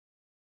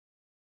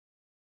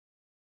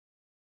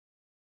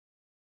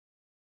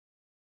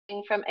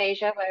from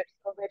Asia, where it's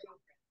already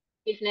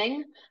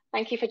evening.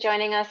 Thank you for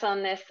joining us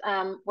on this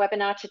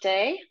webinar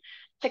today.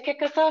 To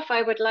kick us off,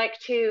 I would like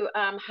to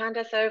hand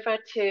us over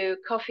to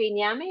Kofi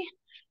Nyami,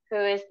 who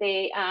is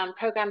the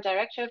Program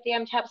Director of the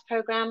MTAPS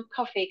program.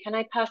 Kofi, can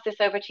I pass this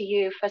over to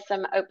you for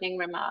some opening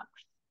remarks?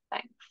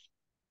 Thanks.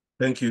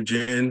 Thank you,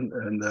 Jane,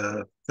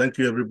 and thank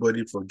you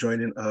everybody for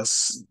joining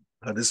us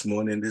this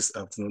morning, this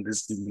afternoon,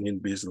 this evening,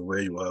 based on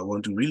where you are. I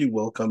want to really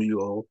welcome you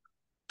all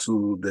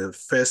to the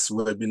first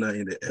webinar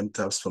in the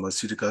MTAPS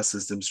Pharmaceutical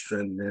System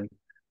Strengthening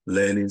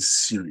Learning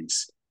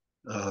Series.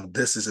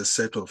 This is a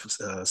set of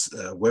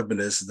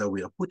webinars that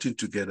we are putting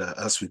together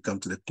as we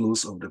come to the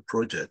close of the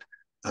project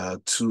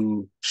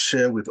to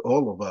share with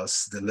all of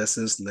us the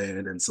lessons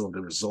learned and some of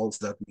the results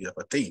that we have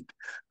attained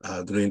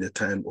during the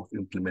time of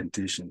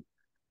implementation.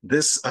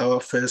 This,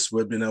 our first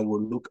webinar,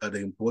 will look at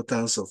the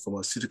importance of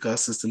pharmaceutical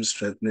system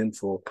strengthening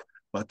for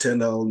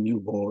maternal,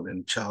 newborn,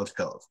 and child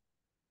health.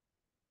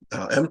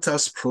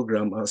 MTAPS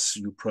program, as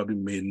you probably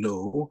may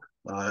know,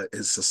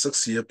 is a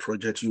 6-year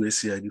project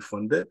USAID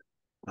funded,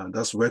 and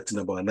that's worked in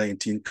about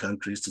 19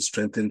 countries to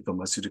strengthen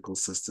pharmaceutical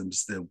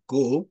systems. The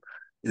goal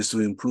is to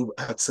improve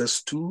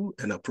access to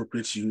and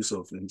appropriate use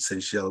of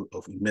essential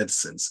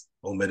medicines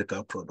or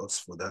medical products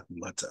for that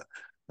matter.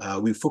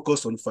 We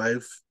focused on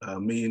 5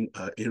 main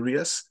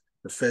areas.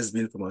 The first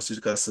being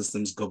pharmaceutical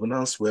systems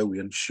governance, where we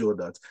ensure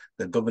that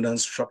the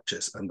governance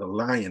structures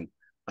underlying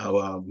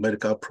our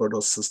medical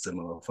product system,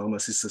 our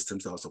pharmacy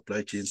systems, our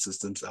supply chain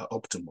systems are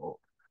optimal.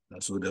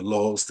 So the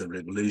laws, the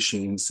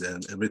regulations,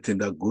 and everything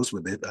that goes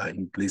with it are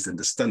in place, and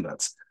the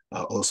standards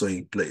are also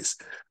in place.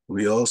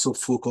 We also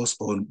focus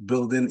on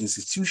building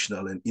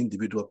institutional and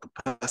individual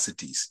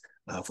capacities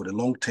for the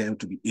long term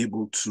to be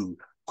able to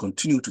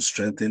continue to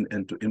strengthen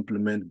and to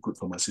implement good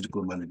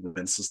pharmaceutical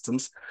management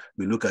systems.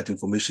 We look at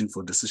information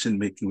for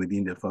decision-making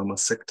within the pharma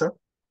sector.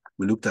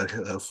 We looked at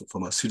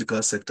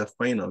pharmaceutical sector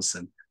finance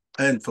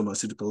and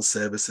pharmaceutical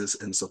services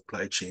and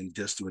supply chain,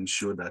 just to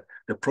ensure that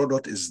the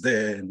product is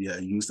there and they are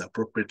used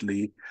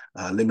appropriately,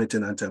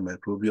 limiting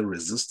antimicrobial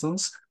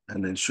resistance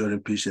and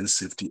ensuring patient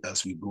safety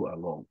as we go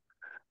along.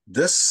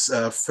 This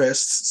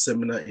first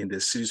seminar in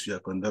the series we are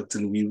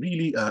conducting, we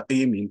really are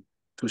aiming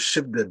to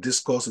shift the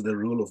discourse of the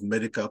role of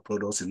medical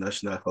products in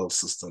national health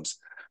systems.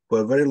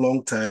 For a very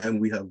long time,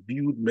 we have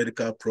viewed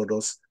medical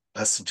products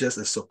as just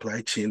a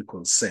supply chain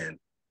concern,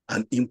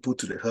 an input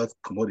to the health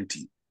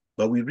commodity.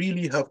 But we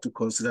really have to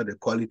consider the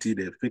quality,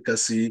 the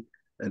efficacy,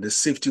 and the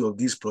safety of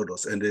these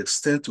products and the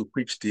extent to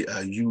which they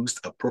are used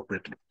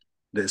appropriately.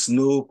 There's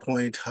no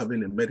point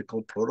having a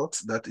medical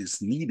product that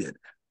is needed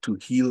to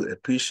heal a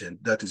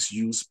patient that is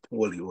used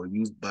poorly or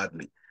used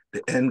badly.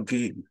 The end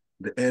game,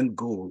 the end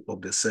goal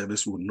of the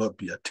service will not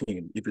be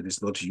attained if it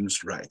is not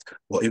used right,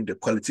 or if the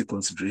quality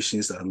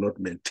considerations are not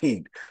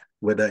maintained,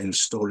 whether in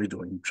storage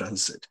or in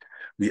transit.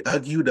 We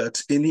argue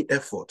that any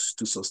effort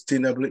to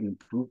sustainably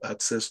improve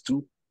access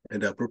to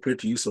and the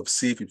appropriate use of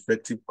safe,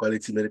 effective,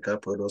 quality medical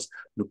products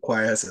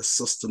requires a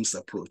systems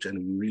approach, and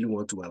we really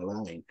want to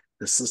align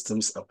the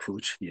systems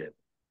approach here.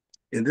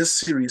 In this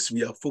series,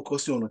 we are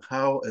focusing on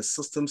how a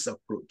systems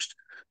approach,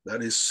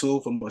 that is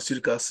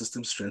pharmaceutical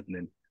system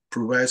strengthening,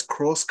 provides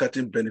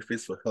cross-cutting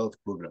benefits for health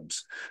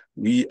programs.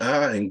 We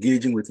are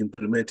engaging with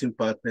implementing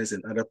partners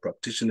and other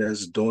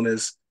practitioners,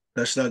 donors,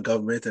 national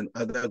government, and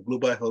other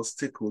global health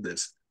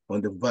stakeholders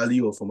on the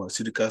value of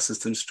pharmaceutical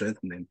system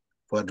strengthening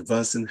for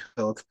advancing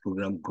health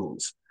program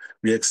goals.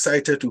 We are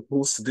excited to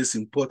host this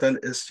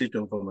important exchange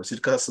on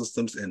pharmaceutical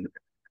systems and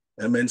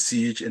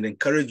MNCH and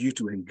encourage you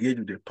to engage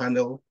with the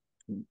panel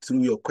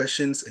through your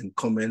questions and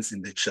comments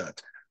in the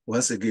chat.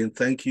 Once again,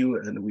 thank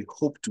you, and we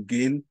hope to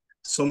gain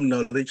some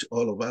knowledge,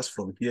 all of us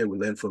from here. We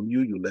learn from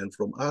you, you learn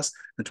from us,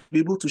 and to be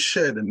able to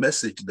share the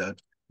message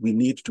that we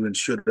need to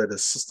ensure that the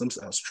systems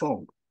are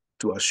strong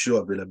to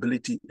assure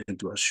availability and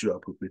to assure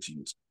appropriate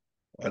use.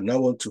 I now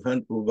want to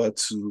hand over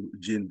to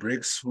Jane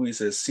Briggs, who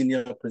is a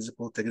Senior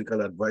Principal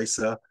Technical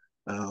Advisor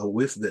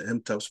with the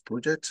MTAPS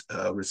project,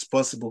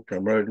 responsible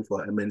primarily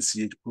for our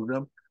MNCH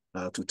program,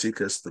 to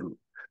take us through.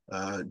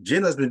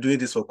 Jane has been doing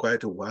this for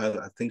quite a while.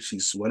 I think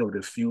she's one of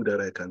the few that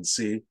I can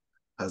say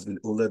has been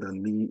older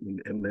than me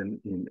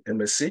in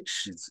MSH.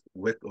 She's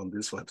worked on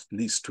this for at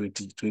least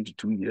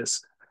 22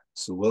 years.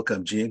 So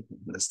welcome, Jane.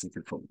 Let's take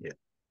it from here.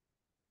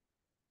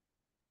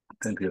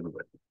 Thank you,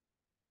 everybody.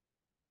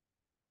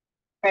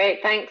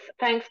 Great,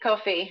 thanks,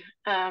 Kofi.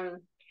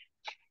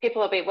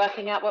 People will be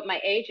working out what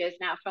my age is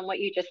now from what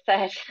you just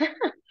said.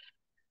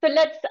 So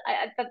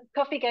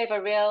Kofi gave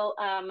a real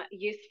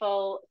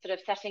useful sort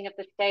of setting of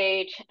the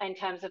stage in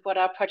terms of what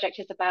our project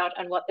is about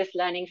and what this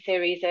learning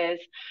series is.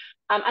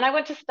 And I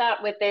want to start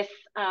with this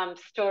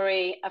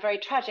story, a very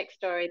tragic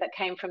story that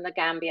came from the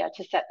Gambia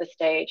to set the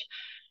stage.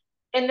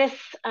 In this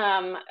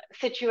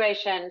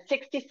situation,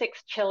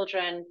 66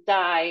 children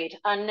died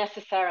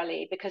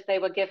unnecessarily because they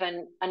were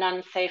given an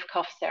unsafe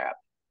cough syrup.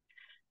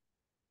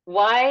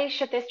 Why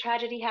should this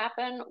tragedy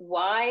happen?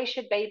 Why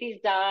should babies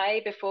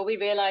die before we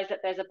realize that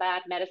there's a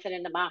bad medicine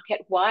in the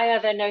market? Why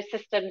are there no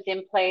systems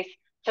in place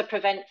to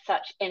prevent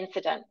such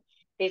incidents?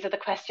 These are the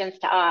questions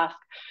to ask.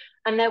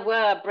 And there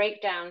were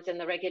breakdowns in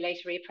the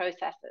regulatory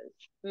processes.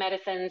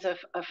 Medicines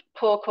of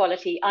poor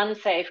quality,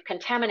 unsafe,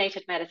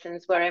 contaminated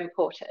medicines were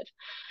imported.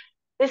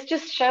 This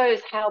just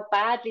shows how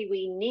badly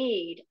we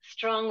need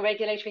strong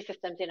regulatory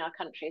systems in our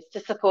countries to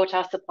support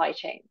our supply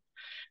chain.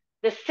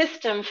 The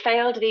system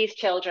failed these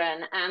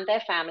children and their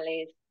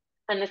families,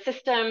 and the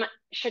system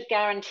should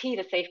guarantee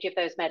the safety of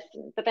those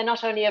medicines, that they're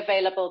not only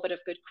available, but of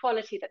good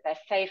quality, that they're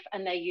safe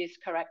and they're used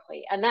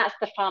correctly. And that's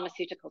the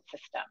pharmaceutical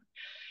system.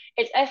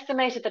 It's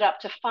estimated that up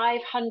to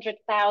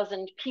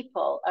 500,000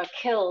 people are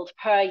killed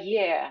per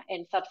year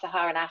in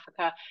sub-Saharan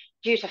Africa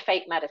due to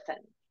fake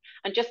medicines.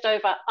 And just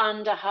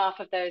under half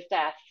of those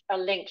deaths are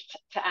linked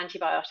to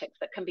antibiotics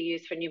that can be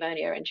used for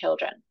pneumonia in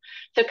children.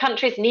 So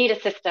countries need a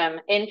system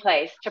in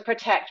place to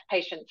protect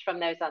patients from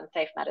those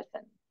unsafe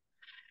medicines.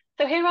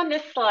 So here on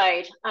this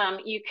slide,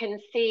 you can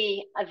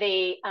see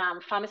the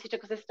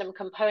pharmaceutical system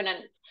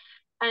components.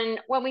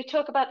 And when we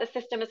talk about the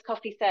system, as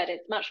Kofi said,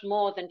 it's much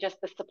more than just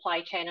the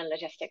supply chain and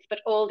logistics, but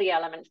all the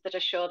elements that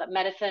assure that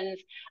medicines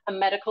and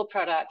medical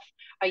products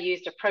are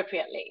used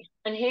appropriately.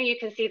 And here you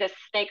can see the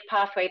snake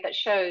pathway that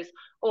shows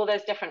all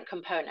those different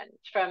components,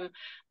 from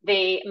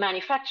the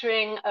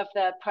manufacturing of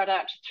the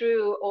product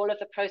through all of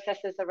the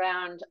processes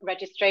around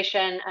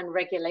registration and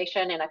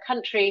regulation in a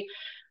country,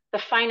 the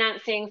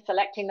financing,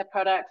 selecting the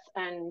products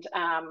and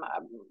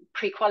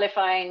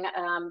pre-qualifying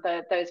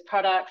those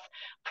products,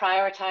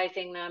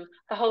 prioritizing them,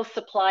 the whole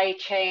supply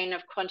chain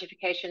of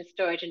quantification,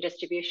 storage, and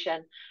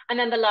distribution. And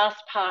then the last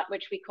part,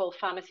 which we call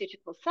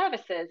pharmaceutical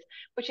services,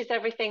 which is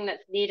everything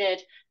that's needed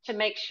to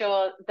make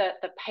sure that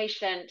the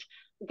patient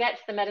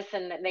gets the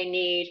medicine that they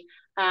need,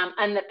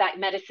 and that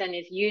medicine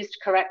is used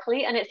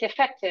correctly and it's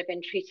effective in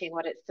treating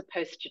what it's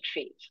supposed to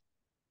treat.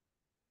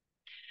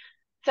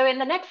 So in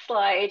the next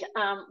slide,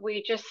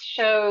 we just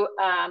show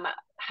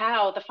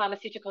how the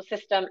pharmaceutical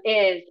system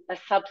is a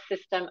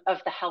subsystem of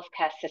the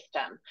healthcare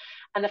system.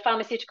 And the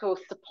pharmaceutical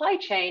supply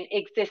chain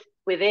exists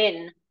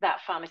within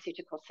that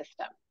pharmaceutical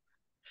system.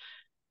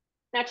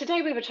 Now,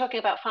 today we were talking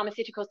about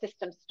pharmaceutical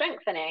system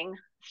strengthening.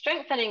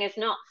 Strengthening is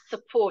not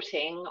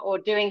supporting or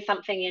doing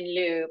something in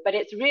lieu, but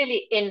it's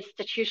really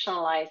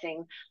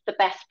institutionalizing the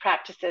best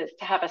practices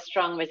to have a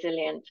strong,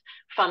 resilient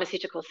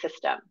pharmaceutical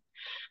system.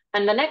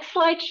 And the next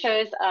slide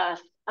shows us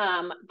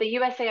the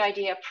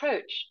USAID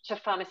approach to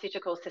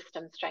pharmaceutical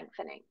system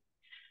strengthening.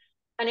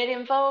 And it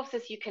involves,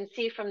 as you can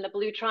see from the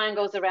blue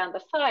triangles around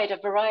the side, a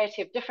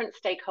variety of different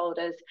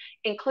stakeholders,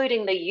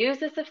 including the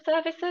users of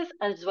services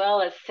as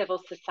well as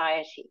civil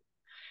society.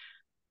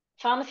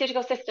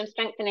 Pharmaceutical system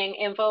strengthening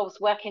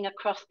involves working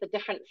across the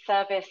different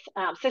service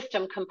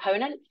system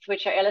components,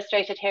 which are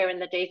illustrated here in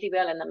the daisy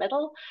wheel in the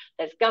middle.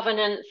 There's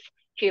governance,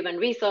 human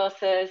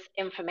resources,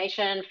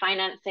 information,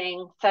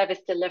 financing, service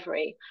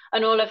delivery,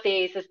 and all of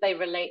these as they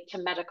relate to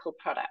medical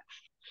products.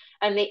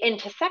 And the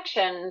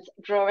intersections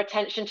draw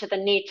attention to the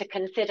need to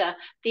consider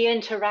the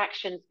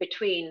interactions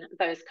between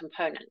those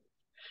components.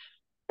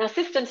 Now,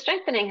 system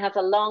strengthening has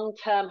a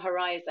long-term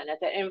horizon as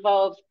it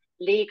involves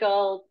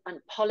legal and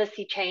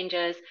policy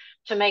changes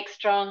to make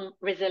strong,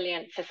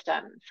 resilient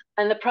systems.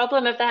 And the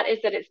problem of that is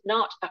that it's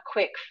not a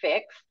quick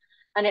fix,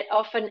 and it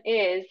often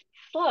is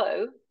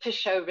slow to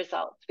show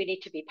results. We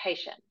need to be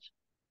patient.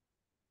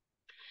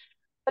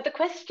 But the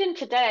question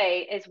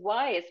today is,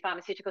 why is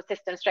pharmaceutical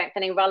system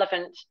strengthening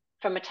relevant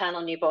for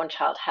maternal newborn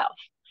child health?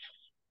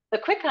 The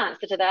quick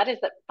answer to that is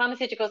that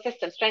pharmaceutical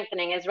system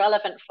strengthening is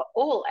relevant for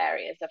all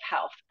areas of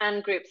health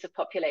and groups of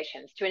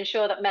populations to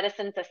ensure that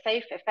medicines are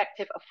safe,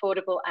 effective,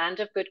 affordable,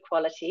 and of good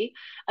quality,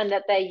 and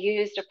that they're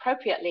used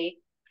appropriately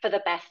for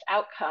the best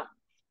outcome.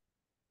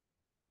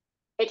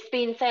 It's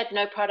been said,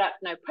 no product,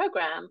 no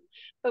program,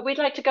 but we'd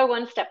like to go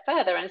one step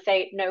further and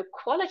say no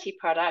quality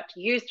product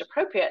used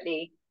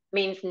appropriately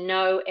means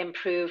no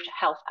improved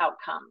health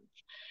outcomes.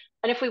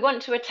 And if we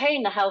want to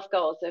attain the health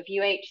goals of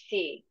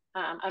UHC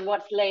and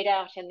what's laid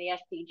out in the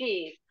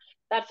SDGs,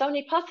 that's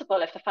only possible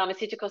if the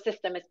pharmaceutical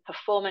system is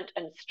performant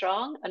and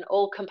strong and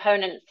all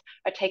components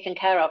are taken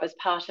care of as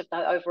part of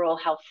the overall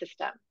health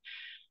system.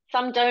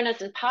 Some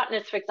donors and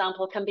partners, for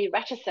example, can be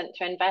reticent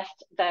to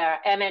invest their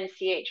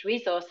MNCH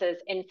resources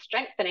in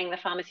strengthening the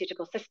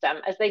pharmaceutical system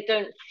as they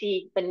don't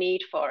see the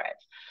need for it.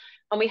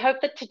 And we hope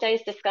that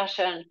today's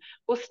discussion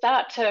will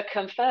start to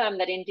confirm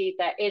that indeed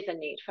there is a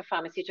need for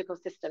pharmaceutical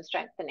system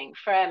strengthening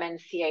for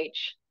MNCH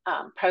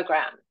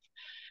programs.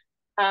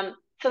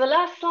 So the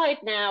last slide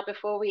now,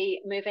 before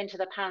we move into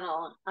the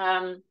panel,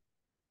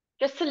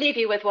 just to leave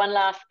you with one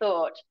last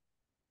thought.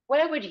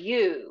 Where would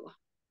you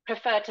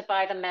prefer to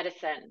buy the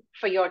medicine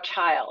for your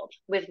child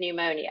with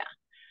pneumonia,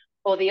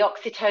 or the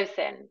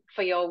oxytocin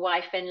for your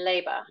wife in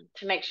labor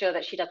to make sure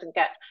that she doesn't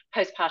get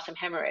postpartum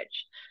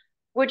hemorrhage?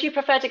 Would you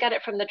prefer to get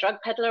it from the drug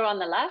peddler on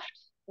the left,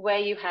 where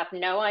you have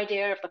no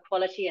idea of the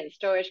quality and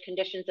storage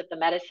conditions of the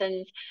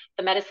medicines?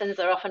 The medicines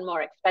are often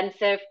more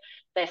expensive.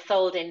 They're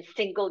sold in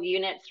single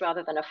units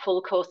rather than a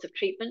full course of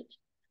treatment.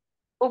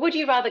 Or would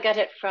you rather get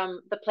it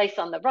from the place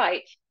on the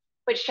right,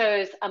 which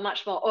shows a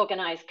much more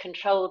organized,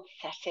 controlled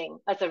setting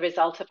as a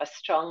result of a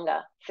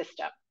stronger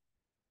system?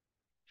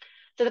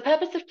 So the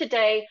purpose of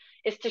today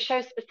is to show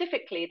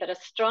specifically that a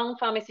strong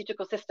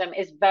pharmaceutical system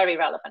is very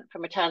relevant for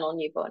maternal,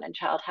 newborn, and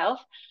child health,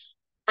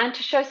 and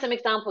to show some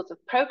examples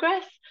of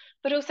progress,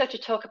 but also to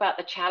talk about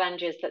the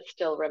challenges that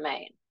still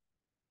remain.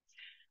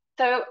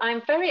 So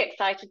I'm very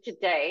excited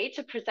today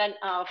to present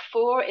our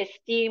 4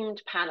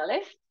 esteemed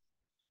panelists,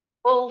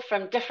 all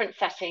from different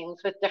settings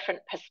with different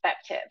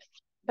perspectives,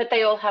 but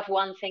they all have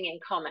one thing in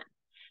common.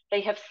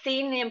 They have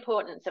seen the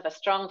importance of a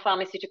strong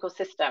pharmaceutical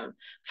system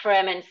for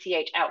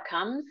MNCH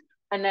outcomes,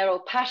 and they're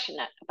all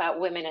passionate about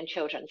women and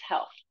children's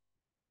health.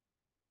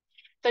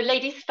 So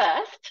ladies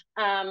first,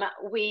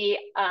 we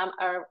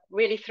are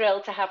really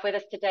thrilled to have with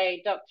us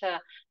today Dr.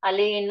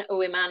 Aline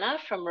Uwimana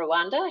from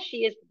Rwanda. She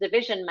is the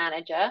division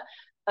manager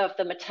of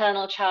the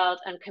Maternal, Child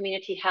and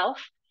Community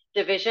Health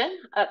Division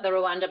at the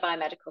Rwanda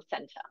Biomedical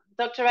Center.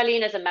 Dr.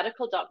 Aline is a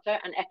medical doctor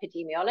and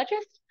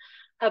epidemiologist.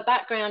 Her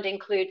background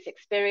includes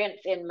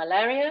experience in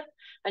malaria,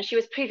 and she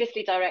was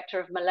previously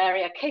director of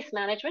malaria case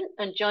management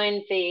and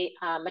joined the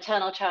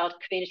Maternal Child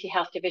Community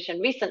Health Division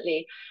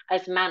recently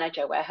as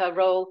manager, where her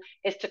role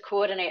is to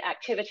coordinate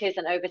activities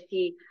and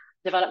oversee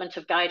development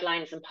of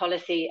guidelines and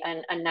policy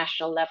and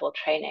national level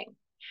training.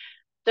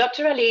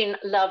 Dr. Aline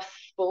loves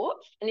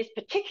sports and is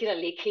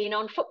particularly keen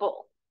on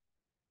football.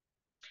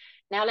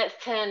 Now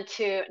let's turn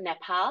to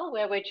Nepal,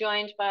 where we're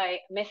joined by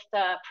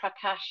Mr.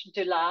 Prakash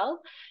Dulal.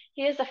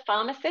 He is a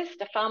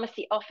pharmacist, a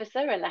pharmacy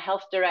officer in the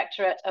health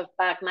directorate of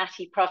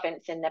Bagmati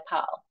province in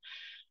Nepal.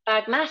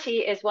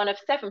 Bagmati is one of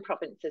 7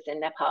 provinces in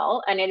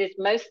Nepal, and it is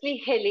mostly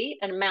hilly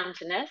and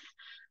mountainous.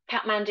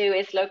 Kathmandu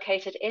is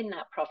located in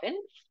that province.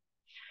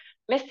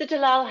 Mr.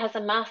 Dulal has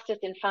a master's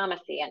in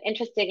pharmacy, and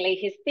interestingly,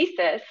 his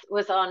thesis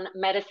was on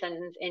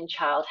medicines in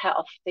child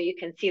health, so you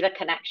can see the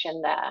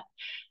connection there.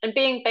 And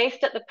being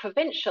based at the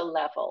provincial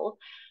level,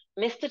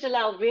 Mr.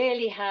 Dulal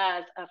really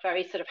has a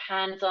very sort of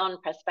hands-on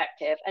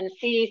perspective and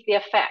sees the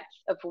effects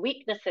of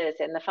weaknesses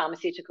in the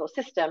pharmaceutical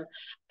system,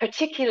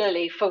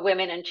 particularly for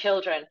women and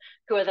children,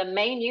 who are the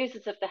main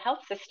users of the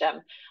health system,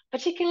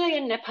 particularly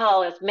in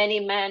Nepal, as many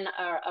men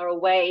are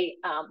away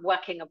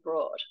working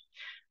abroad.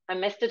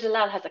 And Mr.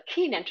 Dulal has a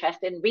keen interest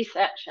in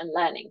research and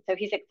learning, so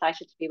he's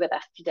excited to be with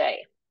us today.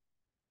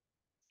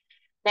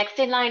 Next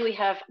in line, we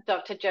have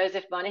Dr.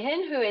 Joseph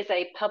Monahan, who is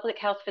a public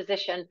health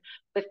physician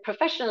with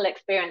professional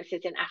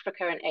experiences in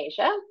Africa and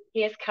Asia.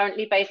 He is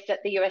currently based at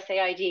the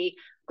USAID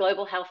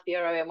Global Health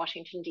Bureau in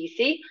Washington,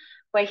 D.C.,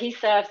 where he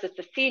serves as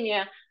the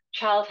Senior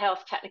Child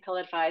Health Technical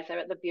Advisor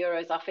at the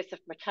Bureau's Office of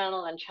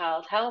Maternal and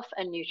Child Health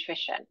and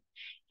Nutrition.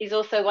 He's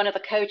also one of the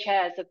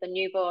co-chairs of the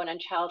Newborn and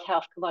Child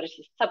Health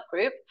Commodities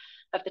Subgroup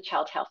of the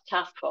Child Health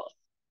Task Force.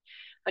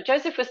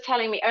 Joseph was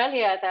telling me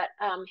earlier that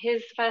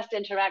his first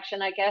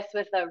interaction, I guess,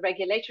 with the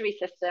regulatory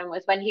system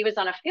was when he was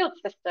on a field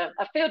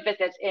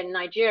visit in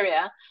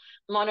Nigeria,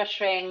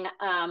 monitoring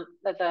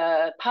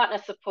the partner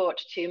support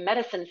to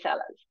medicine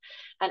sellers.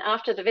 And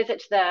after the visit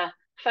to their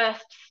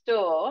first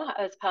store,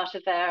 as part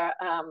of their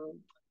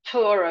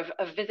tour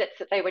of visits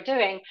that they were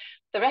doing,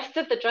 the rest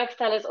of the drug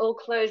sellers all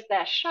closed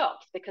their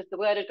shops because the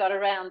word had got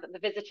around that the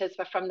visitors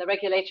were from the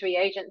regulatory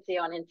agency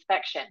on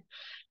inspection.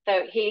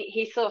 So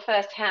he saw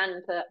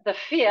firsthand the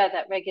fear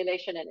that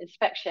regulation and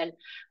inspection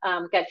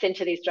gets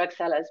into these drug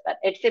sellers. But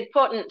it's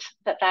important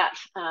that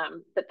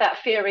that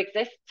fear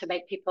exists to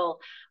make people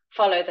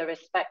follow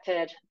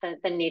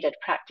the needed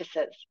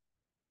practices.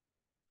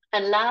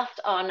 And last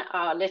on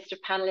our list of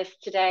panelists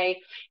today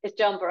is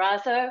John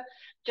Barrazo.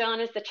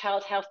 John is the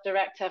Child Health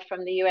Director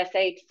from the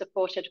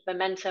USAID-supported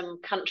Momentum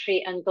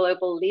Country and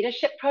Global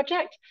Leadership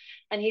Project,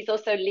 and he's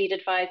also lead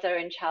advisor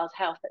in child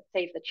health at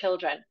Save the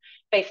Children,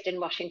 based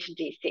in Washington,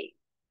 D.C.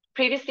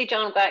 Previously,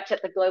 John worked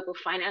at the Global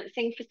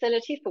Financing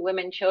Facility for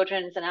Women,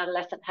 Children's and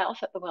Adolescent Health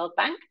at the World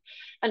Bank,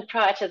 and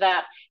prior to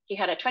that, he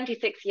had a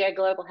 26-year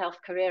global health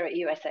career at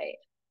USAID.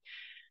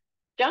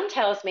 John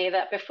tells me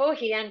that before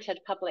he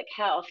entered public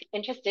health,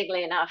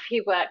 interestingly enough,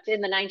 he worked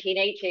in the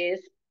 1980s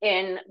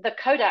in the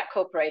Kodak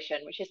Corporation,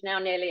 which is now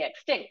nearly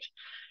extinct.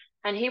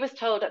 And he was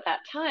told at that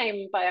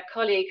time by a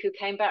colleague who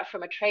came back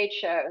from a trade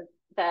show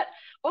that,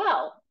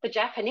 well, the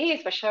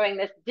Japanese were showing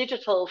this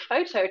digital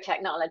photo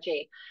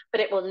technology,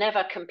 but it will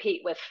never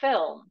compete with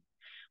film.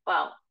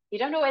 Well, you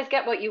don't always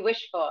get what you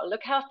wish for.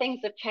 Look how things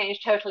have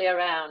changed totally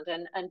around,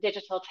 and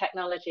digital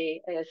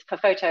technology for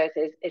photos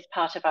is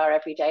part of our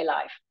everyday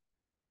life.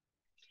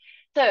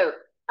 So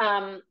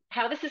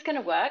how this is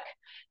going to work,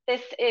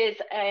 this is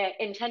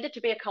intended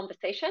to be a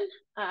conversation.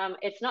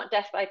 It's not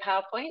death by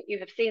PowerPoint. You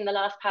have seen the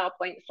last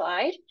PowerPoint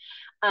slide.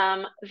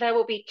 There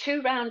will be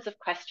 2 rounds of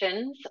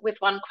questions with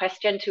 1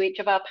 question to each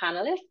of our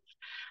panelists.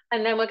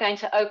 And then we're going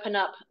to open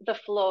up the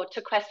floor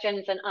to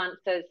questions and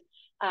answers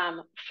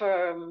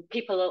from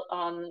people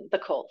on the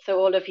call. So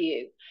all of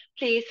you,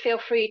 please feel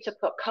free to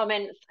put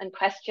comments and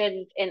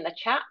questions in the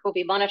chat. We'll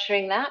be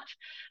monitoring that,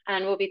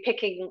 and we'll be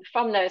picking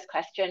from those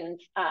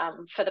questions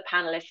for the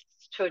panelists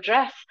to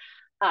address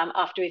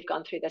after we've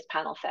gone through this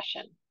panel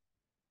session.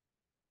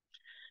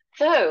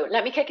 So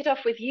let me kick it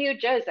off with you,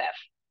 Joseph.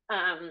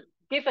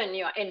 Given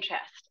your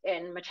interest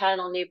in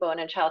maternal, newborn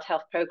and child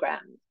health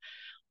programs,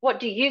 what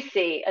do you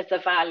see as the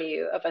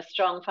value of a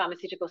strong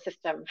pharmaceutical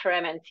system for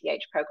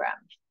MNCH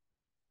programs?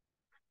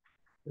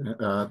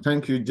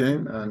 Thank you,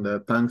 Jane,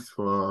 and thanks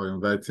for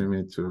inviting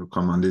me to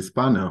come on this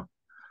panel.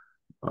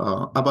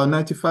 About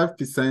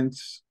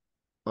 95%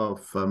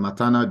 of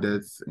maternal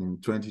deaths in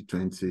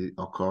 2020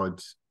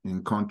 occurred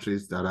in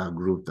countries that are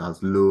grouped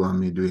as low and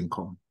middle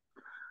income.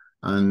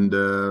 And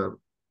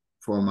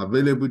from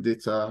available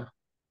data,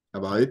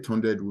 about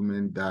 800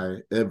 women die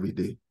every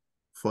day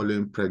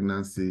following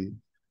pregnancy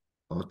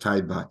or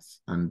childbirth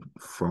and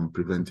from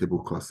preventable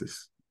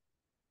causes.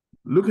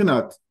 Looking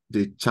at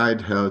the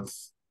child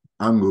health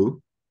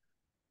angle,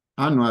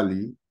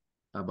 annually,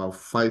 about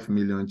 5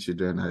 million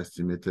children are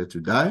estimated to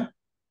die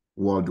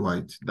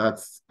worldwide.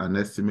 That's an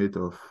estimate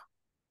of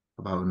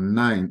about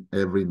 9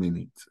 every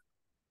minute.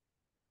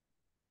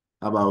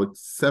 About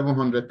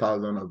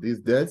 700,000 of these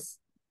deaths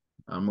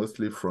are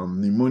mostly from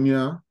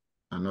pneumonia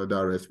and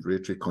other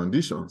respiratory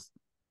conditions,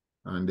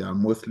 and they are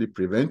mostly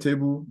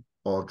preventable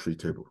or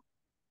treatable.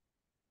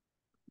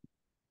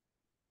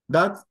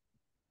 That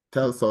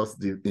tells us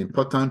the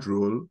important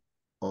role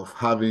of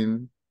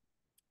having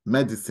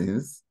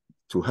medicines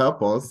to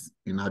help us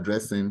in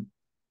addressing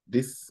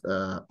these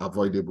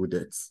avoidable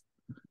deaths.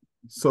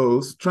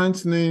 So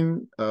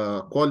strengthening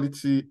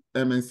quality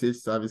MNCH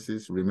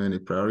services remain a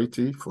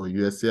priority for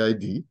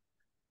USAID,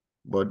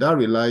 but that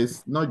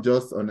relies not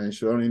just on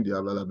ensuring the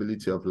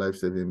availability of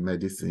life-saving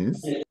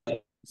medicines,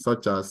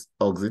 such as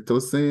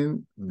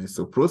oxytocin,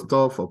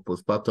 misoprostol for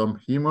postpartum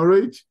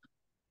hemorrhage,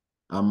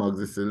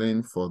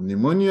 amoxicillin for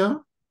pneumonia,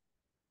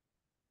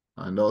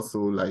 and also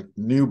like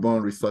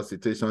newborn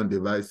resuscitation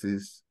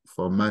devices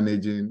for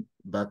managing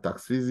birth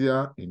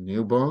asphyxia in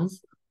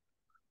newborns.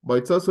 But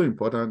it's also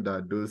important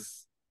that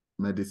those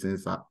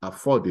medicines are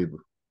affordable,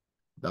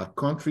 that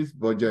countries'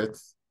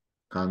 budgets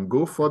can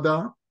go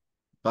further,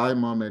 buy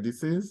more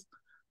medicines,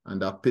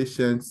 and that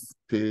patients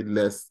pay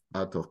less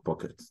out of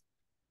pocket.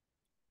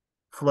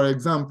 For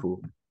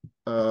example,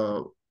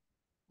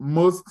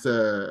 most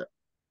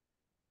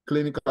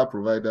clinical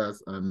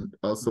providers and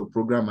also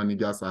program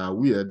managers are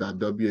aware that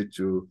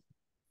WHO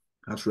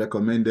has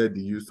recommended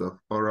the use of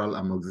oral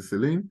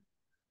amoxicillin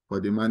for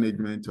the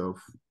management of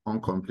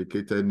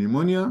uncomplicated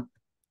pneumonia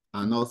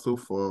and also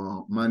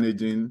for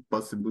managing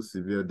possible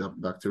severe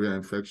bacterial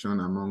infection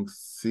among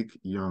sick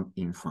young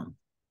infants.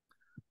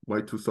 But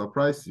it will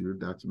surprise you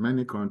that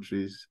many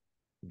countries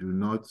do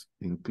not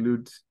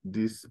include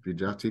this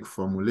pediatric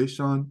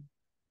formulation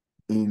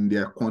in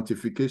their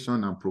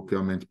quantification and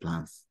procurement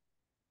plans.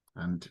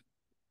 And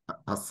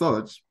as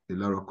such, a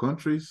lot of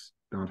countries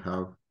don't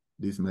have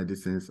these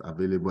medicines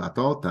available at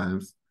all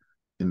times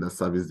in the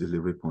service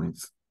delivery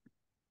points.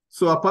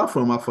 So apart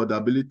from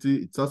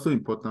affordability, it's also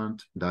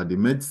important that the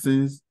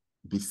medicines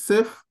be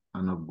safe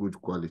and of good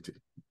quality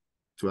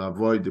to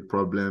avoid the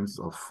problems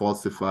of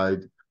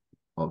falsified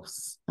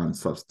and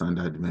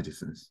substandard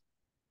medicines.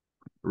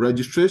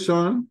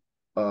 Registration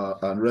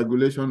and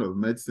regulation of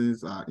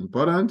medicines are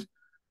important,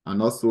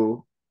 and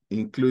also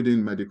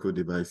including medical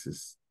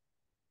devices.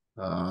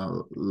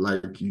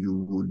 Like you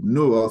would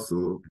know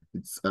also,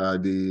 it's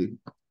the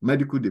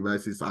medical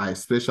devices are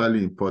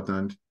especially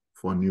important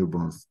for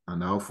newborns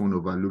and are often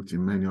overlooked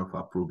in many of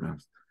our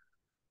programs.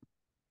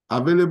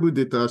 Available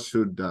data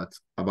showed that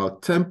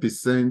about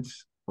 10%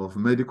 of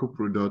medical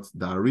products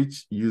that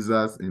reach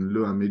users in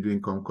low and middle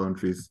income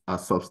countries are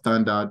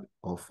substandard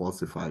or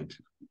falsified.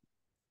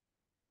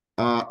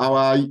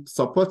 Our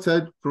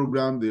supported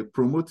program, the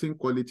Promoting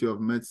Quality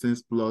of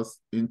Medicines Plus,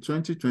 in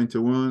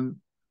 2021,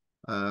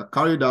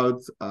 carried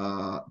out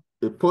a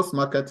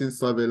post-marketing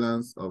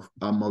surveillance of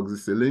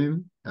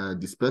amoxicillin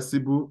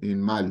dispersible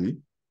in Mali.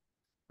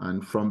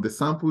 And from the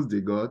samples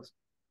they got,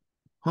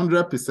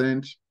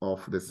 100%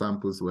 of the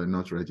samples were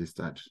not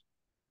registered.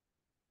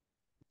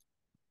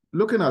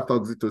 Looking at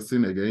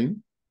oxytocin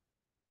again,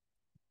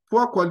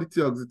 poor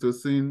quality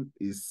oxytocin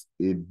is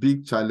a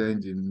big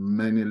challenge in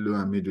many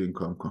low and middle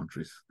income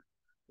countries.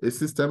 A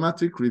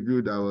systematic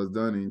review that was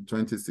done in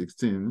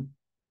 2016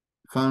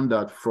 found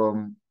that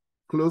from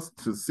close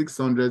to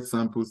 600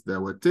 samples that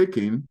were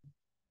taken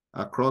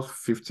across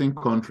 15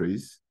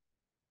 countries,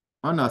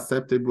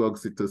 unacceptable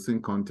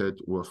oxytocin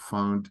content was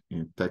found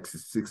in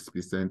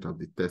 36% of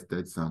the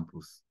tested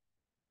samples.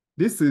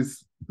 This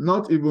is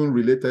not even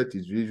related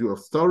to the issue of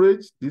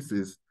storage. This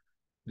is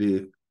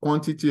the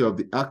quantity of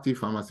the active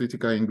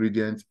pharmaceutical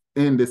ingredient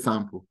in the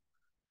sample.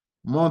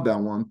 More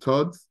than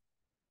 1/3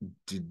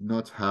 did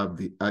not have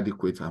the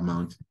adequate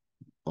amount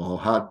or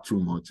had too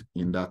much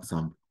in that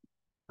sample.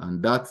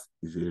 And that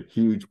is a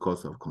huge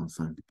cause of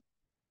concern.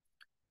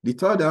 The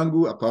third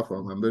angle, apart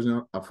from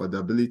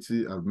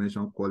affordability, I've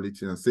mentioned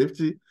quality and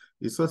safety,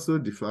 is also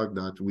the fact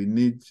that we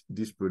need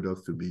these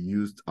products to be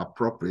used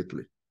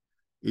appropriately.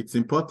 It's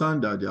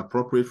important that the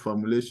appropriate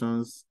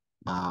formulations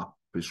are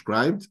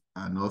prescribed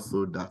and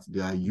also that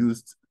they are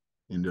used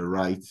in the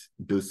right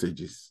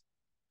dosages.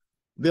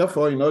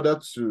 Therefore, in order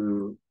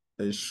to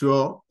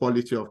ensure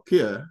quality of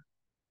care,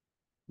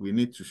 we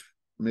need to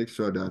make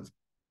sure that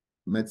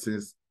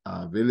medicines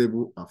are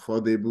available,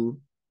 affordable,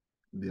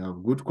 they are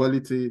of good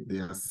quality, they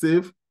are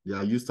safe, they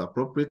are used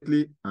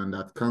appropriately, and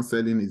that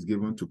counseling is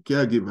given to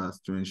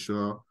caregivers to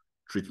ensure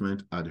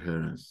treatment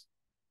adherence.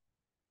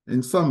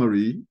 In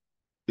summary,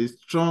 a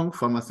strong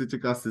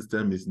pharmaceutical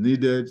system is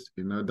needed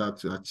in order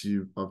to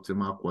achieve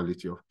optimal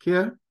quality of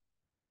care,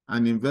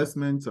 and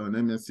investment on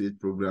MNCH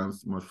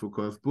programs must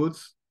focus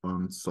both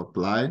on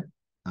supply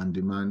and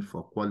demand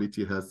for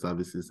quality health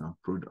services and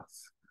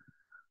products.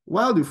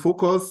 While the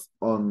focus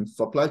on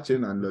supply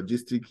chain and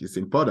logistics is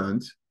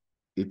important,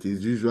 it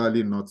is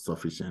usually not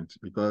sufficient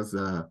because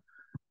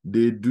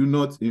they do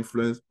not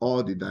influence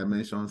all the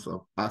dimensions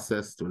of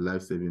access to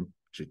life-saving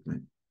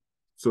treatment.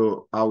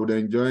 So I would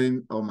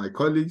enjoin all my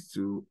colleagues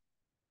to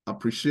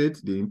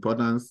appreciate the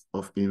importance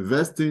of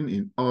investing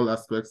in all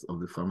aspects of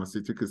the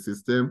pharmaceutical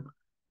system,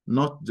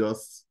 not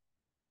just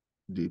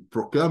the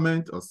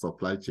procurement or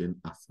supply chain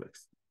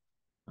aspects.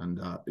 And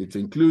it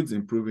includes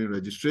improving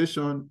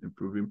registration,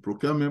 improving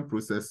procurement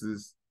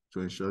processes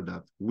to ensure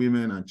that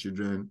women and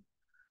children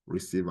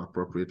receive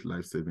appropriate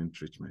life-saving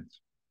treatment.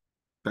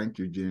 Thank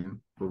you,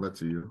 Jane. Over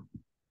to you.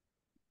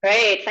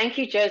 Great. Thank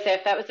you,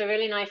 Joseph. That was a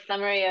really nice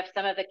summary of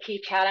some of the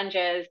key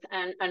challenges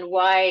and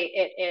why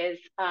it is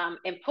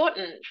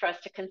important for us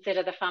to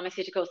consider the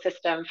pharmaceutical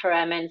system for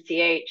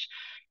MNCH.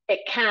 It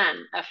can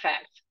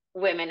affect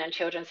women and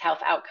children's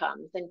health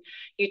outcomes. And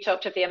you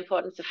talked of the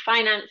importance of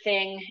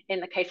financing in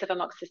the case of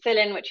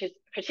amoxicillin, which is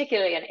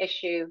particularly an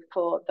issue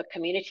for the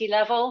community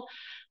level.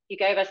 You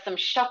gave us some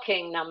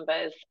shocking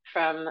numbers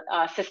from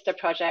our sister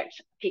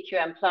project,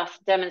 PQM+,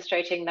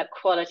 demonstrating that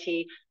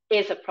quality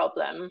is a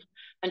problem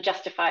and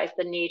justifies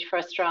the need for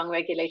a strong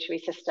regulatory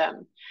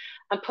system.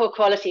 And poor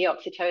quality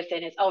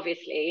oxytocin is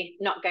obviously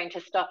not going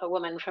to stop a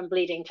woman from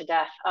bleeding to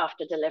death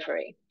after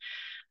delivery.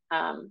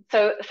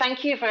 So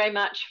thank you very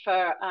much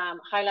for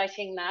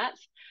highlighting that.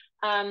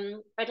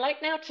 I'd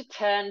like now to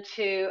turn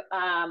to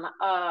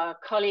our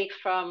colleague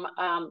from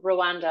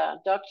Rwanda,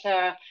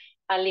 Dr.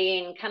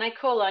 Aline. Can I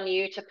call on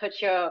you to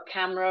put your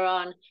camera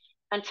on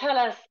and tell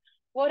us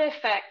what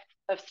effects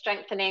of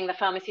strengthening the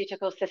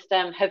pharmaceutical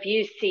system have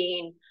you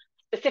seen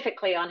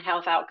specifically on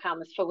health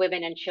outcomes for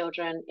women and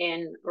children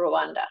in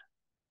Rwanda?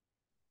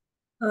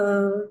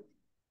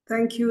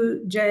 Thank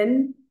you,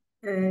 Jen,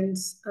 and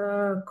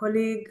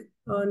colleague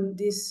on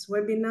this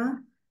webinar.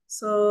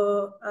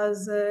 So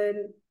as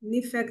an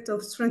effect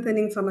of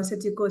strengthening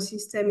pharmaceutical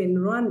system in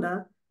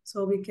Rwanda,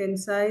 so we can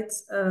cite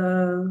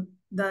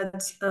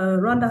that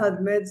Rwanda has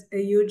made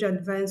a huge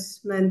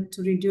advancement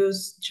to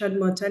reduce child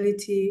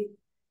mortality,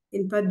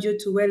 in part due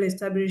to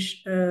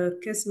well-established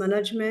case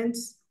management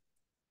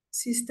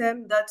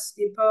system that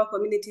empower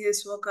community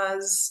health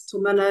workers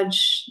to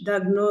manage,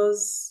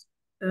 diagnose,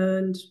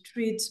 and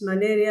treat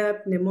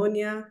malaria,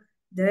 pneumonia,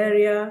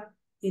 diarrhea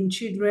in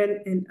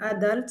children and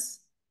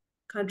adults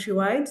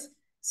countrywide.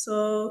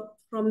 So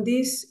from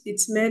this,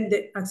 it's made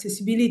the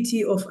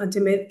accessibility of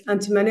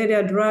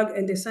anti-malaria drug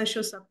and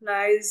essential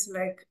supplies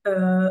like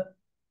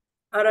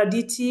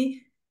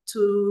RRDT,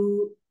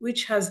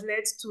 which has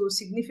led to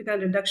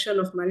significant reduction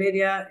of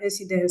malaria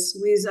incidence,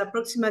 with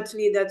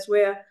approximately, that's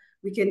where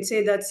we can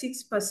say that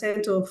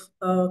 6% of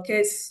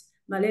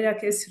malaria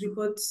case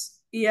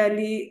reports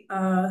yearly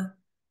are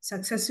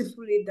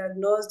successfully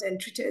diagnosed and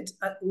treated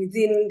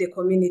within the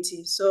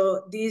community.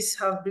 So these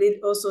have led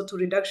also to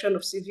reduction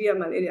of severe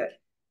malaria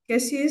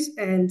cases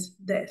and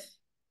death.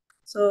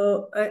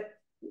 So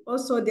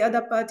also the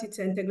other part, it's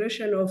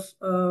integration of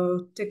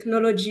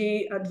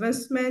technology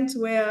advancement,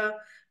 where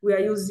we are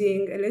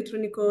using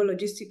electronic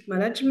logistic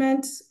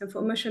management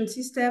information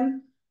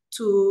system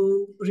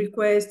to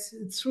request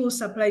through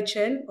supply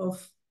chain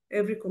of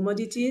every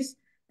commodities.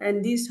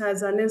 And this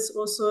has enhanced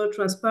also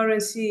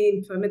transparency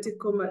in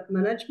pharmaceutical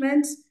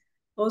management.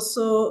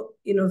 Also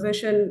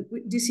innovation,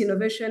 this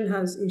innovation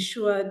has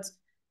ensured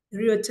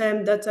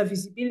real-time data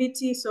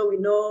visibility, so we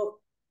know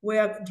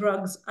where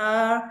drugs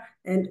are,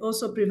 and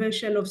also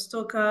prevention of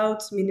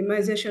stockouts,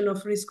 minimization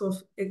of risk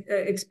of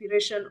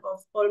expiration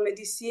of all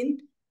medicine,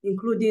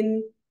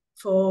 including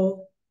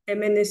for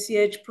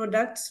MNCH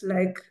products.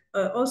 Like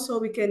also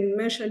we can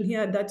mention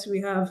here that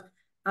we have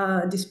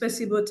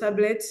dispersible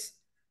tablets,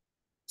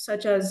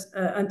 such as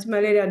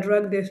anti-malaria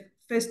drug, the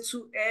phase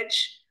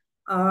 2H,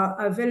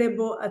 are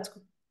available at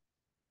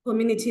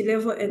community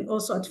level and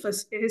also at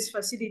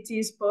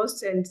facilities,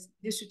 post and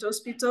district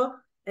hospital.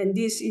 And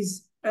this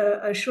is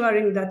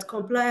assuring that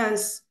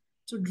compliance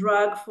to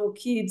drug for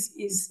kids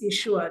is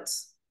ensured.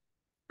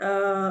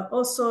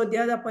 Also, the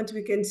other point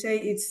we can say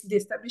is the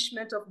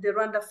establishment of the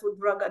Rwanda Food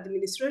Drug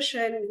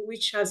Administration,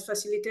 which has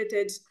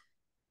facilitated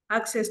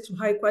access to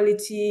high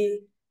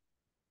quality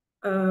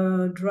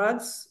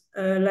drugs,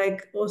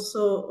 like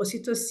also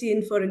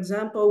oxytocin, for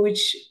example,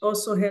 which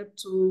also help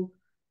to,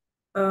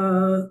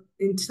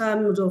 in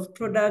terms of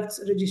product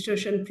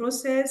registration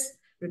process,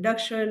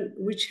 reduction,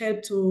 which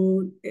help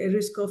to a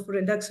risk of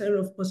reduction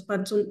of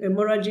postpartum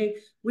hemorrhage,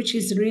 which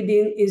is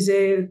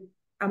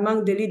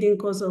among the leading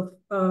cause of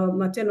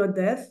maternal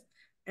death,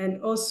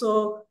 and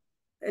also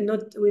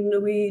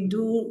we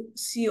do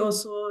see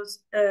also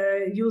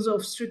use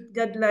of strict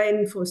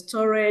guidelines for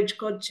storage,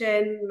 cold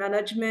chain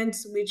management,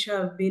 which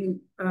have been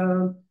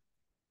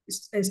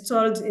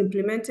installed,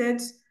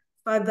 implemented,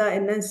 further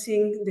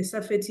enhancing the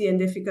safety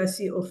and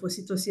efficacy of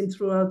oxytocin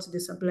throughout the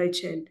supply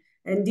chain.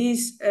 And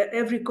this,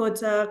 every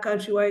quarter,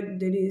 countrywide,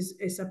 there is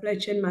a supply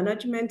chain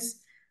management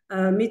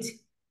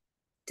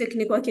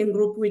technical working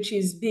group, which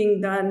is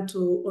being done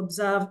to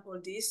observe all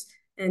this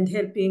and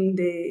helping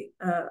the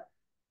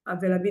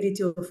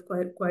availability of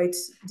quite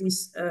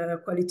this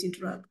quality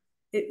drug.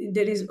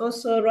 There is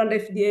also Rwanda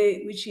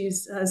FDA, which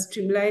has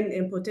streamlined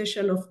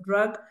importation of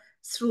drug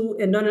through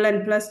an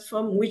online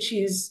platform, which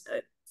is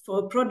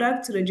for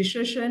product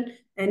registration,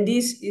 and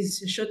this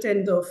is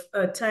shortened of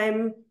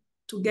time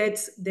to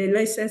get the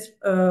license,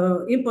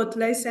 import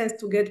license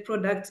to get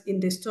product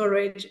in the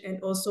storage,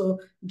 and also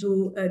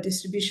do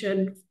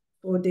distribution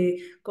for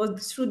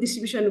because through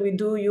distribution we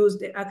do use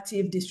the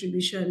active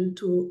distribution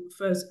to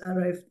first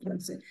arrive.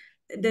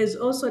 They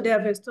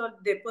have installed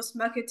the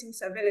post-marketing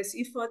surveillance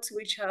efforts,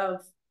 which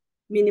have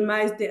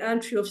minimized the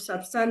entry of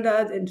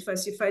substandard and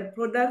falsified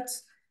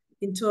products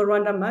into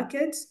Rwanda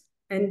markets.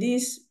 And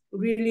this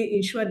really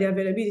ensure the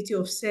availability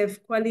of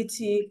safe,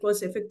 quality,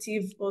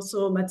 cost-effective,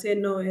 also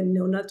maternal and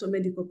neonatal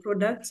medical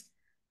products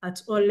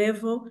at all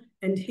levels.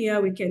 And here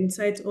we can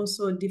cite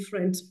also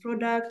different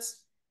products.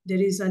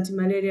 There is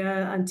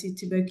anti-malaria,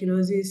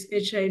 anti-tuberculosis,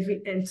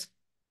 HIV, and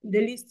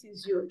the list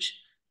is huge,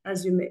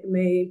 as you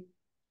may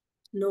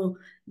know.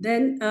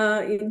 Then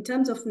in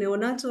terms of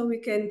neonatal, we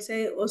can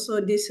say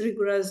also these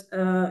rigorous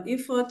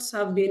efforts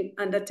have been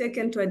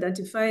undertaken to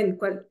identify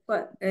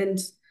and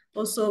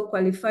also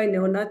qualify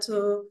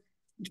neonatal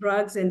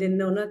drugs and the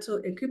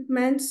neonatal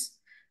equipments,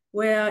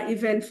 where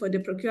even for the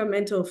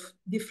procurement of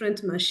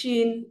different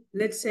machines,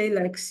 let's say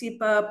like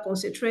CPAP,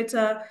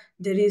 concentrator,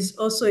 there is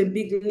also a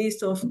big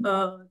list of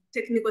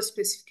technical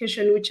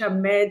specifications which are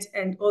made,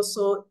 and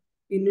also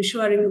in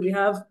ensuring we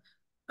have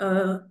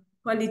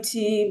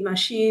quality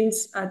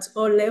machines at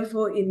all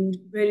levels in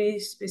very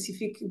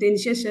specific. The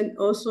initiation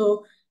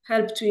also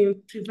help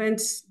to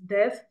prevent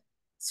death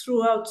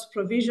throughout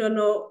provision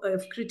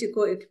of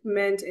critical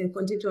equipment and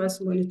continuous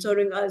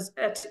monitoring, as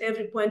at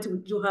every point we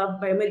do have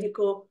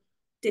biomedical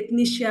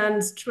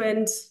technicians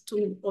trained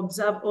to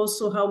observe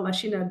also how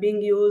machines are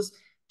being used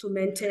to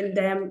maintain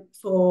them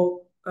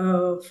for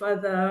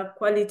further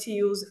quality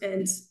use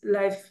and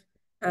life,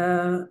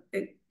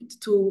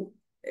 to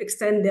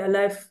extend their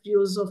life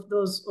use of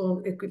those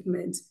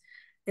equipment.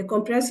 A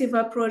comprehensive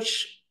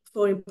approach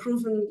for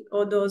improving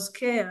all those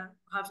care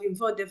have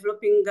involved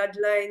developing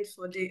guidelines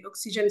for the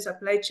oxygen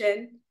supply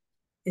chain,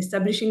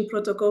 establishing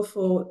protocol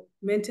for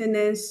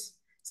maintenance,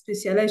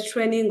 specialized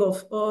training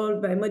of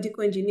all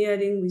biomedical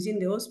engineering within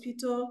the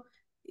hospital,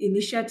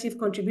 initiative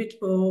contribute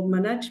for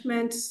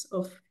management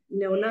of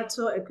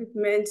neonatal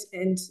equipment,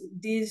 and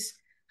these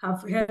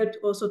have helped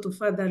also to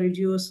further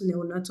reduce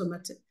neonatal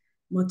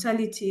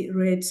mortality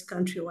rates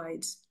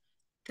countrywide.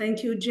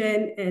 Thank you,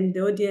 Jen, and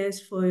the audience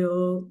for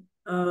your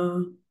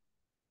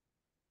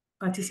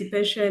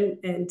participation,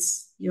 and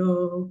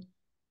your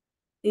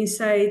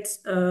insights.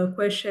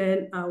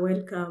 Question are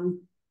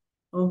welcome.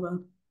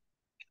 Over.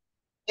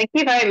 Thank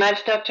you very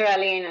much, Dr.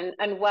 Aline.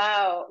 And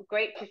wow,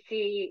 great to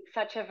see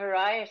such a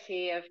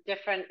variety of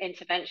different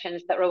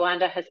interventions that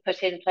Rwanda has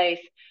put in place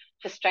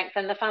to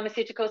strengthen the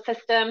pharmaceutical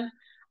system,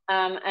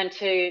 and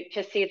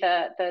to see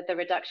the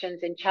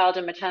reductions in child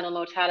and maternal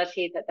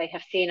mortality that they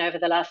have seen over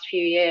the last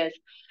few years.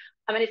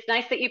 I mean, it's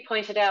nice that you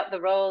pointed out the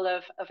role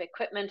of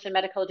equipment and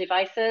medical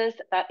devices.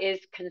 That is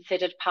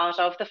considered part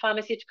of the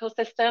pharmaceutical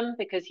system,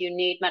 because you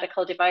need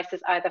medical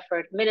devices either for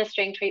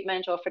administering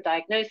treatment or for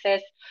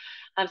diagnosis.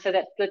 So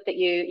that's good that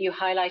you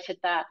highlighted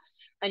that.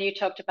 And you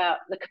talked about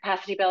the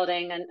capacity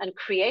building and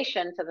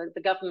creation, so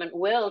the government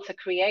will to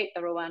create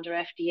the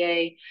Rwanda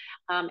FDA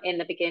in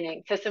the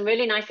beginning. So some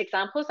really nice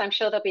examples. I'm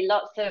sure there'll be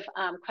lots of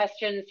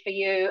questions for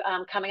you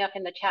coming up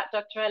in the chat,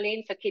 Dr.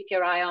 Aline, so keep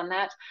your eye on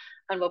that,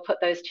 and we'll put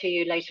those to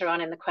you later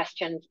on in the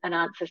questions and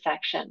answer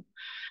section.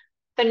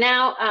 So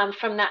now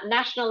from that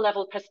national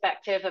level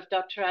perspective of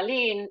Dr.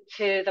 Aline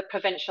to the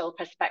provincial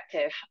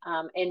perspective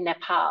in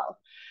Nepal.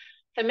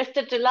 So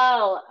Mr.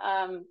 Dulal,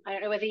 I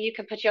don't know whether you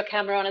can put your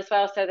camera on as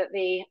well so that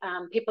the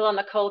people on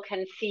the call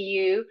can see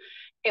you.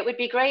 It would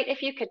be great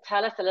if you could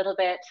tell us a little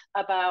bit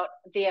about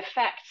the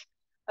effect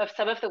of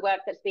some of the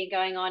work that's been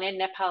going on in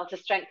Nepal to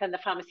strengthen the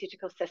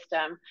pharmaceutical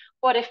system,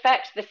 what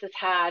effect this has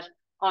had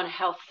on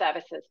health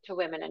services to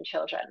women and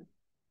children.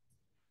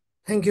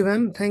 Thank you,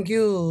 ma'am. Thank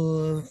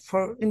you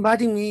for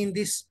inviting me in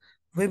this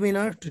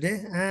webinar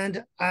today.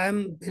 And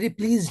I'm very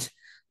pleased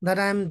that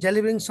I'm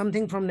delivering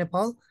something from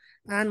Nepal.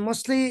 And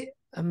mostly,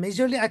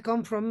 majorly, I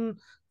come from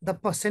the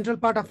central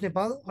part of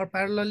Nepal, or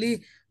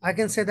parallelly, I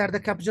can say that the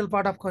capital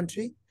part of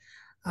country.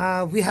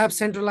 We have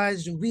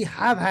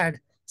had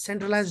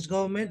centralized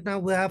government. Now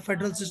we have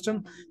federal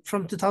system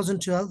from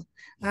 2012.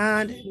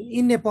 And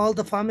in Nepal,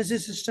 the pharmacy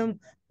system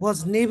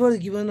was never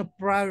given a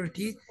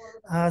priority.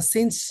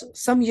 Since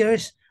some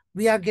years,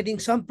 we are getting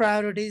some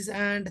priorities,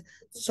 and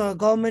so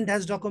government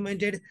has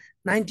documented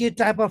 98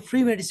 type of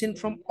free medicine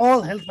from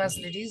all health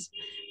facilities.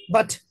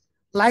 But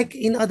like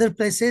in other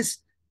places,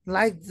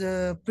 like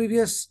the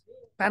previous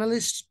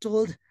panelists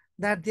told,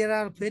 that there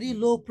are very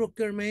low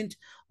procurement,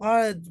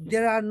 or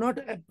there are not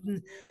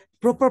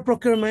proper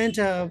procurement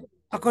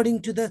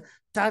according to the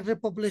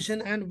target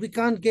population, and we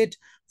can't get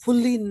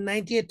fully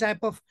 98 type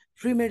of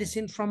free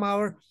medicine from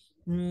our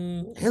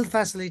health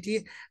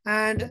facility.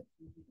 And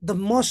the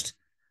most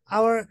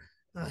our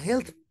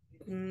health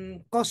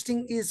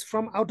costing is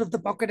from out of the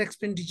pocket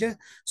expenditure,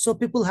 so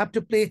people have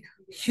to pay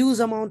huge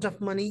amount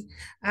of money.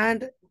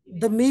 And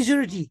the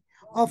majority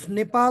of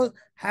Nepal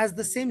has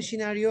the same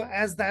scenario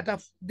as that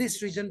of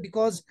this region,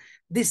 because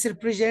this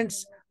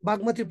represents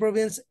Bagmati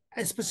province,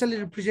 especially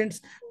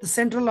represents the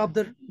central of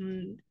the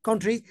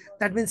country.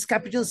 That means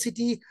capital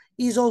city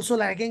is also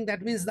lacking.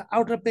 That means the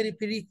outer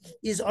periphery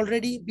is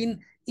already been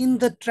in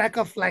the track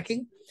of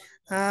lacking.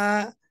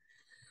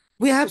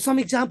 We have some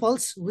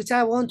examples which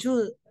I want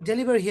to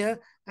deliver here,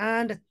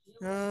 and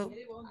uh,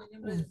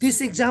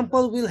 this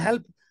example will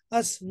help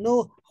us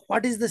know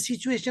what is the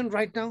situation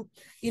right now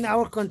in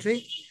our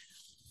country.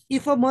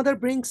 If a mother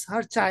brings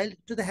her child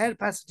to the health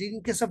facility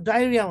in case of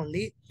diarrhea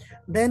only,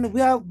 then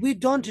we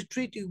don't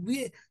treat,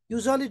 we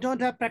usually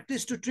don't have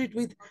practice to treat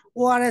with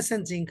ORS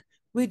and zinc.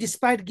 We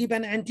despite give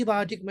an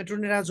antibiotic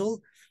metronidazole,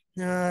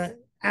 uh,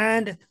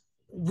 and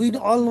we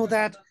all know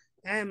that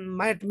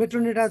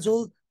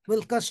metronidazole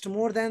will cost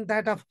more than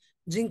that of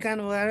zinc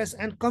and ORS,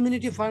 and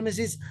community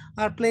pharmacies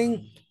are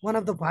playing one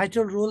of the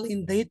vital role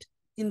in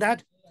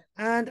that.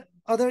 And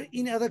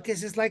other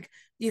cases, like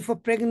if a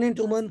pregnant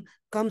woman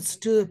comes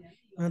to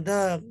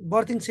the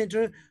birthing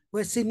center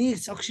where she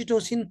needs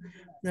oxytocin,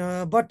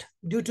 but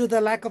due to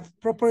the lack of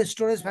proper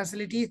storage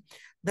facility,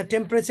 the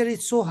temperature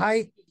is so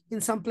high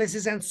in some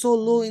places and so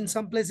low in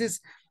some places.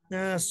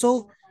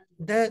 So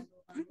the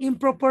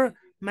improper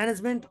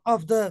management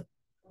of the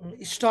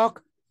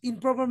stock,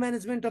 improper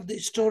management of the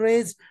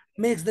storage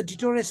makes the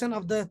deterioration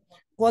of the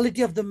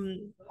quality of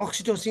the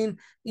oxytocin.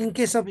 In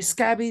case of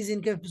scabies,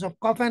 in case of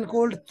cough and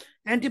cold,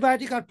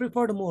 antibiotics are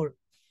preferred more.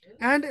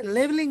 And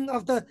labeling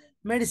of the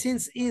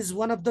medicines is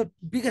one of the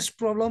biggest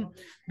problem,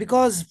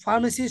 because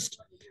pharmacists,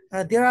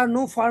 there are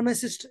no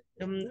pharmacists,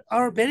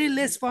 or very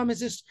less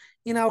pharmacists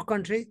in our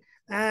country.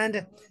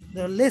 And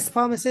the less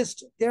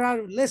pharmacists, there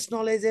are less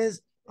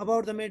knowledges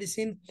about the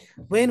medicine.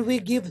 When we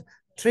give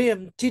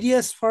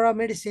TDS for a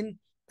medicine,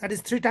 that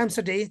is 3 times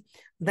a day,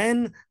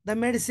 then the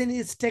medicine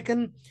is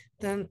taken,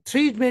 then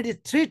three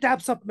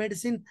types of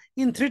medicine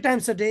in 3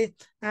 times a day,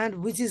 and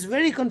which is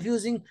very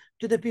confusing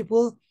to the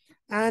people.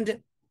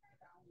 And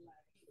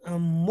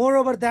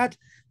moreover,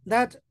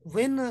 that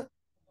when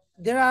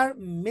there are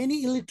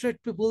many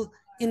illiterate people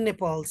in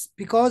Nepal,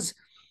 because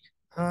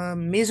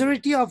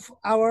majority of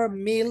our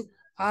male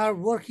are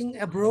working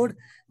abroad,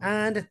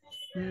 and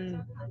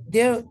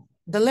they're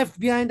the left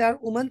behind are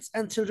women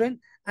and children,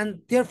 and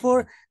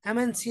therefore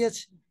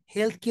MNCH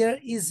healthcare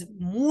is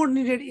more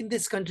needed in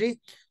this country.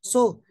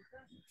 So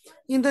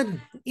in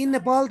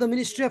Nepal, the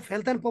Ministry of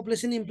Health and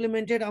Population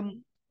implemented a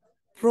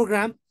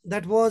program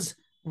that was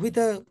with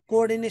a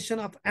coordination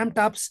of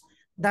MTAPs.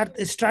 That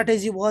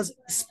strategy was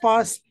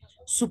sparse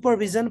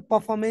supervision,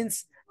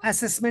 performance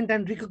assessment,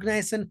 and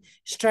recognition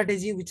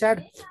strategy, which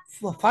had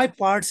 5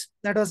 parts.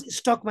 That was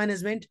stock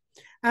management,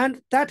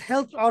 and that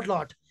helped a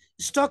lot.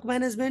 Stock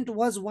management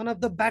was one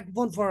of the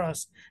backbone for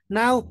us.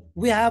 Now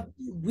we have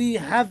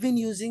been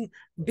using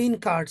bin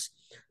cards.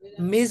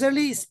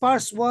 Majorly,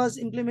 SPARS was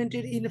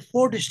implemented in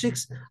 4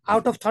 districts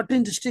out of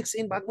 13 districts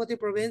in Bagmati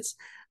province,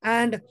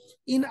 and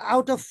in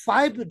out of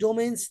 5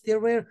 domains,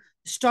 there were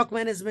stock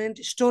management,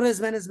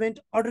 storage management,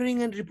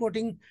 ordering and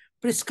reporting,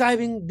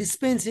 prescribing,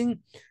 dispensing.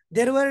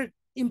 There were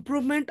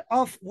improvement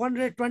of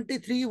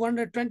 123,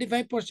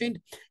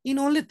 125% in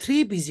only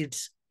 3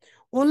 visits.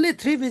 Only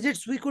 3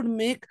 visits, we could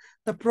make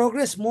the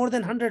progress more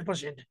than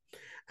 100%.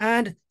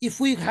 And if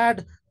we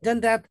had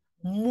done that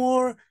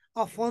more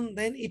often,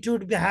 then it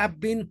would have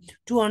been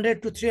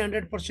 200 to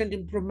 300%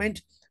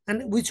 improvement,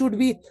 and which would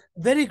be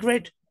very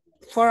great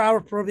for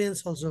our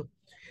province also.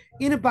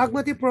 In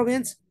Bagmati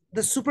province,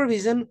 the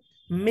supervision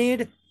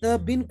made the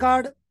bin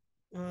card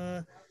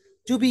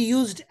to be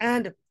used,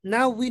 and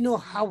now we know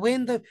how,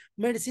 when the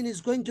medicine is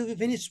going to be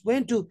finished,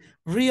 when to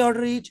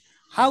reorder it,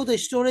 how the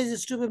storage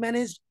is to be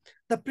managed.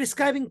 The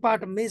prescribing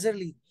part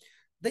majorly,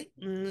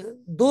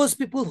 those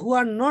people who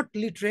are not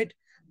literate,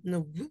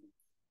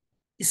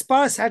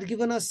 SPARS had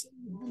given us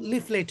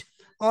leaflet,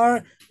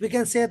 or we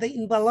can say the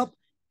envelope,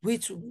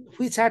 which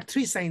had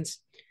 3 signs: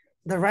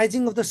 the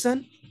rising of the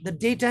sun, the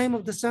daytime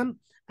of the sun,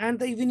 and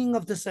the evening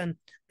of the sun,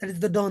 that is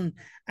the dawn.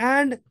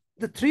 And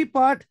the 3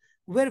 part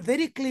were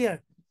very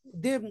clear.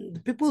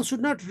 The people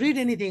should not read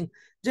anything.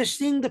 Just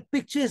seeing the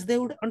pictures, they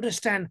would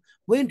understand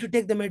when to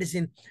take the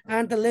medicine.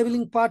 And the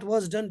labeling part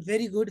was done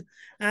very good.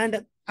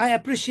 And I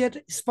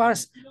appreciate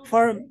SPARS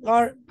for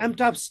our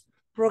MTAPS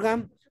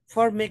program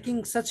for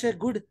making such a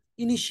good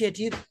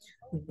initiative.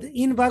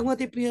 In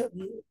Bagmati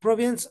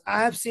province,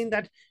 I have seen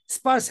that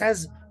SPARS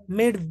has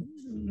made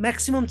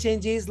maximum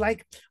changes,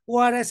 like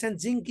ORS and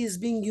zinc is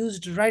being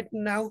used right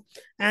now,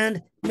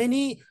 and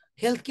many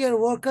healthcare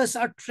workers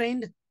are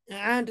trained,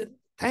 and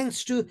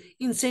thanks to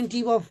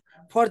incentive of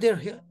for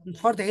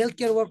for the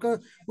healthcare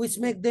worker, which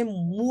make them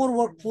more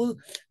workful,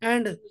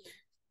 and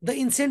the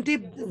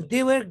incentive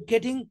they were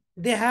getting,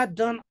 they had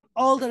done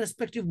all the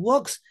respective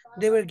works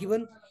they were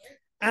given,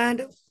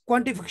 and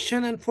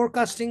quantification and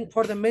forecasting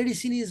for the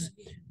medicine is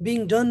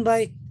being done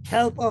by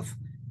help of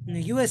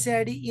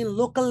USAID in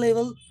local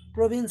level,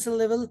 provincial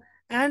level,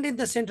 and in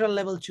the central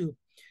level too.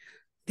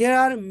 There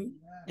are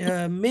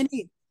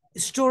many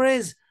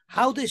storage,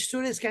 how the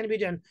storage can be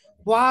done,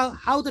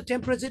 how the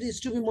temperature is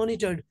to be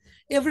monitored.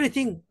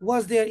 Everything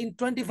was there in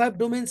 25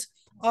 domains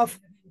of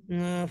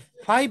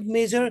five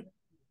major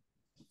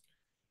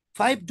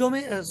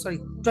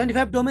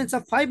 25 domains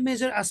of five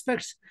major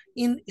aspects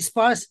in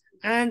sparse,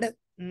 and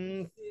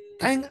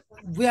thank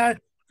we are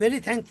very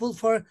thankful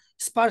for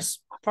sparse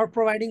for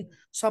providing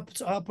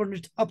such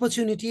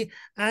opportunity,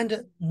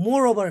 and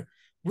moreover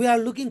we are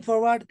looking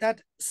forward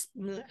that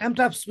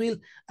MTAPs will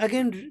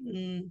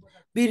again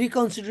be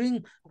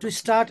reconsidering to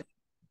start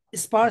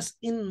sparse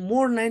in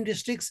more 9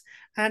 districts,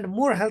 and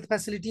more health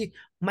facility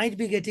might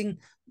be getting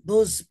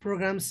those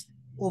programs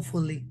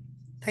hopefully.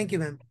 Thank you,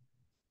 ma'am.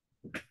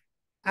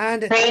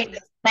 And Great.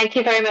 Thank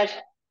you very much.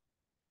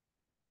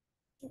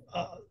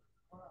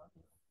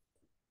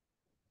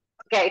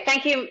 Okay,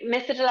 thank you,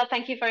 Mr. Dalal.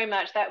 Thank you very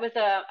much. That was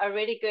a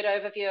really good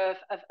overview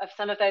of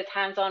some of those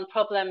hands-on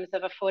problems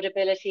of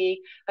affordability,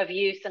 of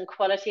use and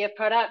quality of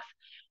products.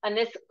 And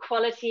this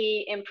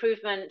quality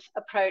improvement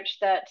approach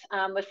that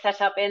was set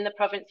up in the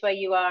province where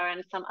you are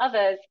and some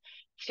others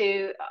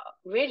to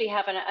really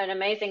have an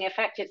amazing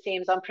effect, it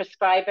seems, on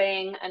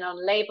prescribing and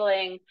on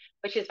labeling,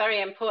 which is very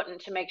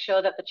important to make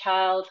sure that the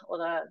child or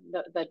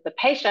the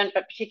patient,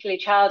 but particularly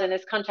child in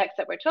this context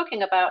that we're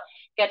talking about,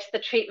 gets the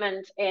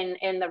treatment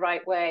in the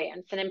right way.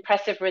 And some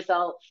impressive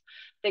results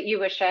that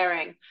you were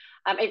sharing.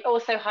 It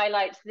also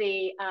highlights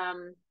the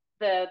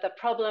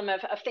problem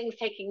of things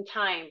taking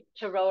time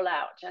to roll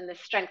out, and the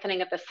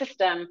strengthening of the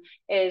system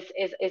is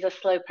a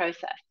slow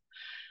process.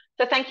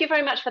 So thank you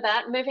very much for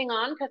that. Moving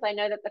on, because I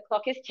know that the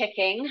clock is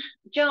ticking.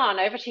 John,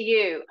 over to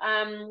you.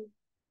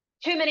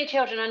 Too many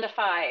children under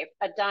 5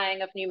 are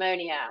dying of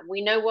pneumonia.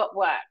 We know what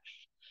works.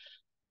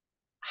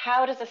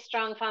 How does a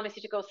strong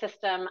pharmaceutical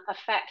system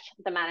affect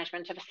the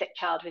management of a sick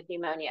child with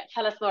pneumonia?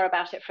 Tell us more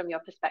about it from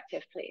your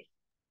perspective, please.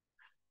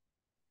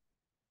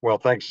 Well,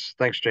 thanks,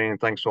 Jane.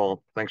 Thanks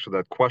all. Thanks for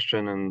that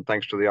question, and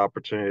thanks for the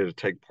opportunity to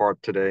take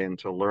part today and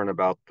to learn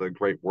about the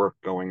great work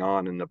going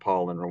on in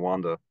Nepal and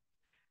Rwanda.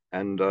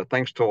 And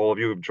thanks to all of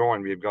you who've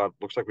joined.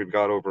 Looks like we've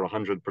got over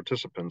 100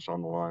 participants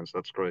on the line, so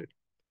that's great.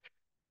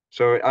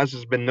 So as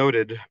has been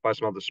noted by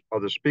some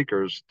other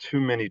speakers,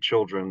 too many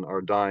children are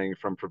dying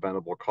from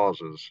preventable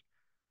causes.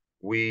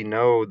 We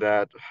know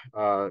that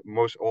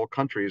all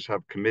countries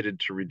have committed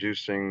to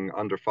reducing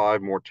under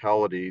 5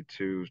 mortality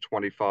to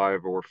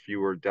 25 or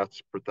fewer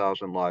deaths per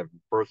 1,000 live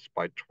births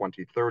by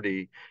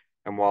 2030.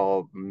 And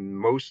while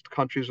most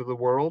countries of the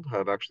world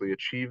have actually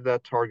achieved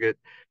that target,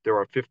 there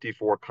are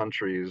 54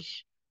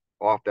 countries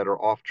that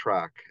are off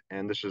track.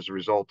 And this is a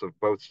result of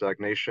both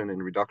stagnation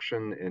and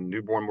reduction in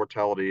newborn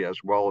mortality,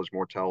 as well as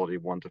mortality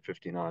 1 to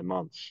 59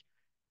 months.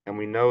 And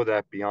we know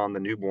that beyond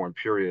the newborn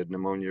period,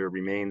 pneumonia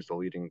remains the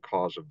leading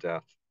cause of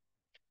death.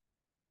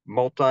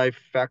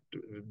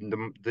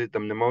 The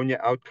pneumonia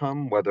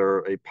outcome, whether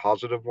a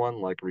positive one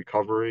like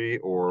recovery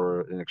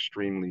or an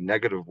extremely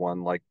negative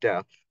one like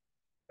death,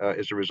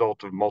 is a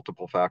result of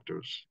multiple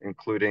factors,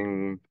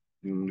 including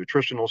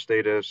nutritional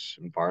status,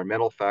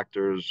 environmental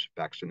factors,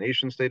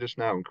 vaccination status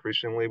now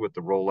increasingly with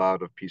the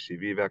rollout of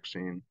PCV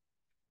vaccine.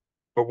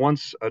 But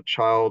once a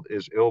child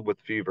is ill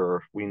with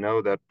fever, we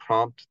know that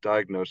prompt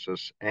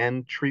diagnosis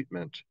and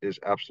treatment is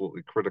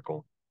absolutely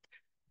critical.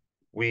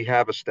 We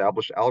have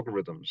established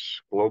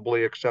algorithms,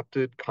 globally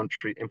accepted,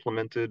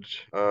 country-implemented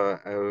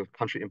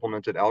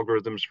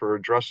algorithms for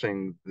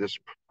addressing this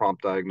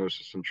prompt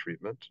diagnosis and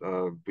treatment.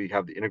 We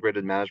have the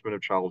Integrated Management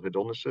of Childhood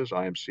Illnesses,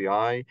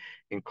 IMCI,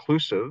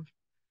 inclusive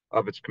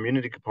of its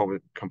community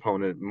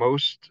component,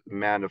 most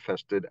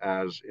manifested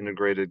as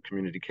Integrated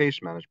Community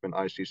Case Management,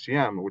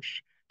 ICCM,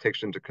 which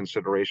takes into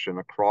consideration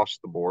across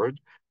the board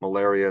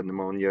malaria,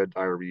 pneumonia,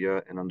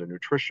 diarrhea, and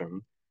undernutrition.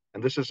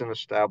 And this is an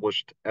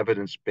established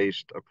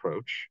evidence-based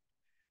approach.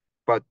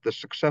 But the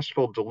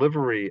successful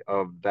delivery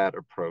of that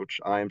approach,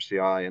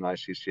 IMCI and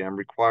ICCM,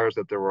 requires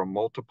that there are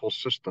multiple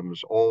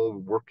systems all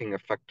working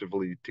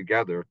effectively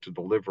together to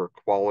deliver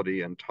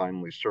quality and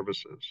timely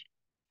services.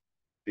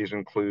 These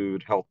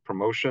include health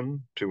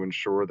promotion to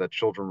ensure that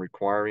children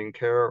requiring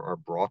care are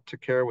brought to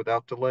care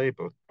without delay,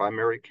 both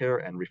primary care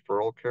and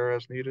referral care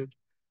as needed.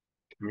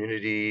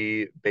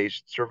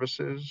 Community-based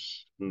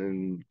services,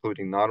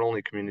 including not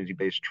only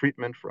community-based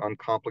treatment for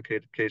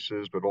uncomplicated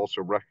cases, but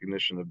also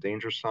recognition of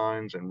danger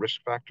signs and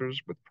risk factors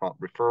with prompt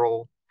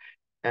referral,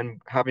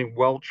 and having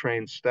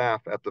well-trained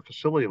staff at the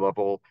facility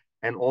level,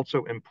 and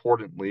also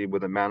importantly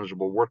with a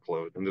manageable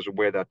workload. And there's a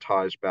way that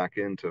ties back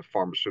into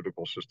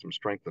pharmaceutical system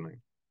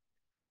strengthening.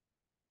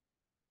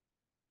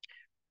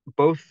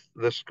 both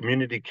this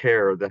community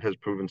care that has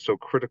proven so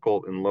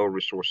critical in low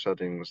resource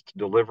settings to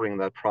delivering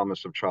that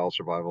promise of child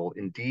survival,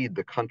 indeed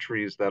the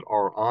countries that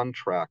are on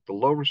track, the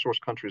low resource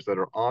countries that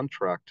are on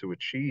track to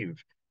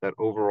achieve that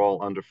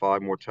overall under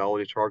 5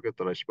 mortality target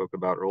that I spoke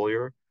about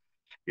earlier,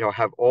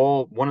 have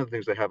all, one of the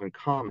things they have in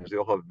common is they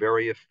all have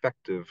very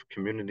effective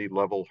community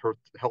level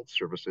health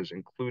services,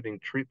 including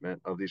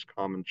treatment of these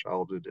common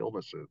childhood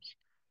illnesses.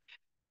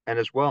 And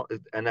as well,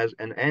 and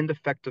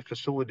effective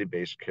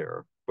facility-based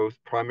care,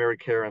 both primary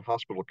care and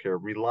hospital care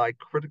rely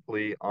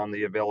critically on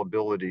the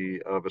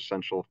availability of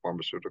essential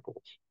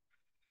pharmaceuticals.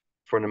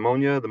 For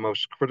pneumonia, the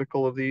most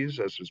critical of these,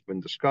 as has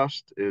been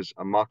discussed, is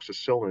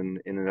amoxicillin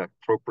in an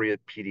appropriate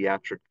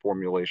pediatric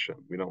formulation.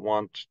 We don't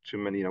want too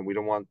many, we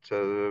don't want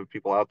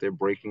people out there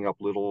breaking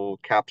up little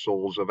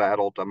capsules of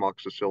adult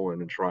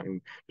amoxicillin and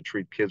trying to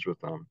treat kids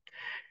with them.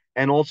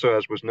 And also,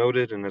 as was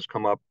noted and has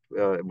come up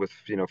with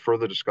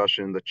further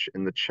discussion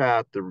in the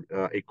chat,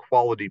 a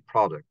quality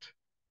product.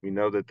 We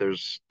know that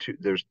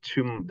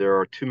there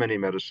are too many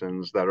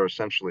medicines that are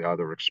essentially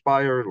either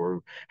expired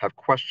or have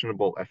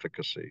questionable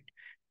efficacy,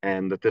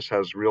 and that this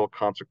has real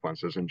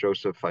consequences. And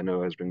Joseph, I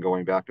know, has been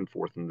going back and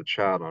forth in the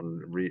chat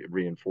on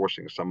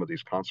reinforcing some of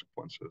these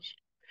consequences.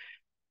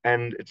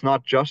 And it's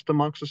not just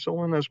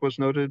amoxicillin, as was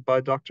noted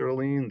by Dr.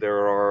 Aline.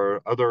 There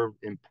are other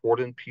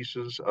important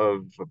pieces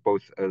of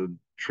both other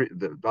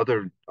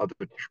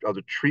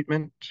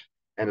treatment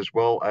and as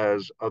well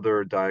as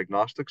other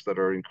diagnostics that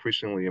are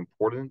increasingly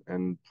important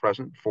and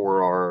present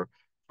for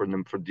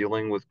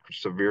dealing with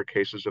severe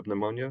cases of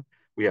pneumonia.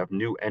 We have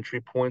new entry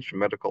points for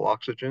medical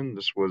oxygen.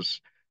 This was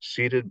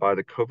seeded by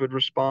the COVID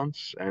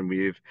response, and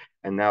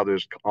now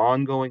there's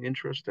ongoing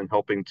interest in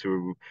helping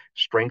to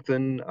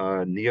strengthen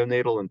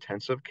neonatal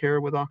intensive care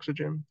with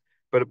oxygen.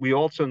 But we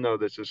also know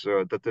this is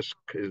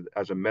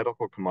as a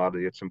medical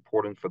commodity, it's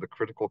important for the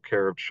critical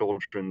care of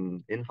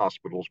children in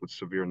hospitals with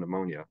severe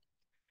pneumonia.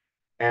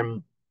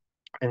 And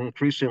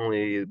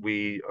increasingly,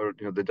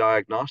 the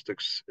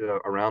diagnostics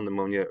around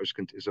pneumonia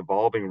is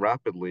evolving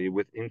rapidly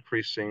with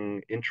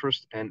increasing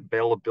interest and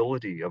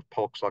availability of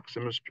pulse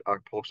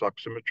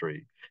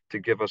oximetry to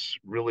give us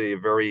really a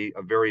very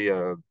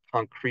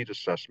concrete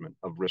assessment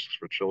of risks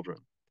for children.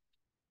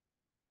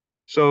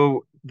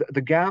 So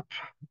the gap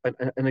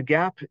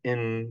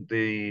in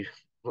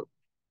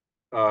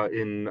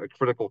a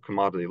critical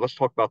commodity. Let's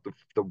talk about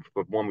the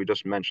one we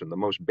just mentioned, the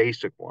most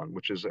basic one,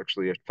 which is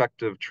actually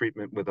effective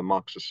treatment with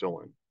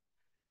amoxicillin,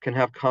 can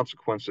have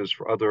consequences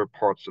for other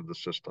parts of the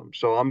system.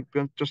 So I'm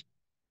going to just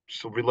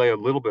relay a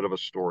little bit of a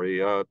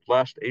story.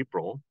 Last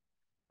April,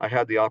 I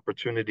had the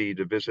opportunity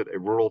to visit a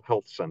rural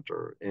health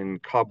center in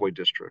Kabwe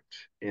district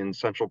in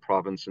Central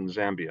Province in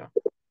Zambia.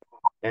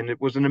 And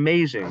it was an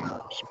amazing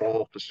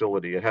small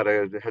facility. It had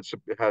a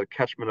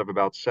catchment of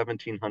about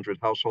 1,700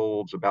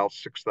 households, about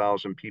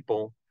 6,000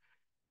 people.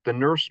 The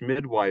nurse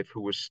midwife who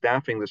was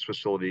staffing this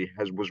facility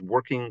was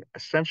working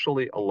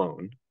essentially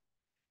alone,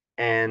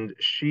 and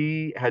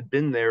she had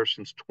been there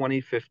since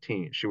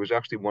 2015. She was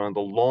actually one of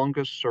the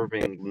longest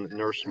serving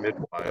nurse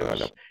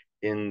midwives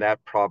in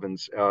that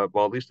province,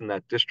 well, at least in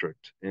that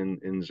district in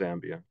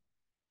Zambia.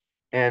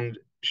 And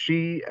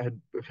she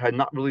had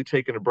not really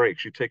taken a break.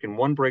 She'd taken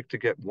one break to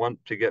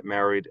get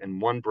married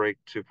and one break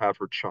to have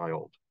her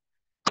child.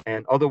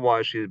 And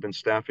otherwise, she had been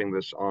staffing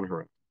this on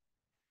her own.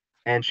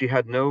 And she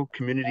had no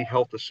community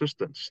health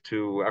assistants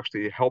to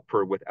actually help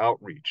her with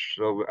outreach.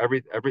 So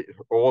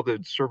all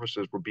the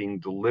services were being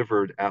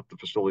delivered at the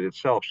facility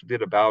itself. She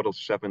did about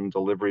 7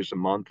 deliveries a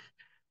month,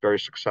 very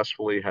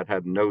successfully,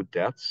 had no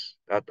deaths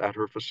at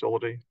her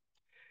facility.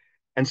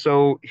 And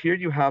so here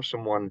you have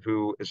someone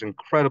who is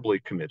incredibly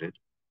committed.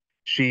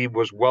 She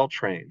was well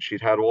trained. She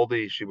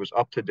was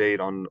up to date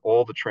on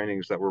all the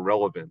trainings that were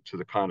relevant to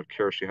the kind of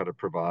care she had to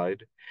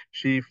provide.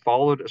 She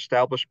followed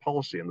established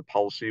policy, and the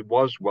policy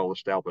was well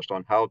established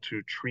on how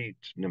to treat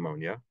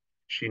pneumonia.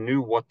 She knew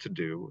what to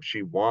do.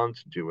 She wanted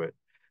to do it,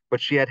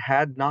 but she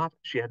had not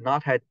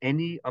had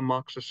any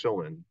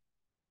amoxicillin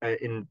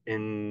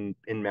in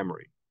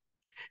memory.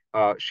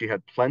 She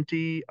had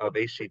plenty of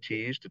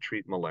ACTs to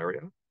treat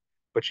malaria.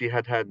 But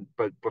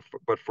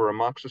for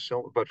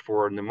amoxicillin, but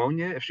for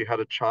pneumonia, if she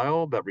had a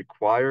child that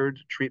required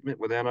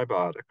treatment with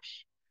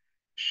antibiotics,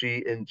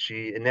 she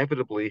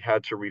inevitably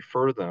had to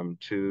refer them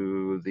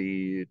to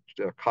the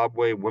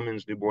Kabwe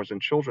Women's, Newborns, and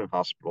Children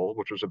Hospital,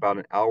 which was about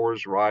an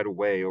hour's ride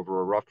away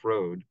over a rough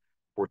road,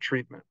 for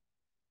treatment.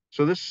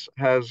 So this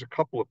has a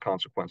couple of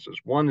consequences.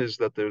 One is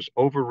that there's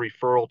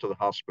over-referral to the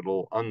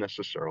hospital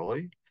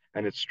unnecessarily,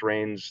 and it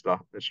strains the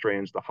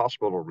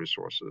hospital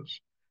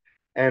resources.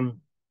 And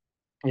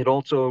it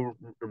also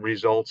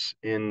results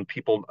in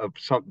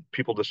some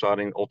people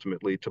deciding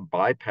ultimately to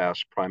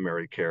bypass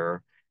primary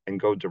care and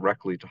go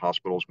directly to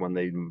hospitals when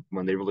they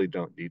really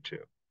don't need to.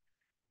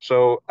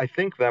 So I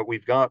think that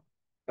we've got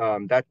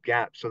that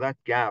gap. So that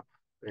gap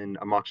in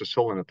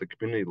amoxicillin at the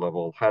community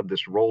level had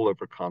this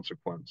rollover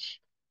consequence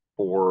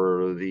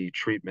for the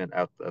treatment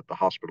at the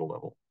hospital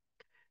level.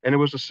 And it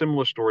was a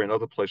similar story in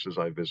other places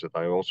I visit.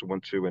 I also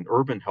went to an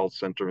urban health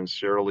center in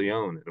Sierra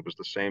Leone, and it was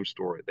the same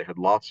story. They had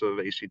lots of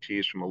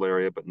ACTs for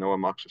malaria, but no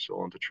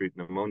amoxicillin to treat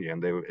pneumonia.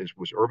 And it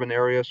was urban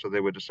area, so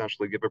they would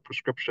essentially give a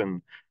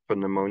prescription for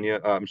pneumonia.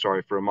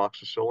 For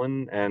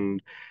amoxicillin.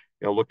 And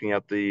looking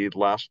at the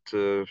last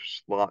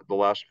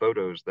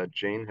photos that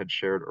Jane had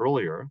shared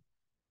earlier,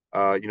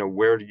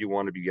 where do you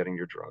want to be getting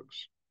your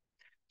drugs?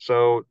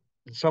 So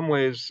in some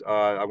ways,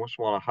 I just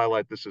want to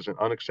highlight this as an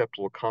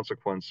unacceptable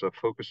consequence of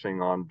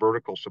focusing on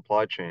vertical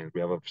supply chains.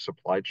 We have a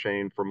supply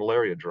chain for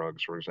malaria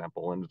drugs, for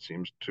example, and it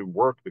seems to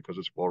work because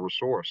it's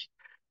well-resourced.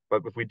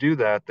 But if we do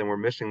that, then we're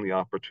missing the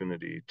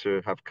opportunity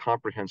to have a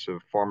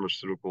comprehensive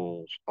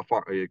pharmaceutical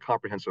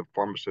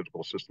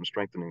system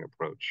strengthening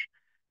approach.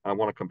 I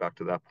want to come back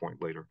to that point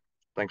later.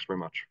 Thanks very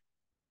much.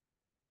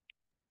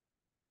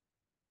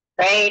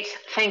 Great,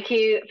 thank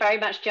you very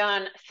much,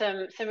 John.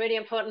 Some really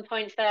important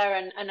points there,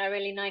 and a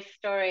really nice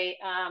story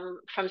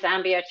from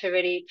Zambia to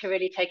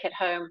really take it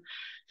home.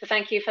 So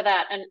thank you for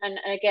that, and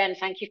again,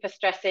 thank you for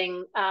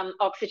stressing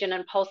oxygen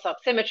and pulse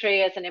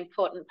oximetry as an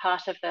important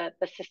part of the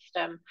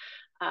system.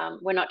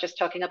 We're not just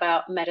talking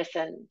about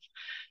medicines.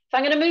 So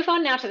I'm going to move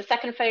on now to the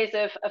second phase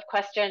of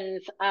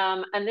questions,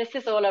 and this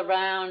is all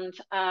around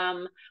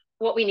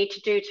what we need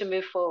to do to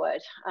move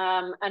forward.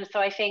 And so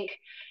I think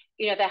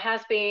there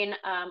has been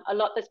a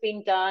lot that's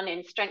been done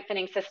in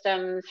strengthening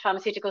systems,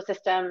 pharmaceutical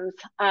systems,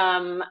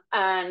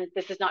 and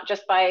this is not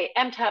just by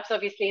MTAPs,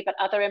 obviously, but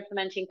other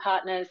implementing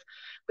partners.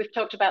 We've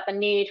talked about the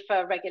need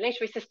for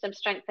regulatory system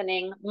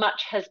strengthening.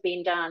 Much has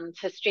been done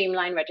to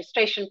streamline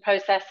registration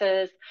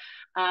processes,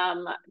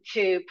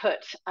 to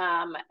put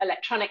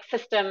electronic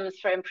systems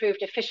for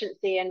improved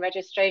efficiency and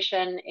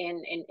registration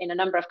in a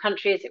number of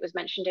countries. It was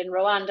mentioned in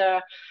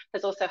Rwanda,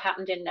 has also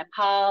happened in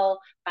Nepal,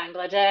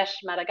 Bangladesh,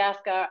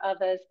 Madagascar,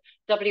 others.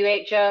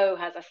 WHO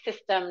has a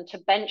system to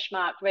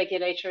benchmark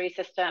regulatory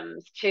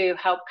systems to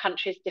help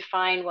countries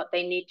define what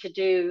they need to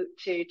do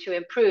to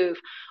improve.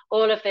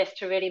 All of this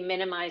to really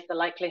minimize the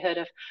likelihood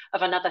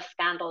of another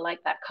scandal like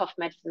that cough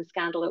medicine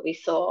scandal that we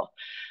saw.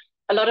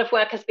 A lot of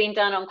work has been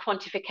done on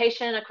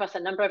quantification across a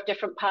number of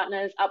different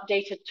partners,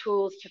 updated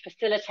tools to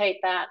facilitate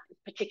that,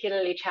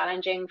 particularly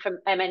challenging from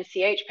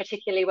MNCH,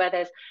 particularly where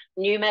there's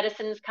new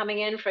medicines coming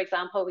in. For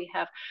example, we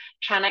have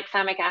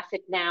tranexamic acid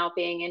now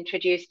being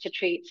introduced to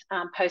treat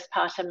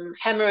postpartum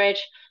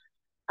hemorrhage.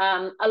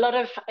 A lot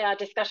of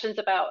discussions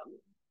about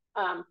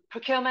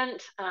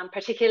procurement,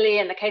 particularly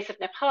in the case of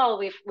Nepal.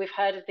 We've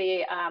heard of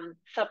the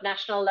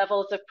subnational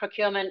levels of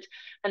procurement,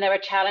 and there are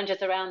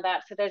challenges around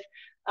that. So there's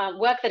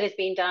work that is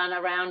being done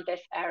around this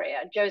area.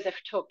 Joseph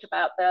talked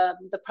about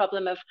the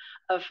problem of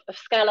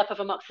scale up of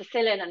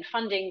amoxicillin and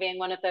funding being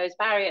one of those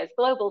barriers.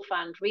 Global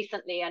Fund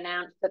recently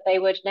announced that they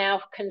would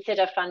now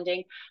consider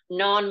funding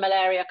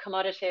non-malaria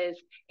commodities,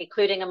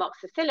 including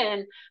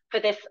amoxicillin, for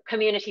this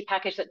community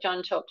package that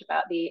John talked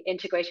about, the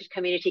integrated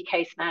community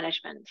case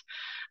management.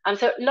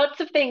 So lots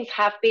of things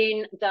have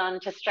been done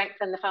to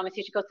strengthen the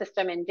pharmaceutical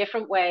system in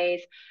different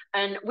ways,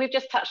 and we've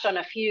just touched on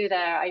a few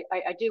there.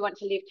 I do want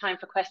to leave time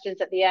for questions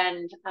at the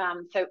end.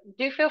 So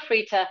do feel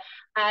free to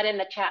add in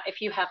the chat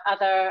if you have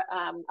other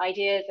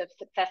ideas of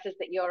successes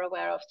that you're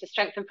aware of to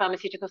strengthen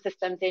pharmaceutical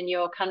systems in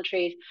your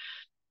countries.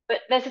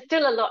 But there's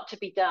still a lot to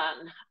be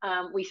done.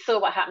 We saw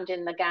what happened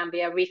in the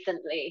Gambia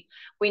recently.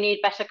 We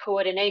need better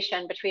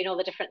coordination between all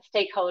the different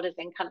stakeholders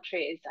in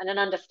countries and an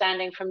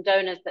understanding from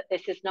donors that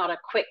this is not a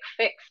quick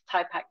fix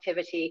type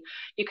activity.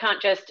 You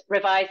can't just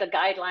revise a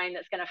guideline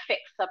that's going to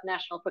fix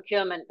subnational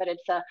procurement, but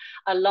it's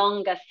a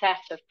longer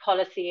set of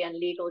policy and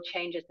legal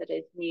changes that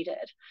is needed.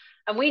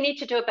 And we need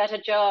to do a better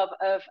job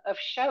of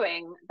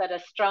showing that a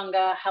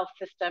stronger health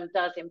system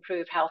does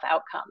improve health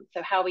outcomes.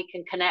 So how we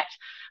can connect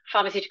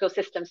pharmaceutical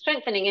system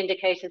strengthening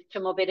indicators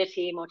to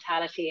morbidity,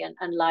 mortality,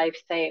 and lives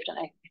saved. And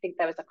I think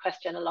there was a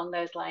question along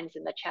those lines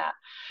in the chat.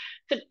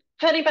 So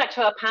turning back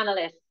to our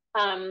panelists,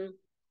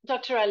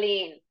 Dr.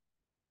 Aline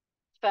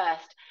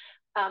first.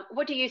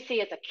 What do you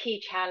see as a key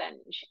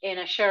challenge in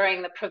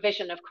assuring the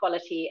provision of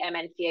quality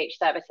MNCH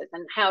services,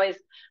 and how is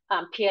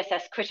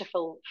PSS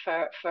critical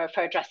for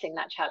addressing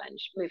that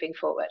challenge moving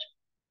forward?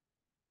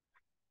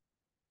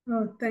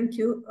 Oh, thank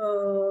you.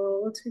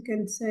 What we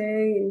can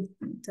say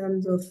in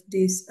terms of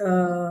this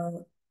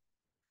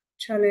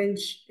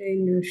challenge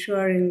in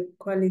ensuring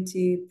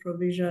quality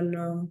provision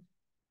of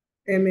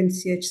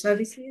MNCH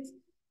services.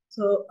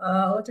 So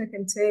what I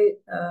can say,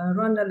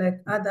 Rwanda,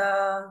 like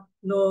other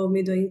low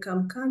middle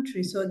income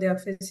countries, so they are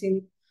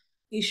facing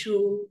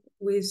issue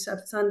with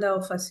substandard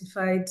or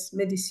falsified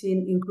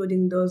medicine,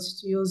 including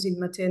those used in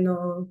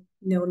maternal,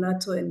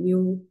 neonatal, and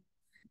new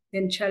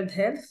and child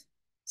health.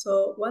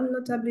 So one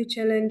notable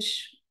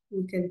challenge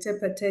we can say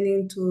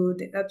pertaining to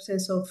the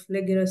absence of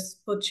regular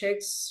spot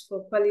checks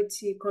for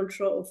quality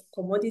control of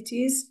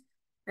commodities.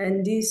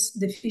 And this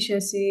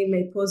deficiency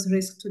may pose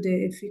risk to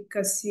the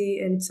efficacy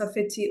and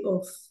safety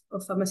of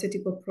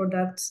pharmaceutical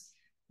products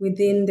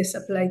within the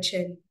supply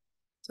chain.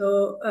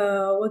 So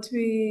what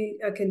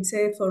I can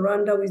say for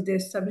Rwanda, with the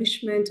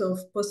establishment of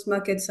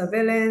post-market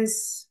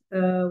surveillance,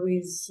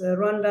 with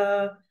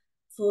Rwanda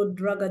Food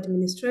Drug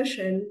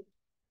Administration.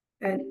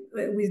 And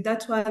with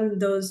that one,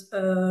 those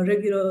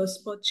regular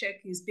spot check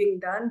is being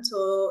done.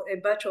 So a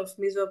batch of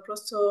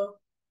misoprostol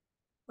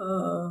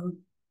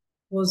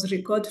was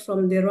recalled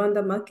from the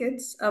Rwanda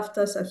markets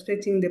after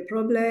suspecting the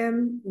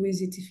problem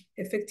with its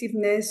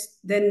effectiveness.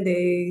 Then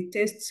the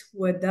tests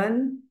were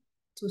done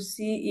to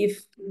see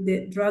if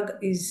the drug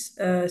is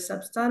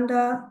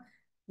substandard,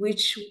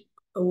 which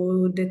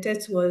the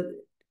test was,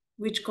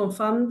 which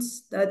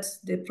confirms that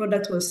the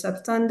product was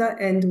substandard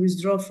and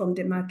withdrawn from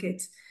the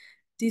market.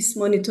 This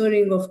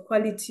monitoring of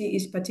quality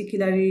is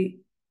particularly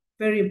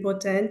very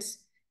important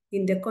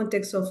in the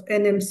context of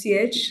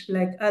MNCH,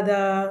 like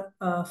other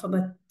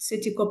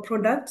pharmaceutical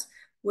products,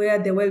 where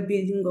the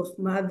well-being of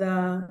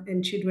mother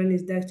and children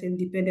is directly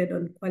dependent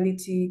on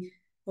quality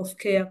of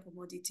care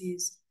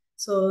commodities.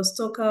 So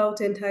stock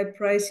out and high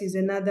price is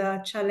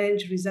another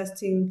challenge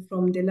resulting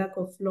from the lack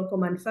of local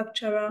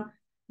manufacturer,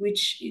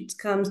 which it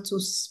comes to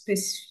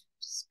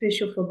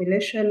special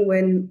formulation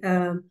when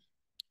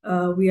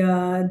we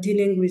are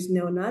dealing with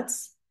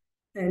neonates.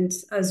 And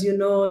as you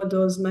know,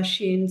 those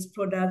machines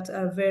products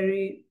are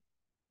very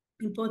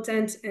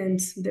important, and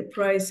the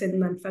price and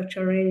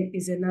manufacturing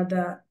is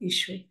another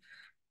issue.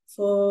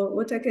 For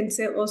what I can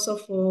say also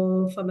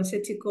for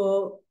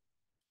pharmaceutical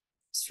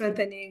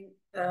strengthening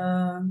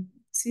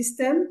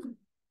system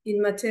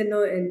in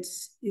maternal, and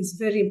is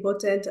very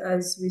important,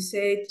 as we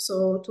said.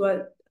 So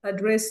to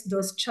address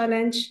those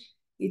challenges,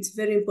 it's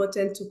very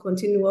important to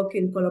continue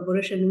working in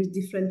collaboration with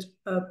different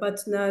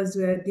partners.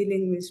 We are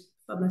dealing with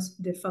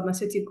the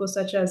pharmaceutical,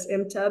 such as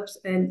MTAPs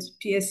and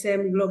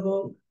PSM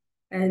Global,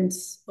 and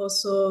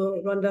also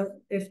Rwanda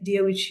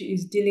FDA, which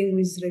is dealing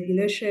with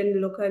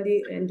regulation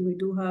locally. And we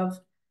do have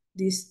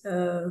this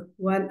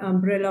one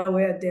umbrella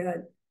where they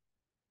are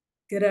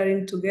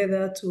gathering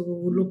together to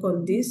look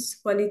on this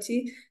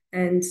quality.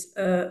 And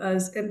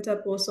as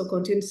MTAP also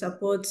continues to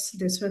support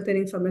the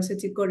strengthening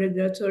pharmaceutical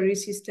regulatory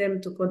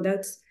system to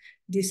conduct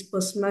this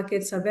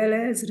post-market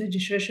surveillance,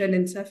 registration,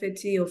 and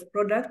safety of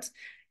products,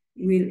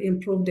 will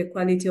improve the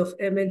quality of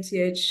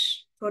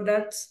MNCH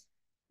products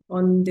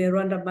on the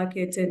Rwanda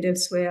market and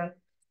elsewhere.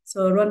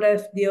 So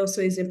Rwanda FDA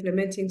also is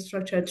implementing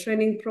structured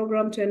training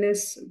program to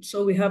enhance.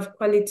 So we have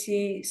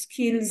quality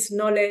skills,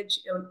 knowledge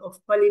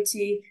of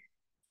quality,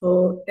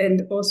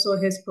 and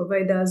also has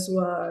providers who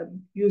are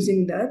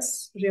using that,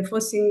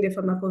 reinforcing the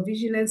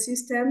pharmacovigilance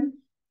system,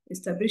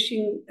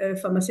 establishing a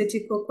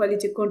pharmaceutical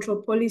quality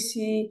control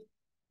policy,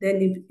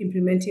 then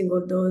implementing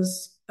all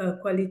those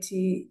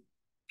quality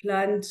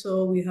plans.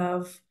 So we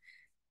have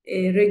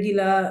a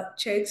regular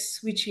checks,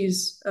 which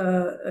is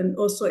and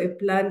also a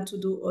plan to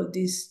do all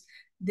this.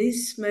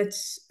 This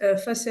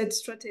facet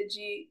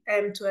strategy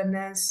aimed to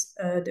enhance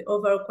the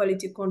overall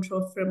quality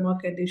control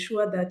framework and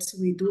ensure that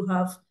we do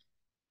have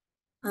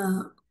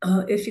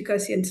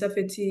efficacy and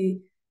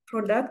safety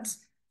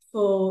products.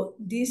 For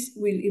this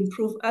will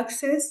improve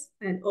access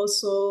and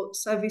also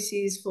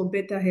services for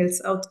better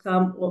health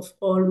outcome of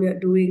all we are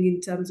doing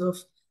in terms of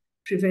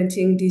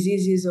preventing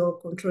diseases or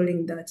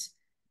controlling that.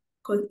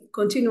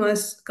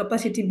 Continuous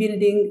capacity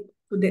building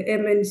to the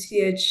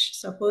MNCH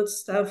support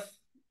staff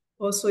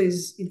also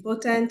is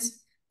important,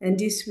 and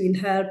this will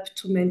help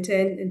to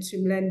maintain and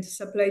streamline the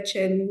supply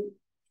chain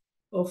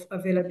of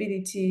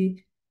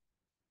availability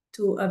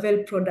to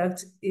avail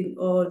products in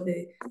all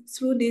the,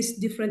 through this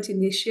different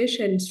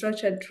initiation,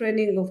 structured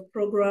training of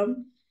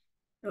program,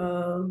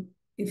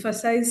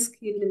 emphasize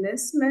skill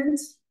enhancement.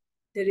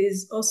 There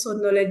is also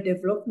knowledge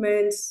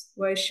development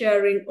while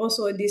sharing.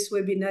 Also, this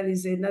webinar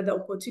is another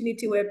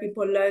opportunity where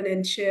people learn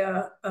and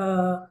share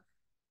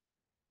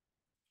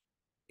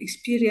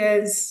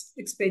experience,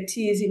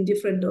 expertise in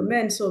different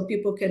domains, so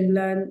people can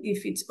learn.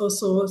 If it's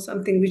also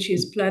something which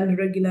is planned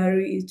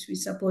regularly, it will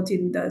support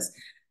in that.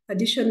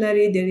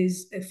 Additionally, there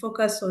is a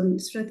focus on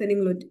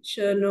strengthening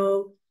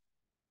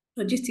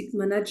logistic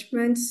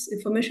management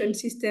information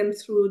system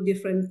through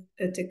different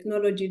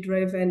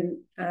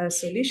technology-driven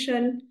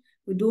solution.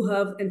 We do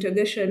have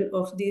integration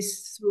of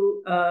this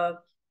through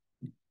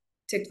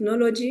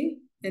technology,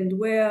 and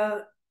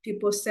where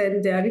people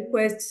send their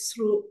requests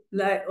through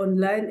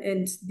online,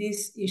 and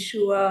this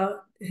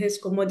ensure has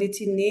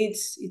commodity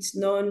needs. It's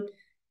known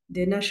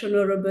the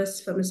National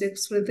Robust Pharmaceutical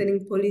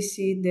Strengthening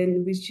Policy,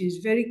 then, which is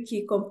very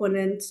key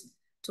component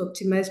to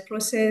optimize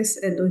process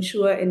and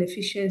ensure an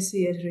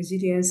efficiency and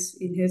resilience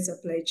in health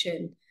supply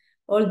chain.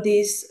 All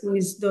this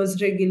with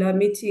those regular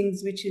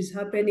meetings, which is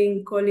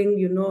happening, calling,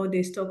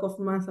 the stock of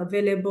month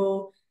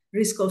available,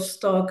 risk of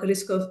stock,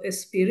 risk of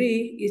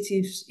expiry.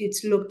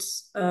 It's looked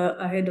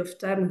ahead of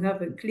time. We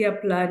have a clear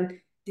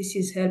plan. This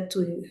is helped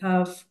to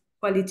have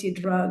quality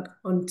drug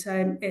on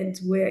time and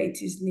where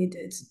it is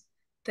needed.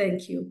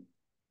 Thank you.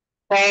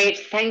 Great,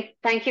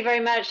 thank you very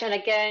much. And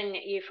again,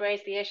 you've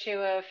raised the issue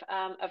of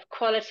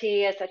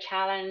quality as a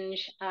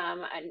challenge,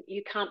 and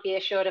you can't be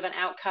assured of an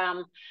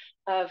outcome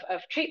of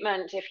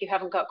treatment if you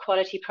haven't got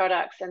quality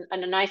products.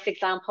 And a nice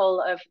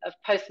example of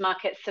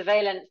post-market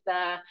surveillance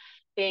there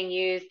being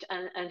used,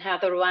 and how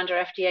the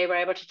Rwanda FDA were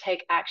able to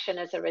take action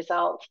as a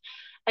result.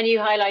 And you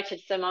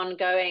highlighted some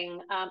ongoing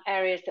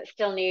areas that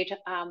still need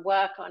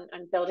work on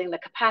building the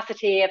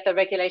capacity of the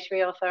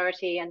regulatory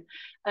authority,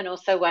 and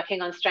also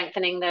working on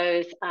strengthening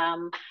those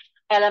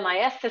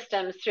LMIS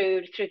systems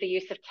through the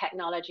use of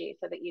technology,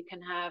 so that you can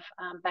have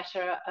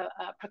better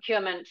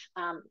procurement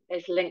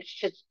is linked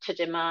to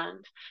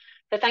demand.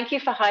 So thank you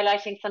for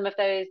highlighting some of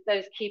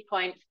those key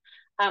points.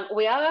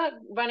 We are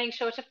running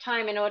short of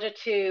time in order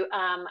to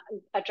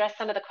address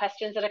some of the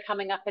questions that are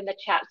coming up in the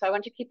chat. So I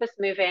want to keep us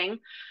moving.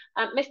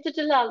 Mr.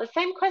 Dalal, the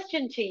same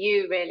question to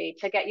you, really,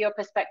 to get your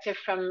perspective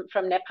from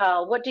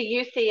Nepal. What do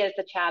you see as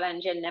the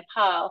challenge in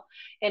Nepal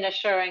in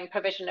assuring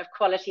provision of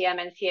quality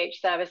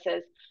MNCH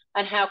services,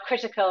 and how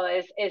critical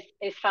is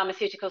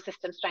pharmaceutical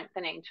system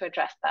strengthening to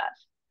address that?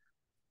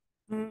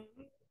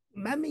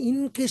 Ma'am,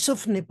 in case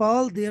of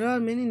Nepal, there are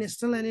many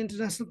national and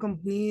international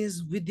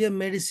companies with their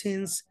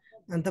medicines,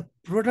 and the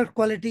product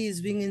quality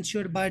is being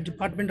ensured by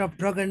Department of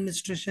Drug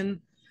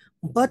Administration.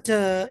 But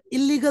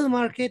illegal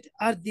market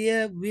are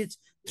there,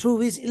 through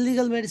which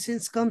illegal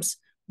medicines comes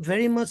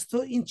very much.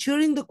 So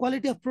ensuring the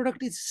quality of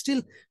product is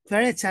still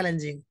very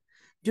challenging.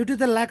 Due to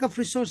the lack of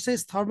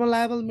resources,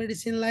 thermolabile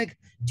medicine like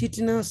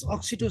tetanus,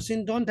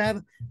 oxytocin don't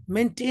have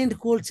maintained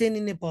cold chain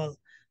in Nepal.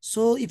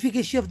 So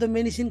efficacy of the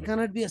medicine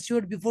cannot be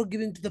assured before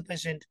giving to the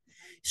patient.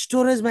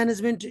 Storage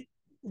management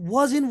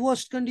was in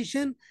worst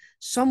condition,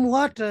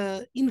 somewhat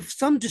in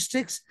some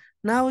districts.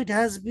 Now it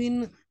has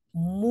been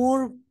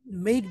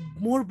made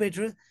more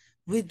better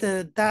with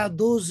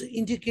those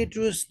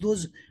indicators,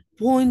 those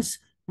points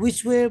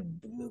which were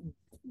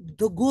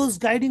the goals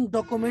guiding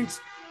documents,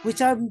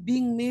 which are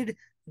being made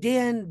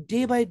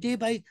day by day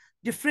by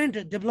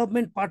different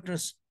development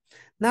partners.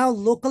 Now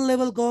local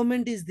level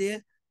government is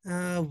there,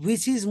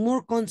 which is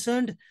more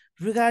concerned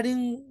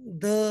regarding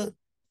the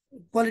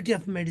quality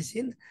of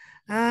medicine,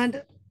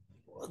 and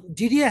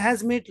DDA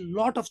has made a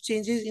lot of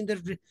changes in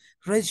the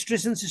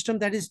registration system.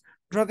 That is,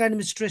 drug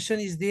administration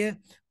is there,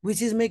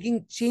 which is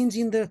making change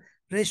in the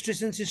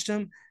registration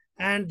system,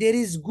 and there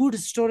is good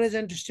storage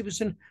and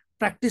distribution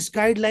practice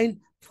guideline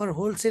for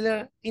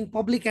wholesaler in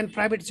public and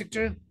private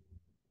sector.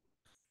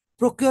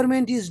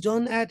 Procurement is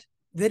done at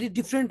very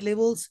different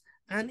levels,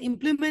 and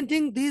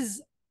implementing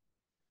these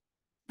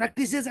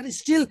practices are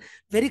still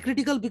very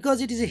critical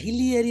because it is a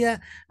hilly area,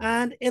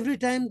 and every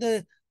time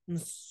the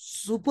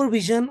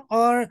supervision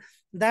or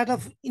that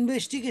of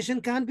investigation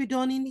can't be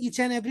done in each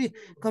and every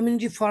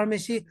community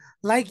pharmacy.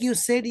 Like you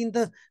said in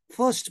the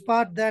first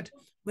part, that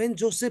when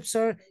Joseph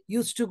sir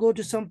used to go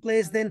to some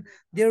place, then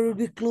there will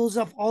be close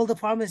of all the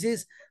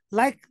pharmacies.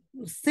 Like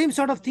same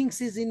sort of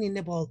things is in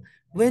Nepal.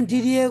 When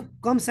DDA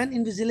comes and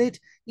invigilate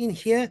in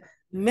here,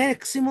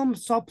 maximum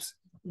shops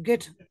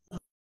get.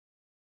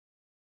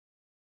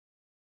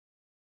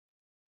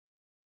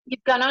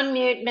 You've gone on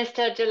mute,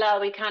 Mr.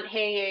 Dalal. We can't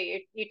hear you.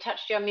 You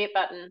touched your mute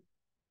button.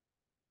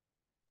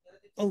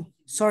 Oh,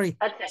 sorry.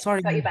 That's it.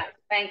 Sorry. Got you back.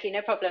 Thank you.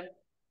 No problem.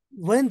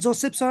 When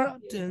Joseph sir,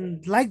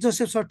 like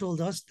Joseph sir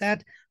told us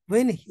that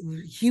when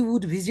he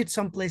would visit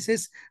some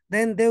places,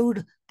 then they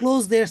would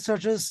close their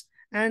searches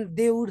and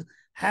they would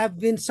have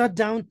been shut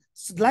down.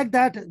 Like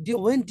that,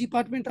 when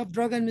Department of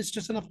Drug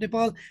Administration of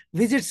Nepal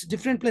visits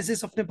different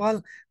places of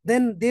Nepal,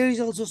 then there is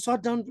also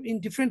shut down in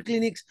different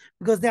clinics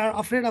because they are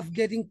afraid of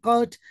getting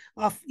caught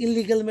of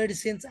illegal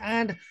medicines,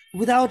 and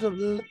without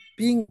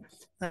being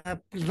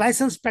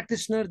licensed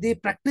practitioner, they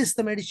practice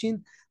the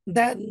medicine.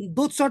 That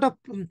those sort of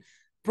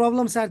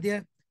problems are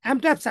there.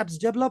 MTAPs have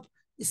developed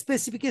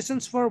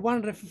specifications for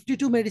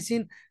 152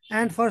 medicine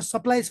and for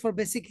supplies for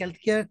basic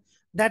healthcare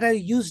that are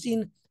used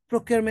in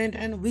procurement,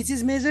 and which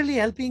is majorly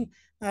helping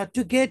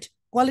to get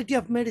quality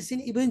of medicine,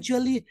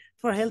 eventually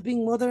for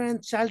helping mother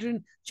and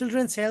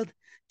children's health.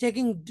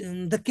 Taking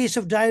the case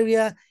of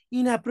diarrhea,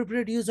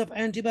 inappropriate use of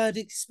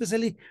antibiotics,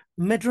 especially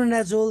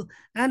metronidazole,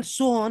 and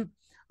so on,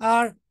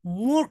 are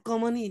more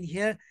common in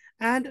here.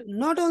 And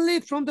not only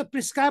from the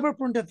prescriber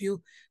point of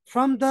view,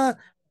 from the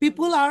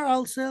people are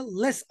also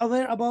less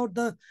aware about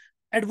the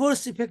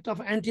adverse effect of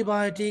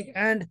antibiotic,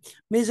 and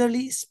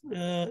majorly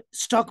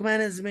stock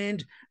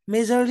management,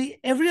 majorly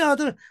every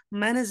other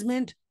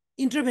management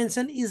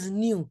intervention is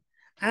new.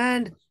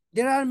 And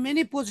there are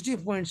many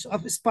positive points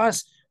of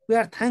SPARS. We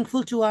are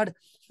thankful to our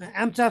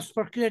MTAPs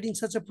for creating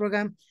such a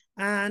program,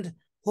 and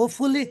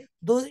hopefully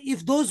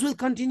if those will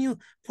continue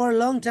for a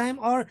long time,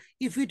 or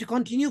if it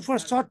continue for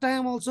short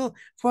time also,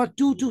 for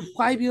 2 to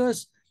 5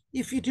 years,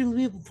 if it will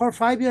be for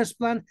 5 years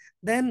plan,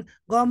 then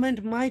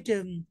government might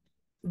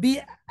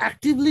be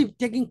actively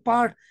taking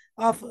part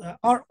of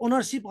or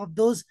ownership of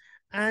those,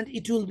 and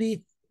it will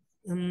be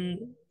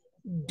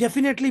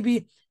definitely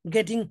be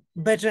getting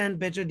better and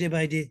better day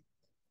by day.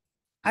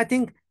 I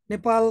think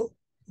Nepal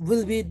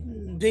will be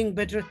doing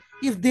better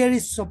if there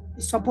is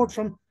support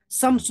from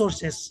some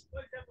sources.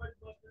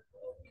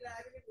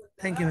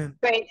 Thank you, ma'am.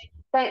 Great.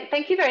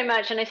 Thank you very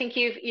much. And I think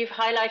you've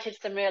highlighted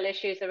some real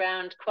issues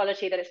around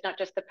quality, that it's not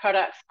just the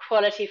product's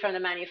quality from the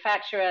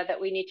manufacturer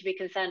that we need to be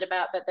concerned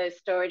about, but those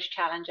storage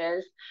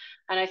challenges.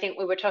 And I think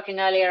we were talking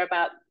earlier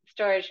about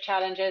storage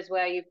challenges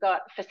where you've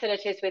got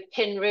facilities with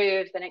tin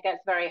roofs and it gets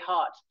very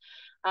hot.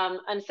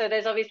 And so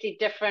there's obviously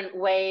different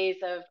ways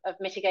of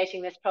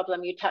mitigating this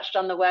problem. You touched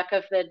on the work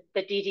of the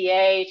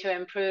DDA to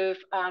improve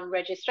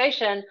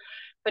registration,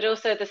 but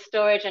also the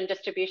storage and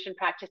distribution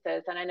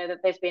practices. And I know that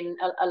there's been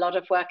a lot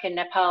of work in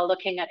Nepal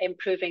looking at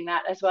improving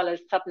that, as well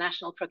as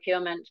subnational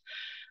procurement.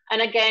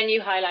 And again,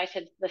 you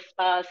highlighted the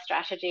SPARS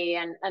strategy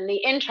and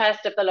the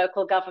interest of the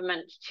local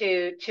government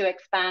to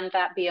expand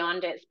that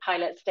beyond its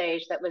pilot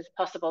stage that was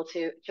possible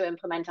to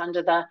implement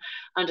under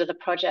the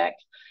project.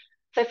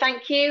 So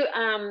thank you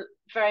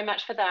very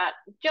much for that.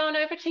 John,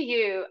 over to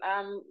you.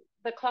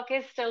 The clock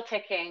is still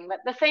ticking, but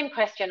the same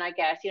question, I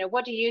guess,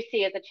 what do you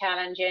see as a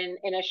challenge in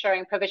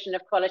assuring provision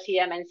of quality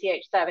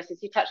MNCH services?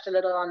 You touched a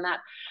little on that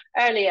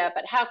earlier,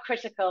 but how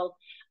critical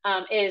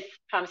is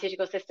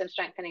pharmaceutical system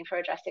strengthening for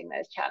addressing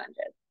those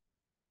challenges?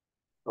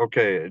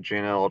 Okay,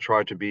 Gina, I'll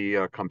try to be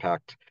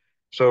compact.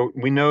 So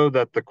we know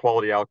that the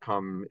quality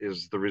outcome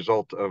is the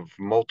result of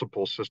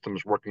multiple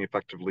systems working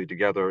effectively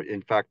together.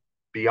 In fact,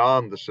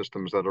 beyond the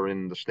systems that are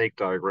in the snake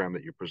diagram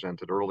that you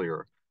presented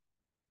earlier.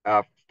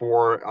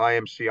 For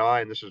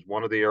IMCI, and this is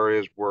one of the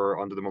areas where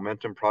under the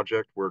Momentum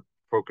Project, we're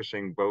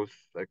focusing both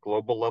at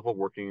global level,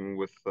 working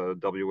with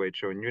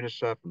WHO and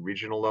UNICEF, and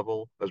regional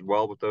level as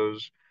well with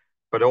those,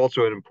 but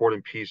also an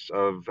important piece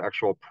of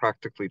actual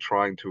practically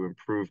trying to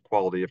improve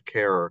quality of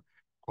care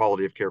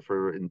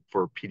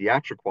for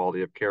pediatric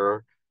quality of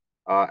care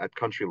at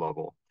country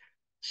level.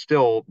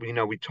 Still,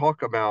 we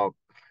talk about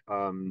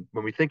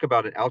when we think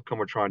about an outcome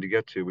we're trying to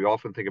get to, we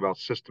often think about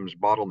systems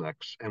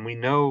bottlenecks, and we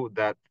know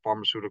that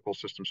pharmaceutical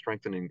system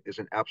strengthening is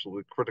an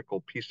absolutely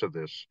critical piece of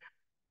this.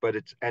 But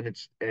it's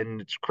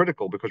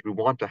critical because we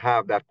want to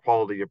have that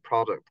quality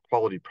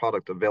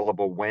product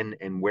available when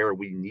and where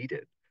we need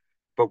it.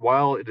 But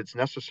while it's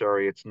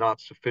necessary, it's not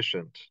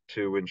sufficient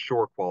to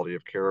ensure quality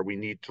of care. We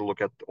need to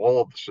look at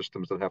all of the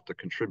systems that have to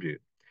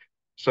contribute.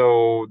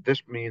 So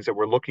this means that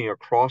we're looking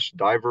across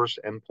diverse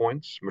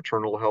endpoints: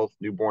 maternal health,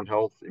 newborn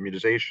health,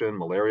 immunization,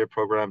 malaria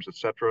programs,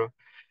 etc.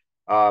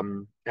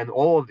 And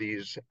all of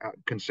these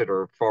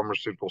consider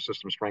pharmaceutical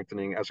system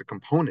strengthening as a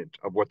component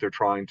of what they're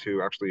trying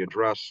to actually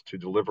address to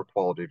deliver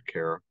quality of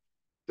care.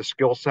 The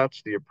skill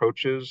sets, the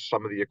approaches,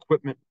 some of the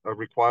equipment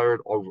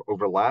required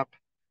overlap.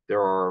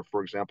 There are,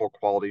 for example,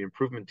 quality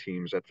improvement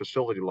teams at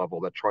facility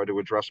level that try to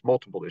address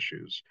multiple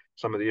issues.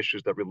 Some of the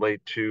issues that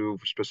relate to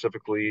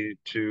specifically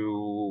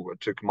to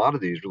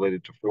commodities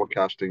related to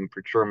forecasting,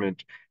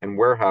 procurement, and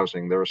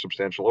warehousing. There are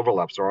substantial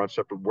overlaps. There aren't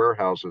separate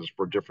warehouses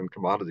for different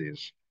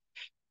commodities.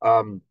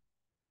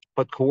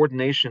 But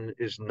coordination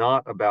is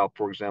not about,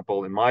 for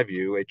example, in my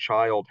view, a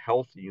child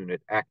health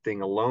unit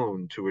acting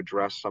alone to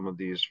address some of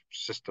these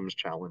systems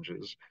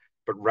challenges,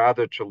 but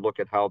rather to look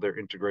at how they're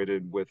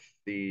integrated with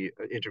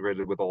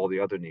all the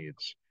other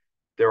needs.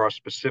 There are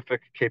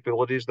specific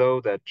capabilities,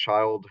 though, that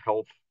child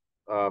health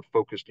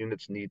focused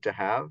units need to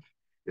have.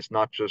 It's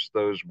not just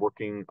those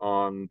working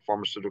on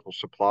pharmaceutical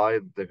supply.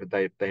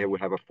 They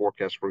would have a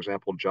forecast, for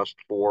example, just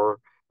for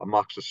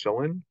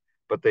amoxicillin,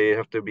 but they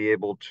have to be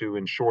able to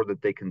ensure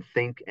that they can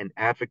think and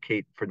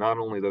advocate for not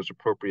only those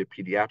appropriate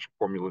pediatric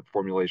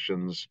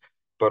formulations,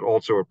 but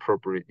also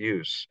appropriate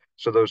use.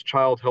 So those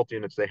child health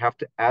units, they have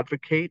to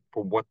advocate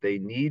for what they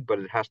need, but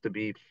it has to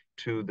be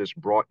to this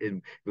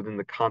within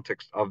the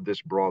context of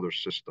this broader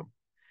system.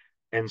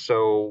 And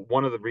so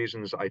one of the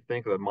reasons I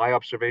think that my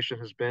observation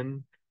has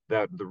been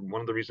that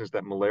one of the reasons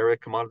that malaria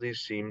commodities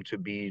seem to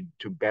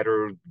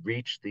better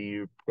reach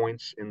the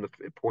points in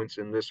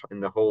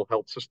the whole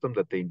health system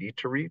that they need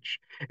to reach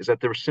is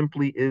that there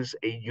simply is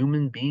a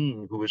human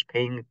being who is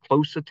paying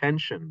close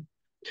attention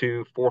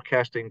to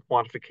forecasting,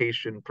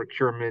 quantification,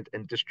 procurement,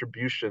 and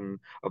distribution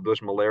of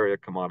those malaria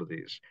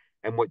commodities.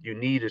 And what you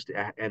need is,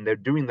 and they're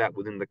doing that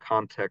within the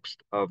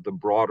context of the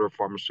broader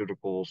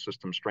pharmaceutical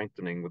system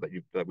strengthening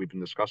that we've been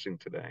discussing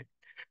today.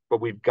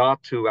 But we've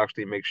got to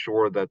actually make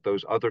sure that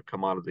those other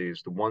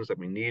commodities, the ones that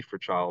we need for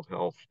child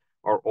health,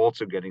 are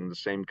also getting the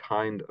same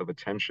kind of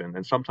attention.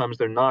 And sometimes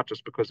they're not,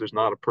 just because there's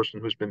not a person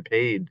who's been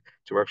paid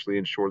to actually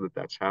ensure that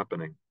that's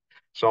happening.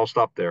 So I'll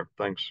stop there.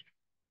 Thanks.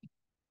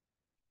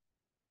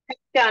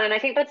 Yeah, and I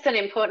think that's an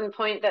important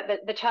point,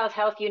 that the child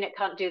health unit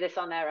can't do this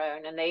on their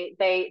own, and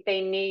they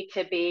need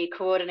to be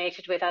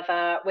coordinated with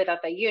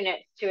other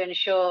units to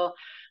ensure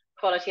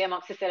quality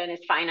amoxicillin is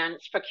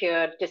financed,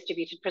 procured,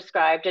 distributed,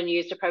 prescribed, and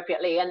used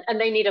appropriately. And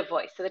they need a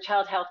voice. So the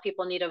child health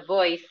people need a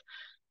voice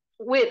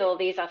with all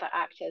these other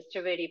actors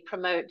to really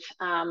promote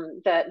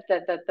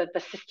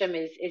the system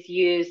is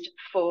used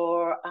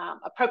for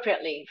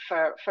appropriately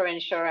for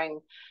ensuring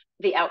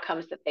the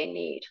outcomes that they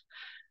need.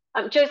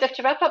 Joseph,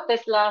 to wrap up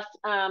this last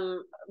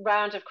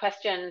round of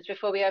questions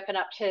before we open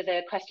up to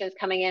the questions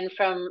coming in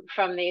from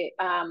the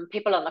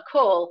people on the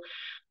call,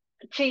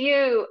 to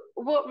you,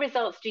 what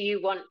results do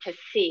you want to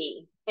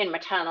see in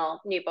maternal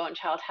newborn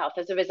child health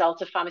as a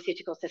result of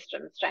pharmaceutical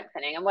system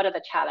strengthening, and what are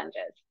the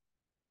challenges?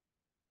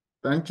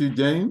 Thank you,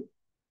 Jane.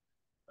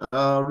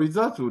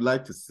 Results we would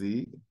like to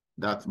see.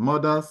 that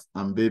mothers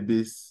and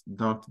babies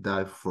don't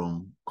die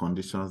from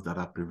conditions that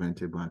are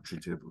preventable and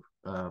treatable.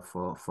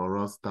 For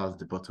us, that's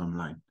the bottom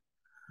line.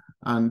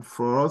 And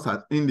for us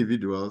as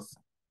individuals,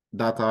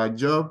 that our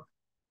job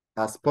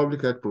as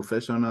public health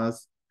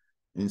professionals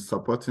in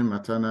supporting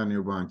maternal,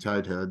 newborn, and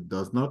child health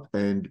does not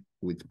end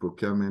with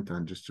procurement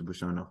and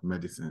distribution of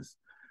medicines.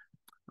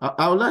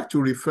 I would like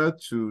to refer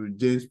to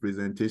Jane's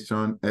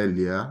presentation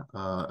earlier.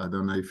 I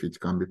don't know if it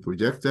can be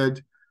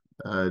projected.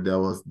 There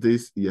was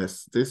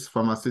this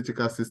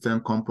pharmaceutical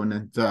system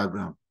component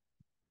diagram.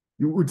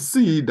 You would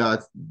see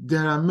that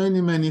there are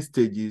many, many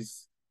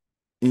stages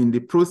in the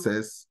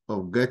process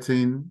of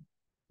getting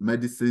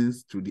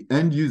medicines to the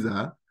end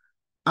user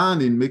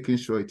and in making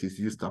sure it is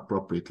used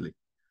appropriately.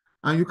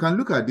 And you can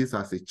look at this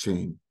as a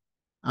chain.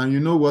 And you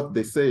know what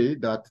they say,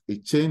 that a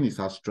chain is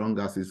as strong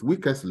as its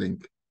weakest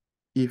link.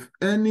 If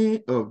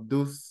any of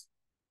those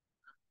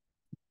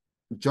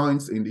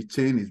joints in the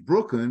chain is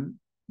broken,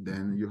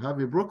 then you have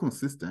a broken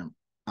system.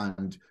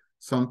 And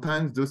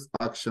sometimes those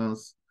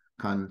actions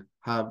can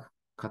have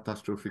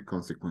catastrophic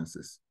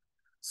consequences.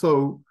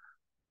 So,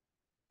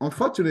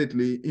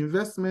 unfortunately,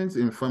 investments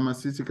in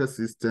pharmaceutical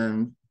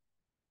systems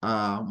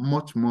are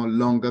much more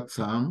longer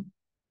term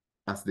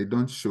as they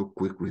don't show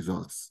quick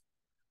results.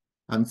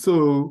 And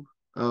so,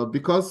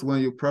 because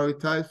when you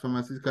prioritize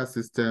pharmaceutical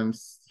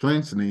systems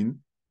strengthening,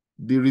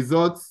 the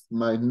results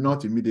might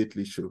not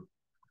immediately show.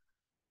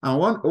 And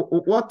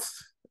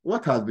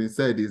what has been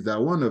said is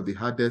that one of the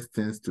hardest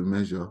things to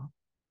measure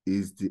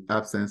is the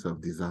absence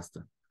of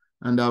disaster.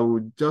 And I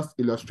would just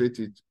illustrate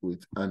it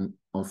with an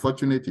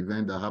unfortunate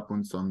event that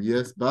happened some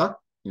years back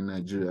in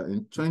Nigeria.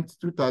 In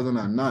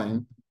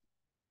 2009,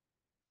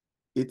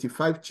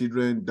 85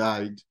 children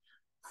died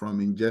from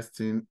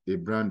ingesting a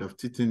brand of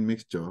teething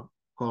mixture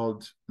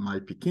called My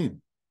Pikin.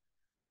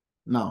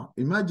 Now,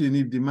 imagine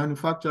if the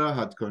manufacturer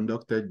had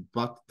conducted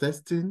back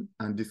testing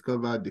and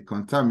discovered the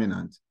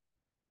contaminant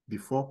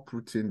before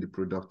putting the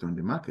product on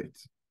the market.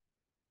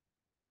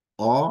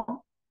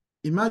 Or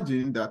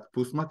imagine that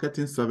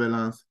post-marketing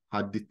surveillance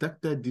had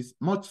detected this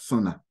much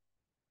sooner.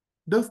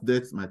 Those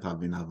deaths might have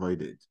been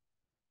avoided.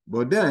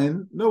 But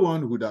then no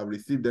one would have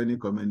received any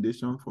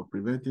commendation for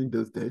preventing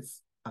those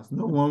deaths, as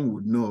no one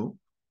would know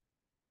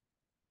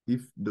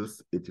if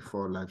those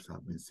 84 lives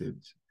have been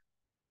saved.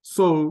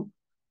 So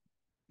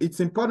it's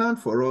important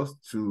for us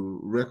to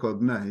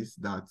recognize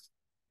that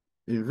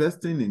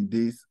investing in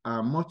this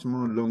are much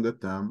more longer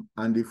term,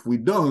 and if we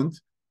don't,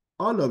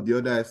 all of the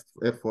other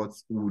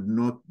efforts would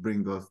not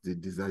bring us the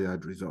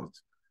desired result.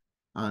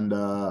 And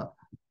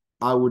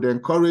I would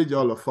encourage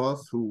all of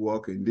us who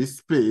work in this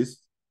space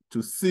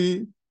to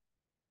see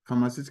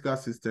pharmaceutical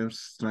systems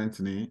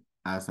strengthening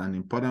as an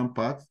important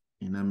part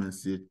in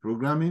MNCH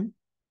programming,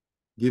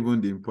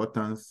 given the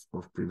importance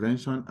of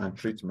prevention and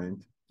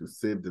treatment to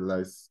save the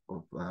lives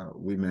of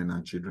women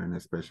and children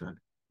especially.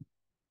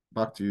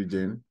 Back to you,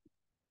 Jane.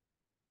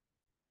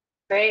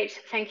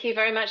 Great. Thank you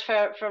very much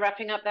for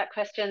wrapping up that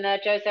question there,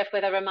 Joseph,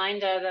 with a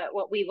reminder that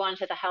what we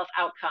want is a health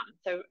outcome,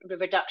 so the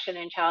reduction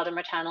in child and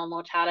maternal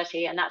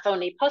mortality, and that's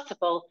only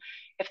possible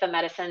if the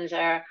medicines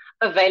are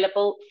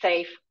available,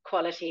 safe,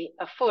 quality,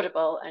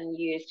 affordable, and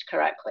used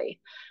correctly.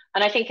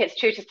 And I think it's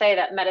true to say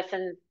that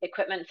medicine,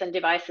 equipments, and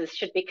devices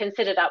should be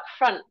considered up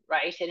front,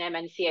 right, in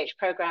MNCH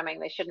programming.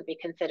 They shouldn't be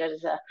considered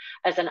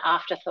as an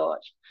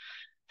afterthought.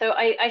 So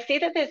I see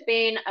that there's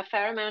been a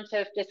fair amount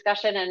of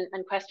discussion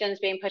and questions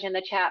being put in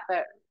the chat,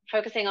 but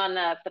focusing on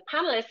the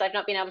panelists, I've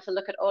not been able to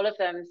look at all of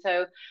them.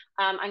 So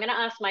I'm going to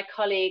ask my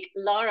colleague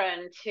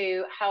Lauren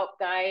to help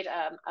guide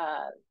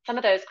some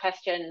of those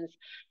questions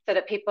so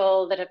that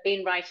people that have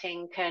been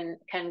writing can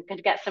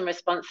get some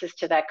responses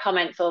to their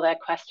comments or their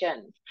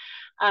questions.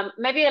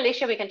 Maybe,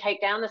 Alicia, we can take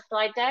down the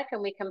slide deck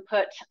and we can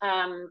put,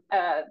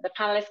 the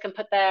panelists can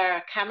put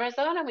their cameras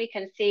on and we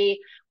can see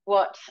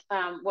what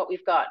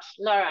we've got.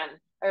 Lauren,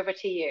 over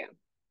to you.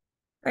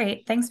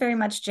 Great. Thanks very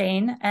much,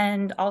 Jane.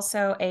 And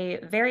also a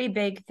very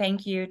big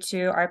thank you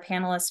to our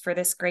panelists for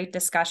this great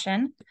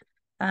discussion.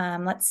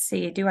 Let's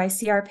see, do I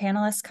see our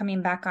panelists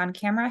coming back on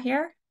camera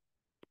here?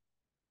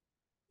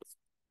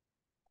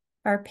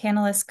 Our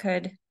panelists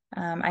could,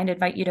 I'd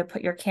invite you to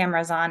put your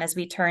cameras on as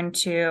we turn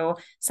to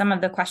some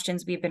of the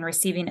questions we've been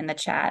receiving in the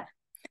chat.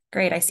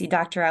 Great, I see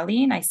Dr.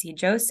 Aline, I see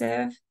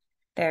Joseph,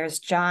 there's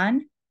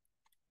John.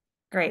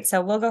 Great, so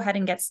we'll go ahead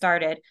and get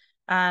started.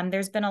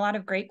 There's been a lot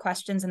of great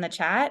questions in the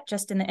chat.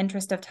 Just in the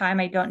interest of time,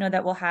 I don't know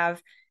that we'll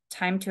have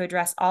time to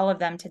address all of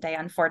them today,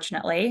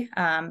 unfortunately,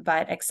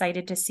 but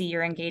excited to see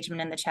your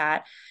engagement in the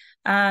chat.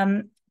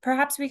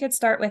 Perhaps we could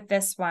start with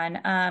this one.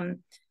 I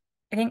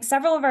think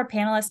several of our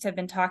panelists have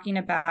been talking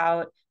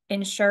about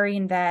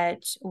ensuring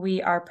that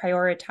we are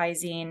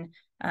prioritizing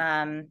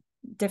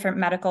different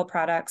medical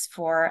products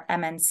for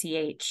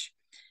MNCH.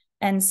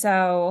 And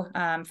so,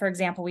 for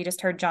example, we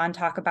just heard John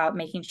talk about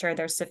making sure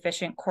there's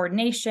sufficient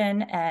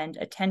coordination and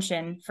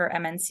attention for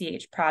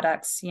MNCH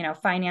products, you know,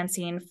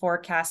 financing,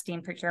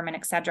 forecasting, procurement,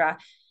 et cetera.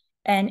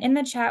 And in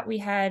the chat, we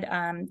had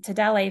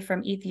Tadele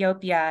from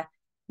Ethiopia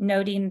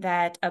noting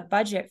that a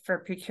budget for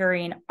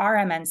procuring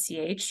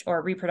RMNCH,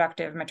 or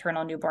reproductive,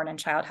 maternal, newborn, and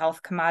child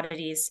health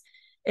commodities,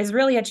 is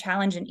really a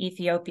challenge in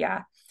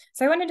Ethiopia.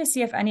 So I wanted to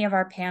see if any of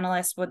our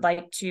panelists would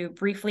like to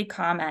briefly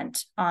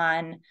comment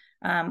on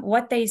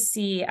what they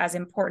see as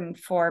important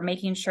for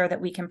making sure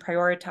that we can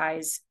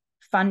prioritize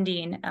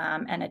funding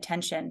and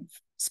attention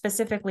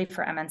specifically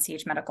for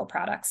MNCH medical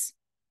products.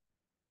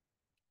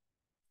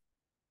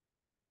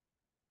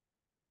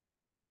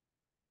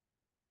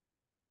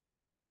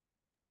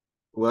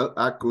 Well,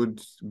 I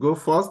could go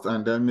first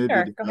and then maybe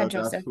Sure. the Go ahead,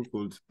 others Joseph. who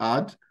could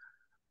add.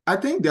 I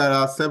think there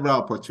are several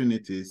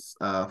opportunities.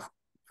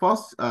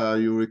 First,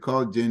 you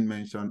recall Jane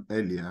mentioned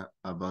earlier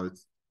about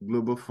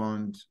Global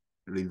Fund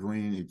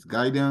reviewing its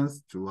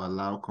guidance to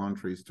allow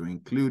countries to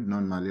include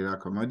non-malaria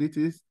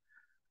commodities.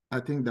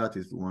 I think that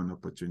is one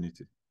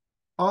opportunity.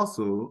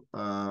 Also,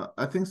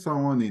 I think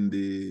someone in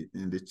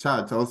the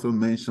chat also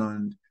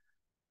mentioned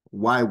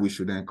why we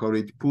should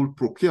encourage pool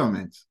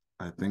procurement.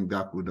 I think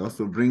that would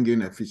also bring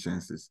in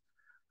efficiencies.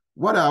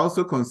 What I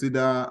also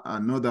consider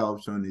another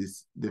option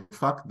is the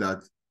fact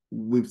that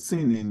we've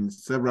seen in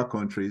several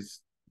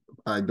countries,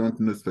 I don't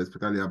know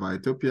specifically about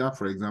Ethiopia,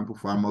 for example,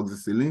 for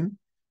amoxicillin,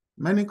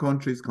 many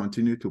countries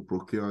continue to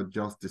procure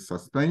just the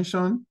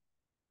suspension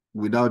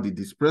without the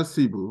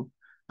dispersible.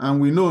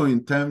 And we know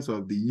in terms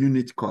of the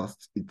unit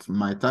cost, it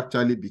might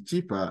actually be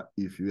cheaper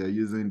if you are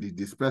using the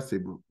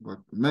dispersible, but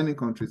many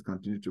countries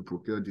continue to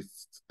procure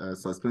this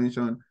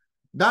suspension.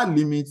 That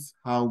limits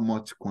how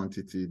much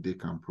quantity they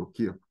can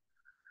procure.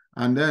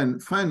 And then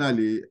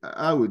finally,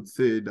 I would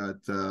say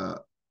that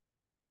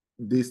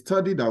the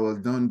study that was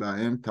done by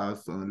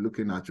MTAS on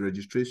looking at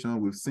registration,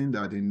 we've seen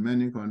that in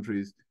many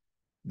countries,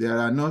 there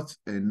are not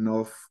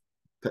enough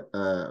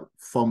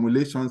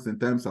formulations in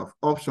terms of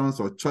options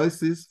or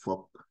choices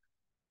for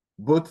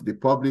both the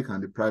public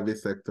and the private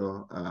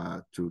sector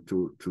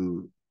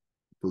to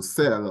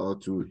sell or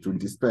to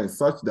dispense,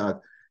 such that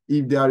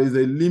if there is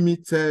a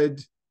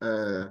limited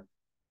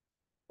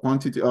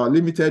quantity or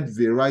limited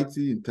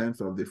variety in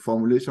terms of the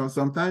formulation,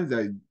 sometimes there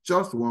is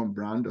just one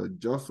brand or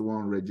just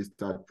one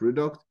registered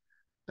product,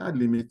 that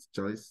limits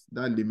choice,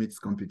 that limits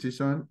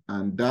competition,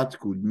 and that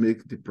could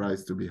make the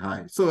price to be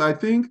high. So I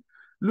think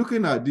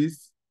looking at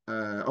these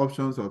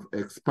options of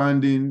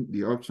expanding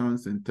the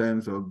options in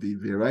terms of the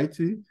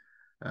variety,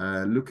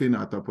 looking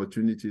at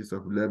opportunities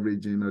of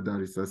leveraging other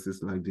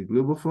resources like the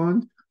Global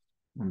Fund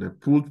and the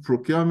pooled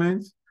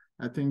procurement,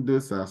 I think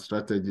those are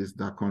strategies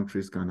that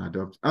countries can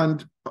adopt.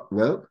 And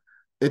well,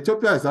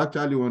 Ethiopia is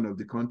actually one of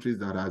the countries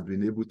that has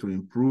been able to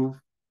improve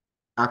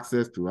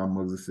access to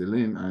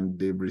amoxicillin, and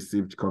they've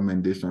received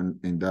commendation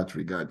in that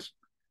regard.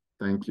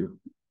 Thank you.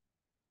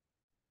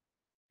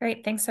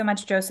 Great. Thanks so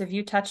much, Joseph.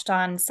 You touched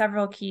on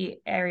several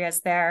key areas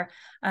there.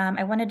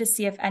 I wanted to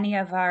see if any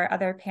of our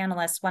other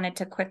panelists wanted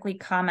to quickly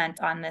comment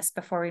on this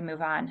before we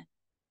move on.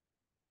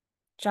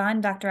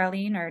 John, Dr.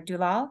 Aline, or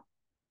Dulal?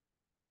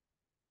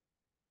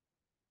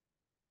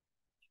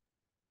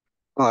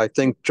 I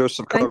think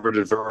Joseph covered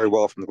it very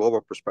well from the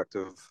global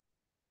perspective.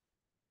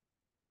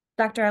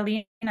 Dr.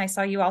 Aline, I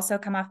saw you also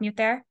come off mute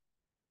there.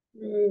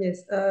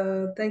 Yes,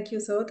 thank you.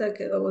 So what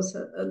I was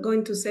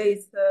going to say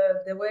is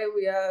the way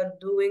we are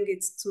doing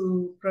it's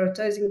to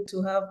prioritizing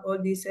to have all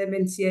these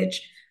MNCH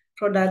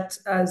products,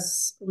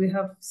 as we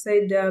have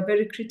said, they are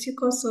very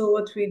critical. So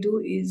what we do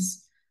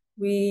is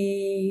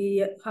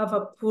we have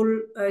a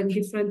pool and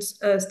different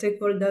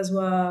stakeholders who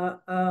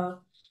are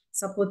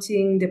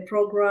supporting the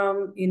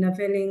program in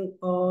availing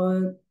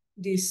all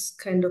these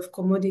kind of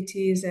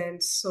commodities.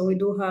 And so we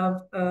do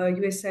have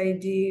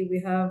USAID, we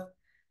have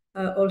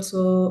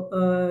also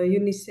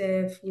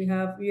UNICEF, we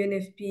have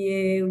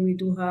UNFPA, we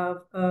do have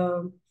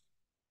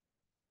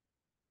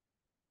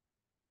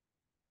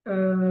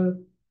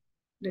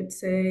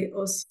let's say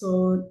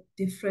also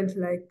different,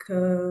 like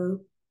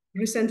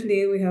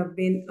recently we have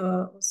been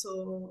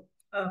also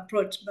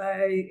approached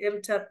by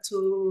MTAP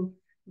to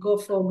go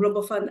for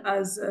Global Fund,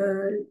 as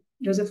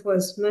Joseph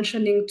was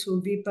mentioning,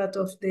 to be part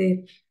of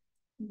the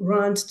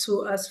grant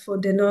to ask for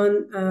the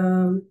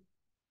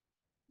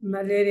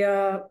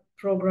non-malaria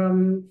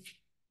program,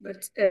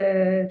 but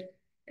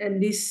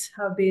and this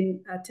have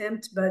been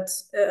attempts, but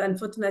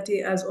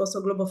unfortunately, as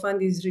also Global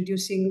Fund is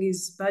reducing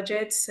its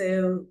budget,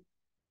 so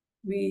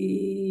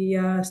we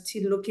are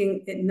still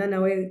looking at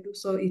another way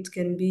so it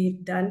can be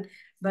done.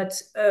 But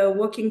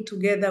working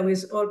together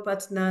with all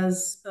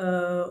partners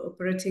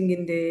operating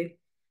in the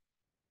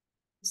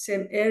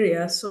same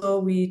area, so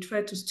we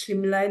try to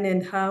streamline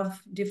and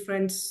have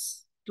different,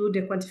 do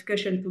the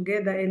quantification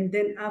together, and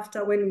then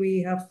after, when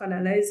we have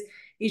finalized,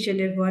 each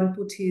and everyone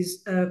put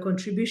his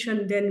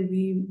contribution, then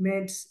we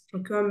made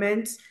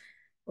procurement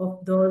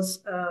of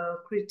those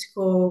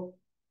critical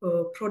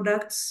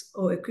products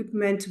or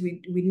equipment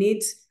we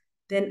need.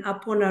 Then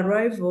upon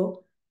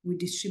arrival, we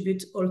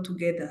distribute all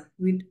together.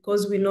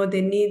 Because we know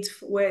the need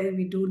where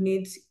we do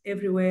need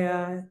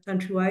everywhere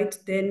countrywide,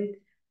 then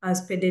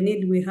as per the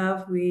need we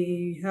have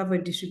a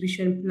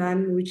distribution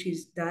plan which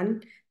is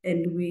done,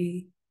 and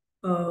we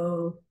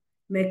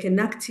make an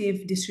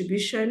active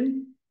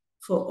distribution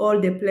for all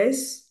the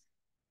place,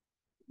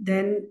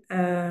 then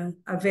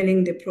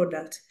availing the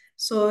product.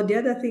 So the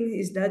other thing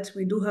is that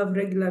we do have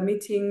regular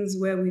meetings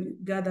where we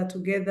gather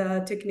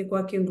together, technical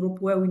working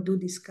group where we do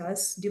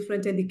discuss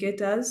different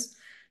indicators,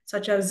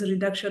 such as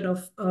reduction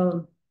of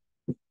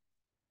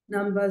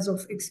numbers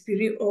of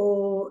expiry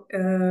or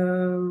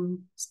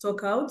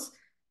stockouts.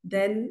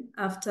 Then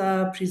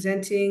after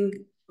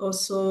presenting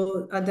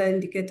also other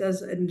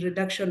indicators and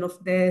reduction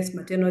of death,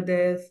 maternal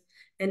death,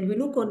 and we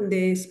look on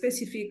the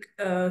specific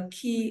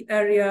key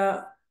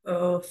area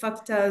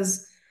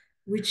factors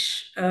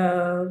which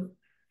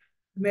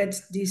made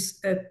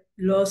this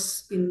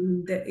loss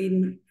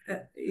in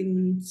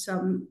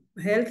some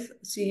health,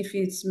 see if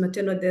it's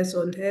maternal death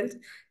or health.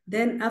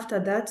 Then after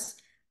that,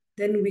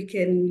 then we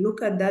can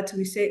look at that.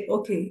 We say,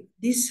 okay,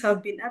 this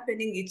have been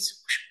happening. It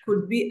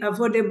could be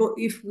avoidable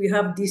if we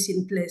have this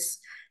in place.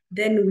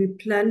 Then we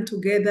plan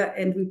together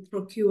and we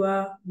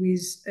procure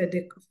with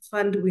the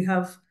fund we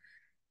have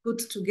put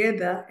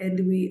together,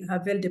 and we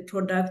avail the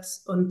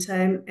products on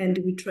time, and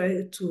we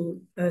try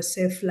to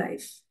save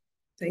life.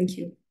 Thank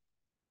you.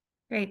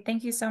 Great.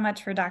 Thank you so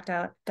much for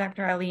Dr.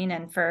 Aline,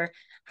 and for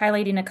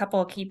highlighting a couple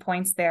of key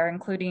points there,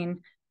 including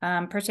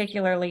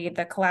particularly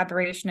the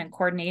collaboration and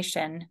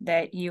coordination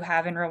that you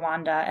have in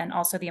Rwanda, and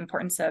also the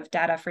importance of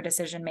data for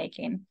decision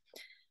making.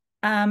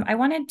 I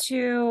wanted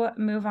to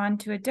move on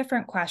to a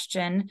different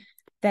question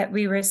that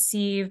we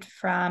received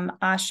from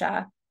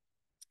Asha.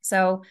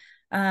 So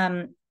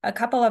a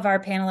couple of our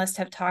panelists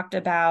have talked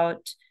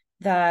about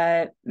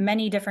the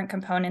many different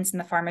components in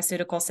the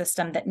pharmaceutical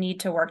system that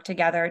need to work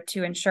together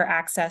to ensure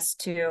access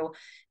to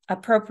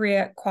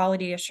appropriate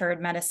quality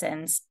assured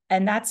medicines,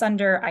 and that's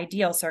under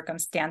ideal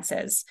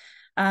circumstances.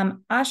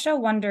 Asha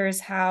wonders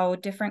how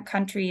different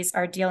countries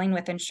are dealing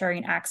with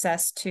ensuring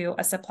access to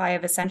a supply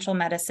of essential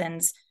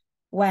medicines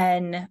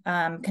when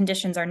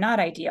conditions are not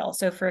ideal.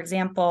 So for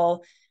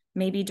example,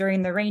 maybe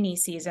during the rainy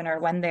season, or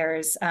when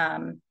there's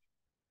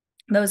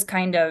those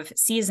kind of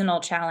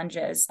seasonal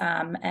challenges,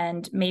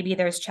 and maybe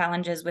there's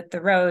challenges with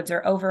the roads,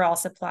 or overall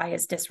supply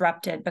is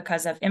disrupted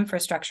because of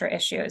infrastructure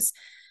issues.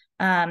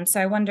 So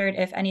I wondered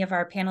if any of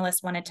our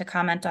panelists wanted to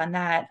comment on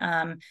that.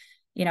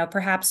 You know,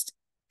 perhaps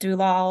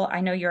Dulal, I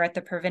know you're at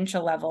the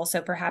provincial level,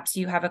 so perhaps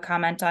you have a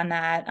comment on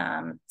that.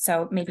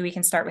 So maybe we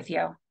can start with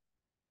you.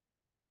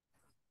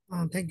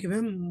 Thank you,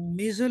 ma'am.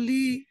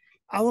 Majorly,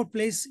 our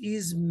place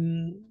is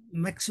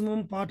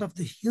maximum part of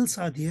the hills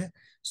are there.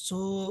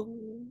 So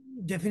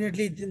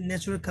definitely the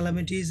natural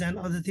calamities and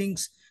other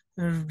things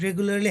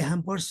regularly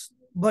hampers.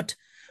 But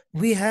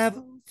we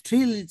have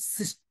three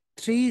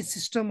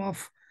system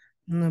of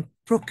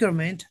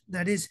procurement.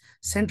 That is,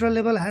 central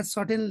level has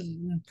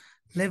certain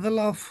level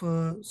of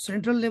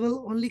central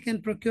level only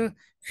can procure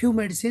few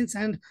medicines,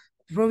 and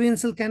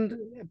provincial can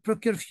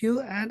procure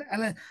few, and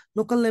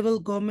local level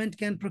government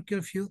can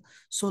procure few.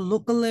 So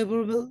local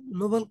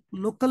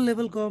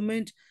level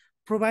government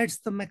provides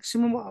the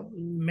maximum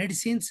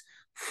medicines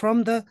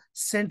from the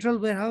central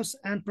warehouse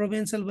and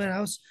provincial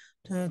warehouse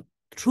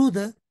through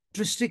the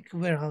district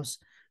warehouse.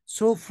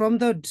 So from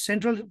the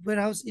central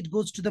warehouse, it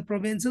goes to the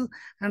provincial,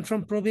 and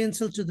from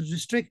provincial to the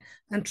district,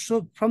 and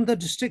so from the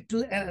district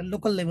to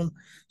local level.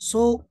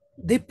 So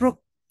they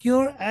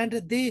procure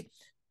and they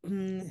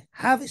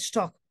have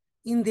stock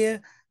in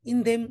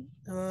them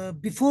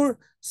before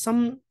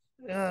some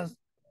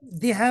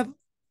they have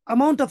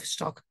amount of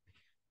stock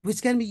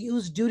which can be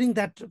used during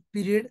that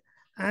period,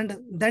 and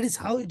that is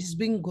how it is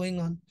being going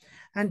on.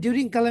 And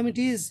during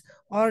calamities,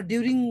 or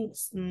during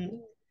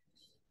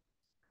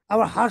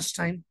our harsh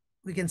time,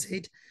 we can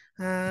say it,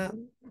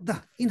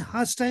 in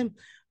harsh time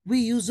we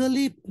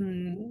usually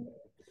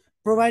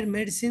provide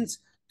medicines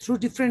through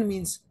different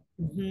means.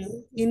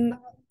 In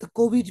the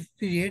COVID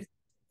period,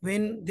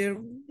 when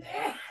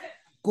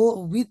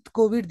with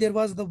COVID, there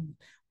was the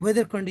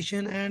weather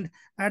condition, and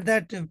at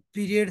that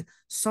period,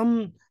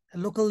 some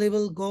local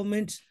level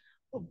governments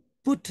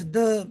put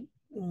the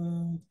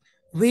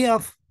way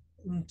of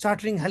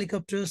chartering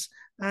helicopters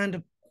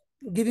and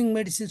giving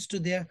medicines to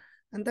there,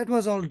 and that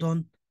was all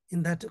done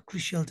in that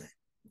crucial time.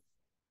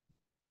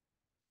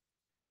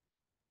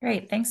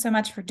 Great. Thanks so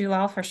much for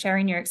Dulal for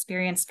sharing your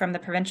experience from the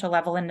provincial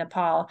level in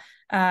Nepal.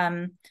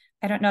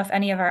 I don't know if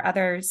any of our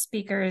other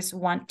speakers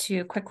want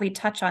to quickly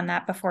touch on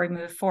that before we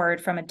move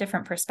forward from a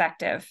different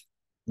perspective.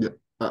 Yeah,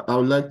 I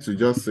would like to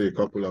just say a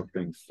couple of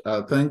things.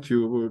 Thank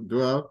you,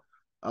 Dulal.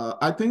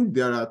 I think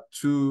there are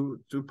two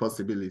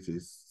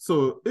possibilities.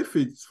 So if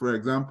it's, for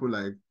example,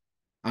 like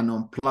an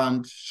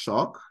unplanned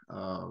shock,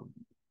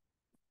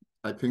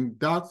 I think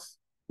that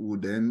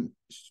would then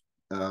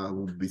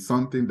would be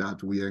something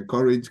that we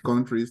encourage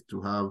countries to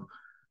have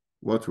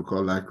what we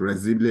call like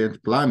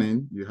resilient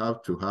planning. You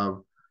have to have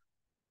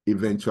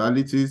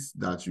eventualities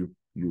that you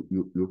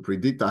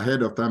predict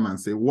ahead of time and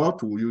say,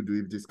 what will you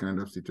do if this kind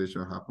of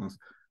situation happens?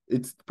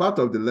 It's part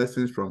of the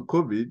lessons from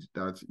COVID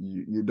that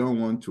you don't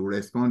want to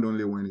respond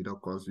only when it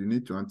occurs. You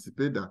need to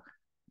anticipate that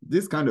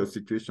this kind of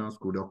situations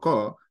could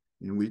occur,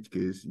 in which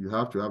case you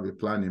have to have a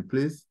plan in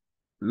place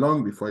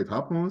long before it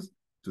happens,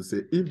 to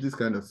say, if this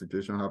kind of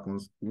situation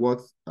happens,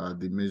 what are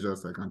the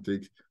measures I can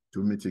take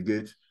to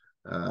mitigate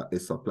a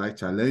supply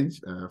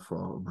challenge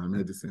for my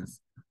medicines?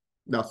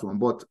 That's one.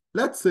 But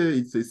let's say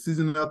it's a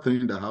seasonal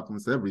thing that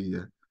happens every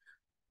year.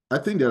 I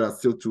think there are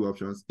still two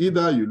options.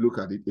 Either you look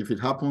at it, if it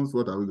happens,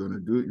 what are we going to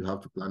do? You have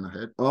to plan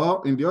ahead.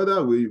 Or in the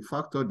other way, you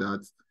factor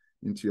that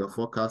into your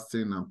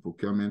forecasting and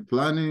procurement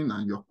planning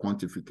and your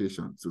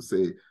quantification to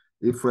say,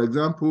 if, for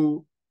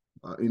example,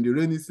 in the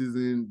rainy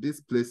season, this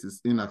place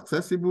is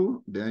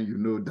inaccessible, then you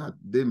know that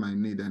they might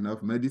need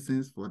enough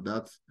medicines for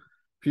that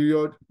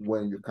period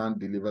when you can't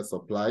deliver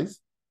supplies.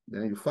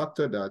 Then you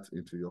factor that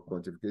into your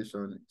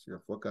quantification, into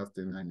your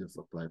forecasting and your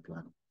supply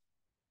plan.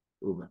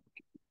 Over.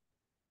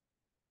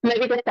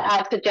 Maybe just to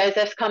add to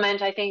Joseph's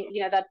comment, I think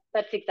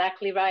that's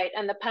exactly right.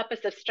 And the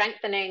purpose of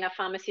strengthening a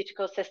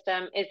pharmaceutical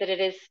system is that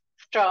it is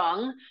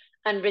strong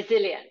and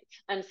resilient,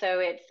 and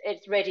so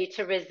it's ready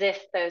to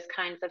resist those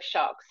kinds of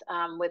shocks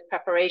with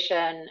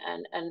preparation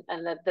and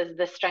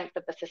the strength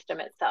of the system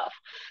itself.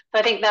 So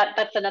I think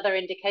that's another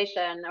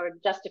indication or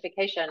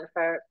justification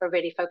for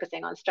really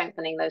focusing on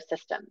strengthening those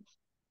systems.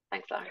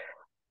 Thanks, Laura.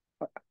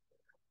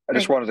 I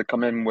just wanted to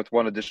come in with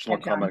one additional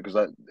comment,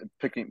 because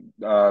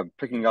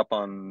picking up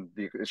on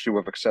the issue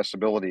of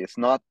accessibility, it's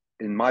not,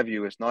 in my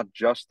view, it's not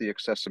just the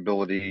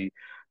accessibility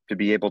to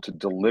be able to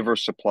deliver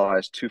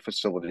supplies to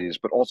facilities,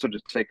 but also to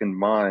take in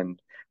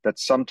mind that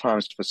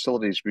sometimes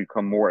facilities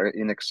become more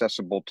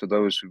inaccessible to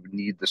those who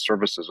need the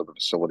services of the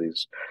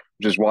facilities,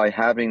 which is why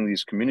having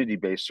these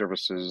community-based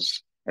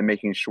services and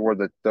making sure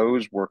that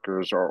those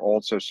workers are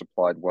also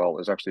supplied well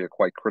is actually a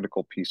quite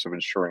critical piece of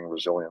ensuring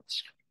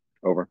resilience.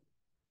 Over.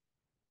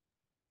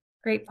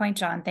 Great point,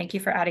 John. Thank you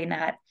for adding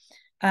that.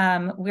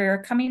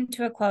 We're coming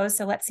to a close,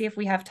 so let's see if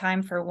we have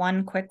time for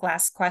one quick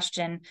last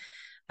question.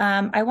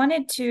 I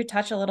wanted to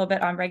touch a little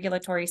bit on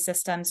regulatory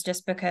systems,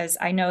 just because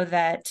I know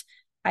that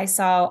I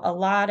saw a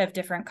lot of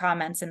different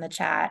comments in the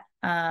chat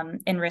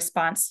in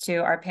response to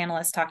our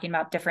panelists talking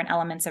about different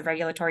elements of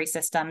regulatory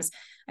systems.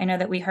 I know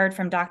that we heard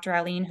from Dr.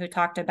 Aline, who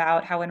talked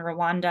about how in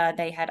Rwanda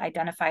they had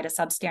identified a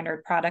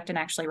substandard product and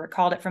actually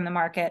recalled it from the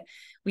market.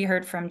 We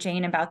heard from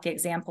Jane about the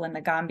example in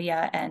the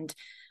Gambia, and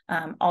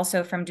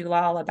also from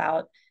Dulal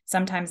about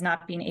sometimes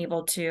not being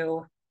able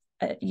to,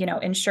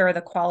 ensure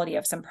the quality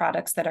of some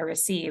products that are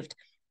received.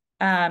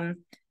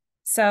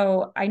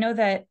 So I know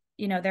that,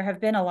 there have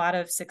been a lot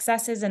of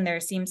successes, and there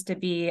seems to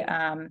be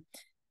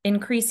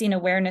increasing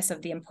awareness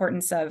of the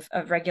importance of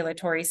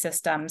regulatory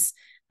systems,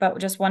 but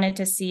just wanted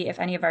to see if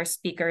any of our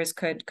speakers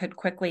could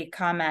quickly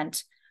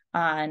comment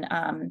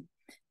on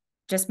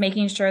just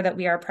making sure that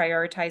we are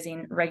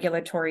prioritizing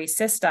regulatory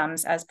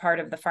systems as part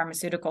of the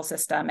pharmaceutical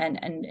system,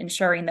 and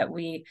ensuring that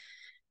we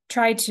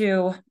try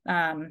to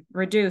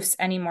reduce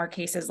any more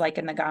cases like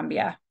in the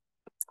Gambia.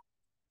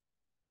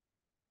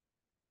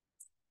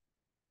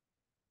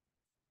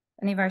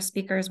 Any of our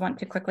speakers want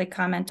to quickly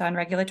comment on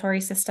regulatory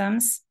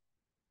systems?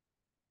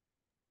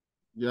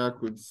 Yeah, I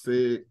could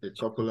say a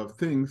couple of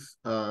things.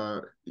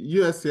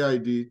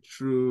 USAID,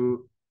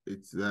 through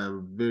its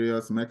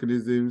various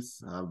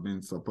mechanisms, have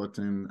been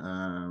supporting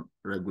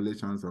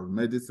regulations of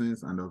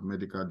medicines and of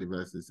medical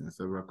devices in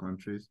several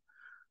countries.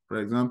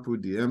 For example,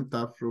 the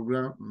MTAP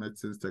program,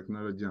 Medicines,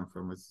 Technology, and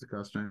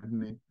Pharmaceutical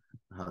Strengthening,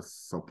 has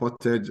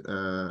supported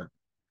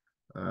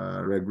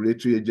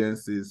regulatory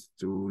agencies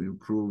to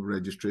improve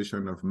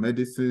registration of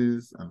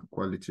medicines and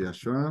quality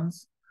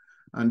assurance.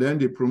 And then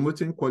the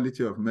Promoting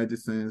Quality of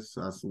Medicines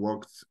has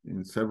worked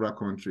in several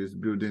countries,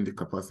 building the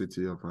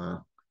capacity of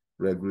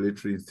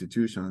regulatory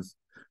institutions.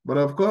 But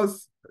of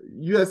course,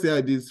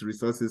 USAID's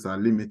resources are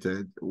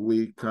limited.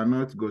 We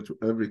cannot go to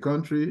every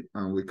country,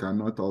 and we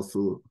cannot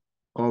also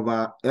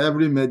cover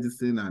every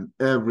medicine and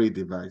every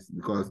device,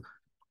 because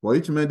for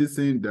each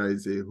medicine, there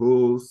is a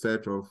whole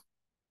set of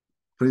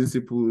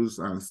principles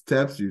and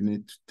steps you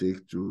need to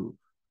take to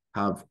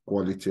have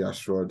quality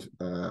assured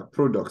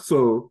products.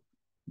 So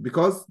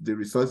because the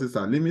resources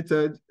are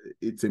limited,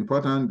 it's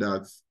important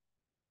that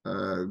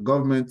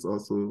governments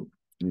also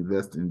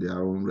invest in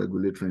their own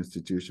regulatory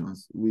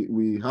institutions.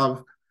 We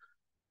have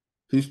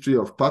history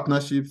of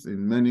partnerships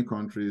in many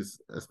countries,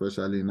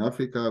 especially in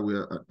Africa,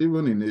 where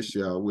even in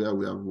Asia, where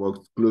we have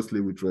worked closely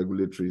with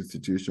regulatory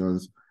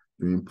institutions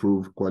to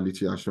improve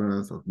quality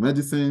assurance of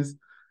medicines.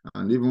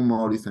 And even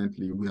more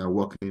recently, we are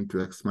working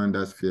to expand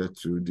that sphere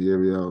to the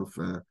area of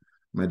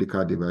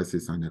medical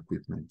devices and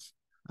equipment.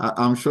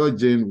 I'm sure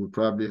Jane will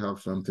probably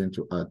have something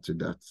to add to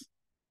that.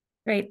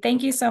 Great.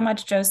 Thank you so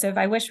much, Joseph.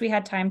 I wish we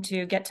had time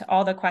to get to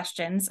all the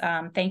questions.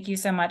 Thank you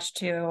so much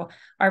to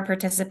our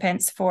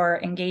participants for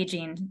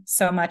engaging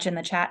so much in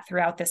the chat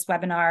throughout this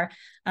webinar.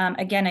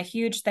 Again, a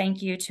huge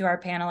thank you to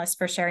our panelists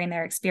for sharing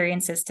their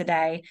experiences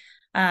today.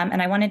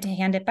 And I wanted to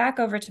hand it back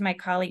over to my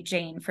colleague,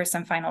 Jane, for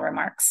some final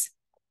remarks.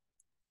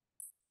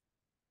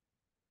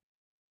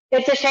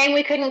 It's a shame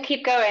we couldn't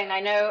keep going. I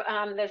know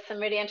there's some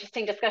really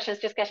interesting discussions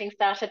just getting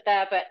started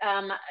there, but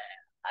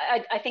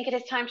I think it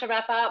is time to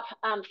wrap up.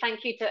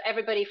 Thank you to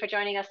everybody for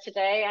joining us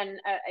today, and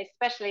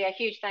especially a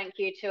huge thank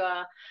you to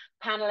our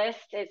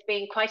panelists. It's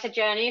been quite a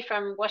journey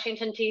from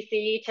Washington,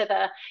 D.C. to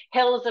the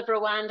hills of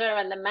Rwanda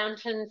and the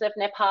mountains of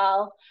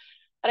Nepal.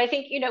 But I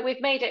think,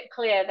 we've made it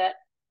clear that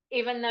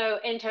even though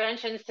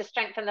interventions to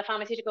strengthen the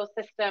pharmaceutical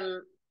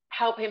system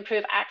help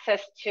improve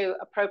access to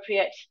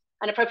appropriate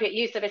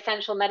use of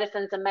essential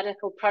medicines and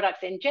medical products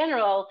in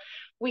general,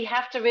 we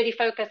have to really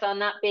focus on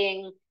that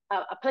being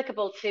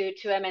applicable to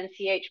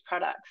MNCH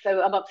products,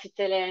 so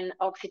amoxicillin,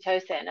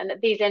 oxytocin, and that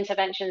these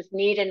interventions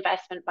need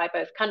investment by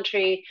both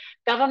country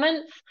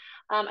governments,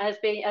 as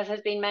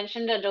has been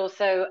mentioned, and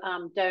also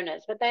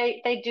donors. But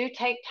they do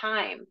take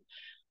time.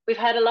 We've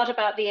heard a lot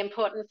about the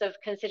importance of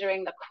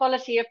considering the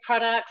quality of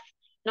products,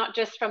 not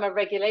just from a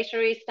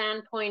regulatory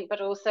standpoint,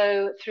 but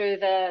also through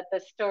the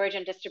storage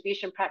and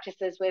distribution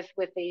practices with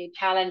the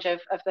challenge of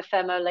the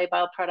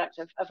thermolabile product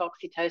of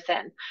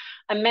oxytocin,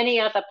 and many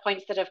other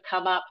points that have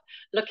come up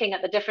looking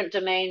at the different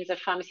domains of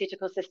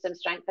pharmaceutical system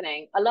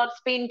strengthening. A lot's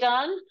been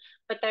done,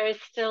 but there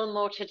is still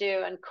more to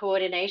do, and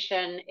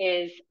coordination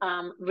is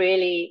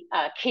really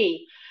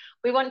key.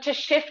 We want to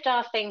shift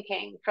our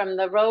thinking from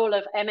the role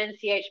of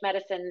MNCH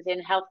medicines in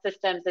health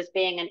systems as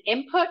being an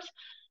input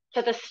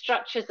to the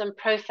structures and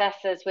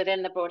processes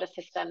within the broader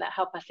system that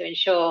help us to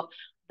ensure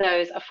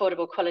those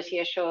affordable, quality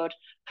assured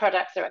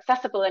products are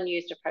accessible and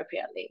used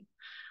appropriately.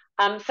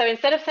 So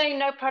instead of saying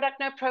no product,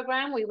 no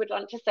program, we would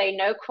want to say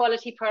no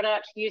quality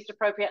product used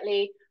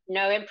appropriately,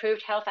 no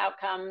improved health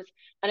outcomes.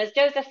 And as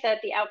Joseph said,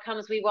 the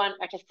outcomes we want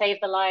are to save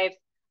the lives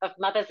of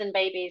mothers and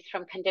babies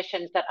from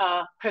conditions that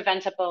are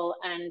preventable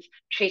and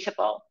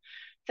treatable.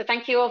 So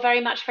thank you all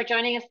very much for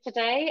joining us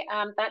today.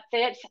 That's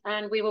it.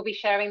 And we will be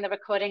sharing the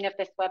recording of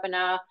this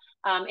webinar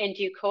in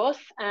due course.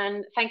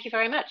 And thank you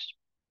very much.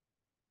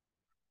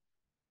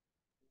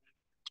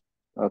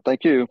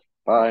 Thank you.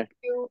 Bye.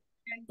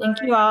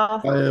 Thank you all.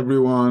 Bye,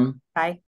 everyone. Bye.